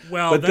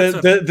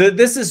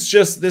this is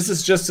just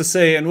to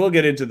say, and we'll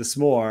get into this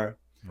more.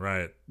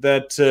 Right.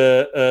 That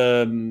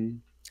the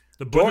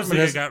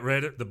Bundesliga got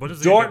rid of the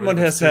Bundesliga. Dortmund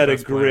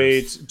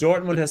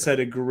has had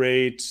a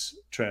great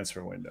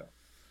transfer window,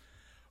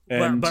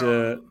 and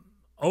but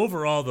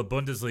overall, the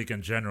Bundesliga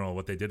in general,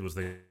 what they did was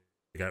they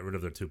got rid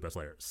of their two best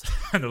players,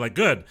 and they're like,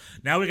 "Good,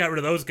 now we got rid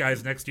of those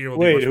guys. Next year,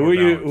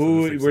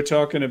 we're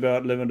talking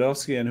about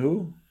Lewandowski and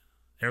who?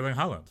 Erling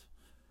Haaland.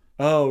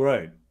 Oh,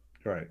 right.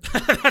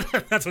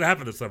 That's what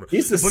happened this summer.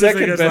 He's the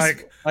second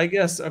best, I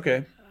guess.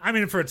 Okay. I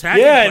mean, for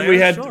attacking, and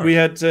players, we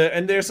had,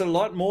 and there's a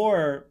lot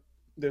more.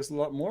 There's a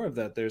lot more of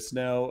that. There's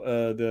now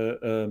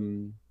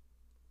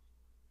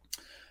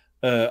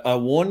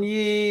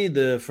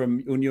Awonyi, from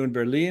Union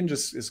Berlin,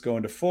 just is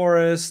going to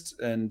Forest,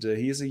 and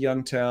he's a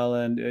young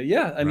talent.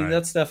 I mean,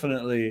 that's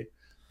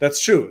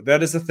true.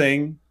 That is a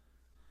thing.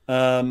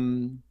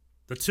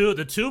 The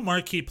The two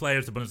marquee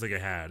players the Bundesliga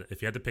had,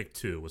 if you had to pick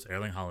two, was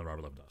Erling Haaland and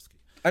Robert Lewandowski.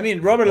 I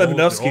mean, Robert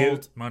Lewandowski, the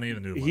old money, the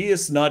new money.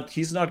 he's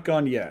not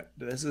gone yet.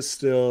 That's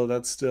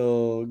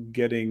still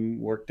getting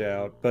worked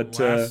out. But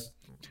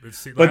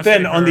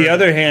then on the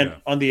other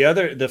hand,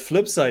 the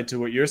flip side to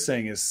what you're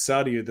saying is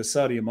the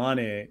Sadio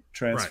Mane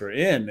transfer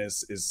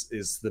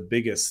is the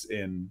biggest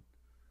in,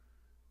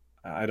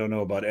 I don't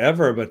know about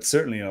ever, but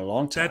certainly in a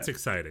long time. That's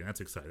exciting.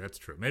 That's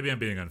true. Maybe I'm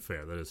being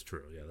unfair. That is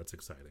true. Yeah, that's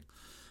exciting.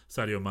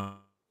 Sadio Mane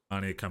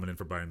coming in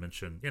for Bayern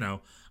München.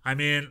 I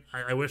mean,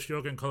 I wish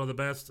Jürgen Klopp the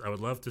best. I would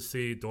love to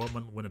see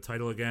Dortmund win a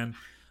title again.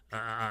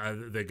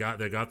 They got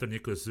their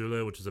Niklas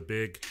Süle, which is a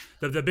big.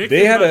 The big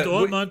thing about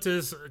Dortmund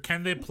is,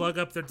 can they plug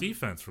up their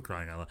defense, for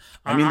crying out loud?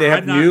 I mean, they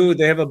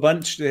have a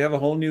bunch. They have a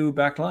whole new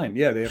back line.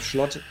 Yeah, they have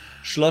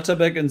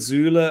Schlotterbeck and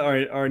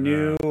Süle are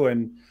new,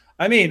 and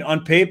I mean,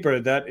 on paper,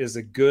 that is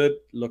a good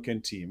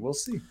looking team. We'll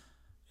see.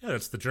 Yeah,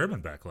 that's the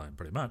German back line,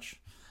 pretty much.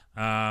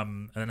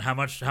 And how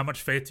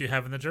much faith do you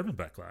have in the German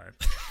back line?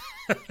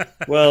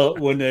 Well,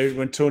 when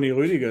Tony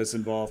Rüdiger is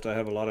involved, I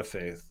have a lot of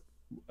faith.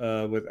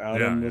 Without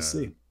him, we'll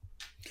see.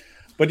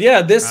 But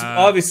yeah, this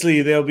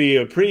obviously there'll be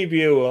a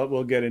preview.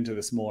 We'll get into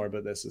this more,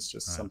 but this is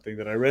just something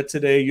that I read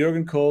today.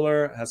 Jürgen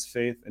Kohler has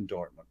faith in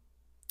Dortmund.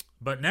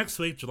 But next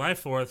week, July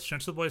 4th,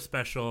 Schnitzel Boy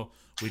special,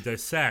 we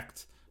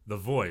dissect the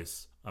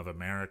voice of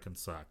American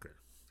soccer.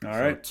 All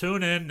right.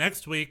 Tune in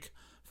next week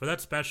for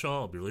that special.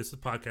 I'll be releasing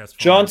the podcast.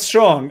 John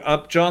Strong,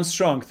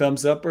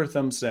 thumbs up or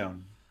thumbs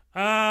down?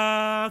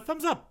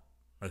 Thumbs up.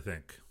 I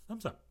think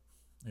thumbs up.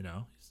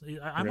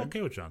 I'm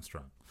okay with John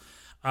Strong.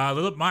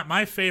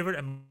 My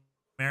favorite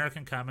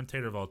American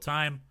commentator of all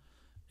time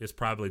is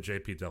probably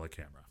JP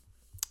Dellacamera.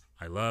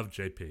 I love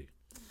JP.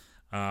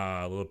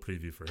 A little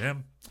preview for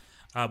him.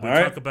 We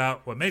talk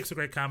about what makes a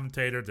great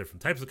commentator,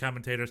 different types of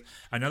commentators.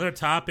 Another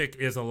topic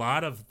is a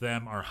lot of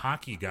them are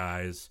hockey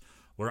guys,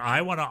 where I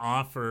want to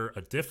offer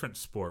a different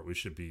sport we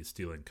should be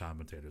stealing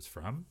commentators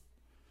from.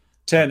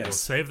 Tennis. We'll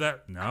save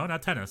that. No,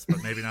 not tennis,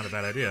 but maybe not a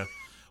bad idea.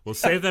 We'll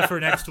save that for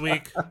next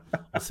week.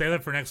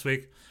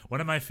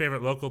 One of my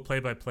favorite local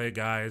play-by-play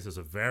guys is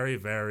a very,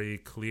 very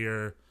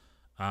clear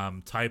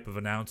type of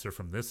announcer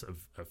from this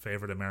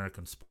favorite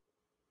American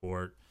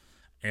sport.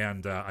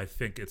 And I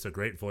think it's a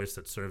great voice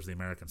that serves the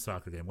American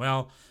soccer game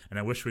well. And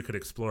I wish we could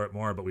explore it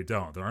more, but we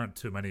don't. There aren't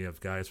too many of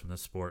guys from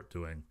this sport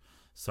doing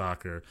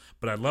soccer.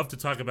 But I'd love to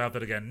talk about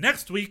that again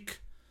next week.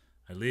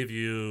 I leave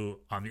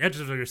you on the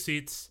edges of your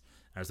seats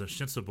as the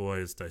Schnitzel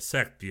Boys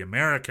dissect the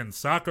American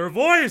soccer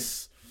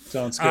voice.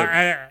 Sounds good.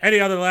 Any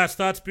other last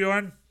thoughts,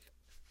 Bjorn?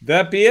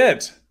 That be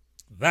it.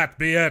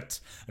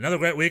 Another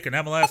great week in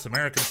MLS,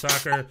 American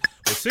soccer.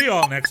 We'll see you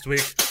all next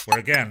week, where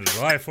again, the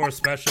July 4th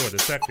special will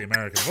dissect the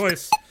American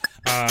voice.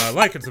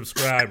 Like and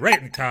subscribe, rate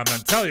and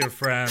comment, tell your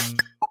friends,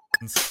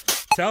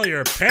 tell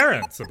your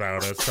parents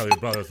about us, tell your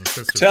brothers and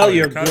sisters, tell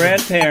your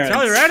grandparents,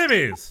 tell your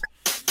enemies,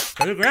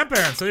 tell your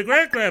grandparents, tell your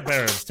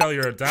great-grandparents, tell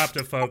your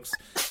adoptive folks,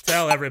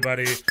 tell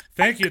everybody.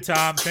 Thank you,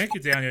 Tom. Thank you,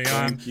 Daniel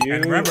Young. Thank you.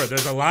 And remember,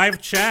 there's a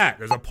live chat.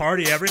 There's a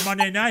party every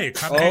Monday night.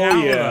 Come hang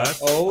out with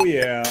us. Oh,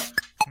 yeah.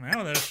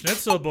 Well, the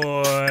Schnitzel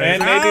Boys.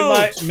 And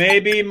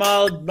maybe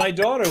my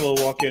daughter will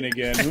walk in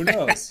again. Who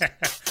knows?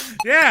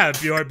 Yeah,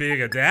 Bjorn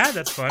being a dad.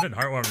 That's fun and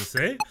heartwarming to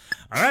see.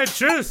 All right,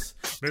 tschüss.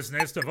 Bis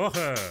nächste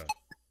Woche.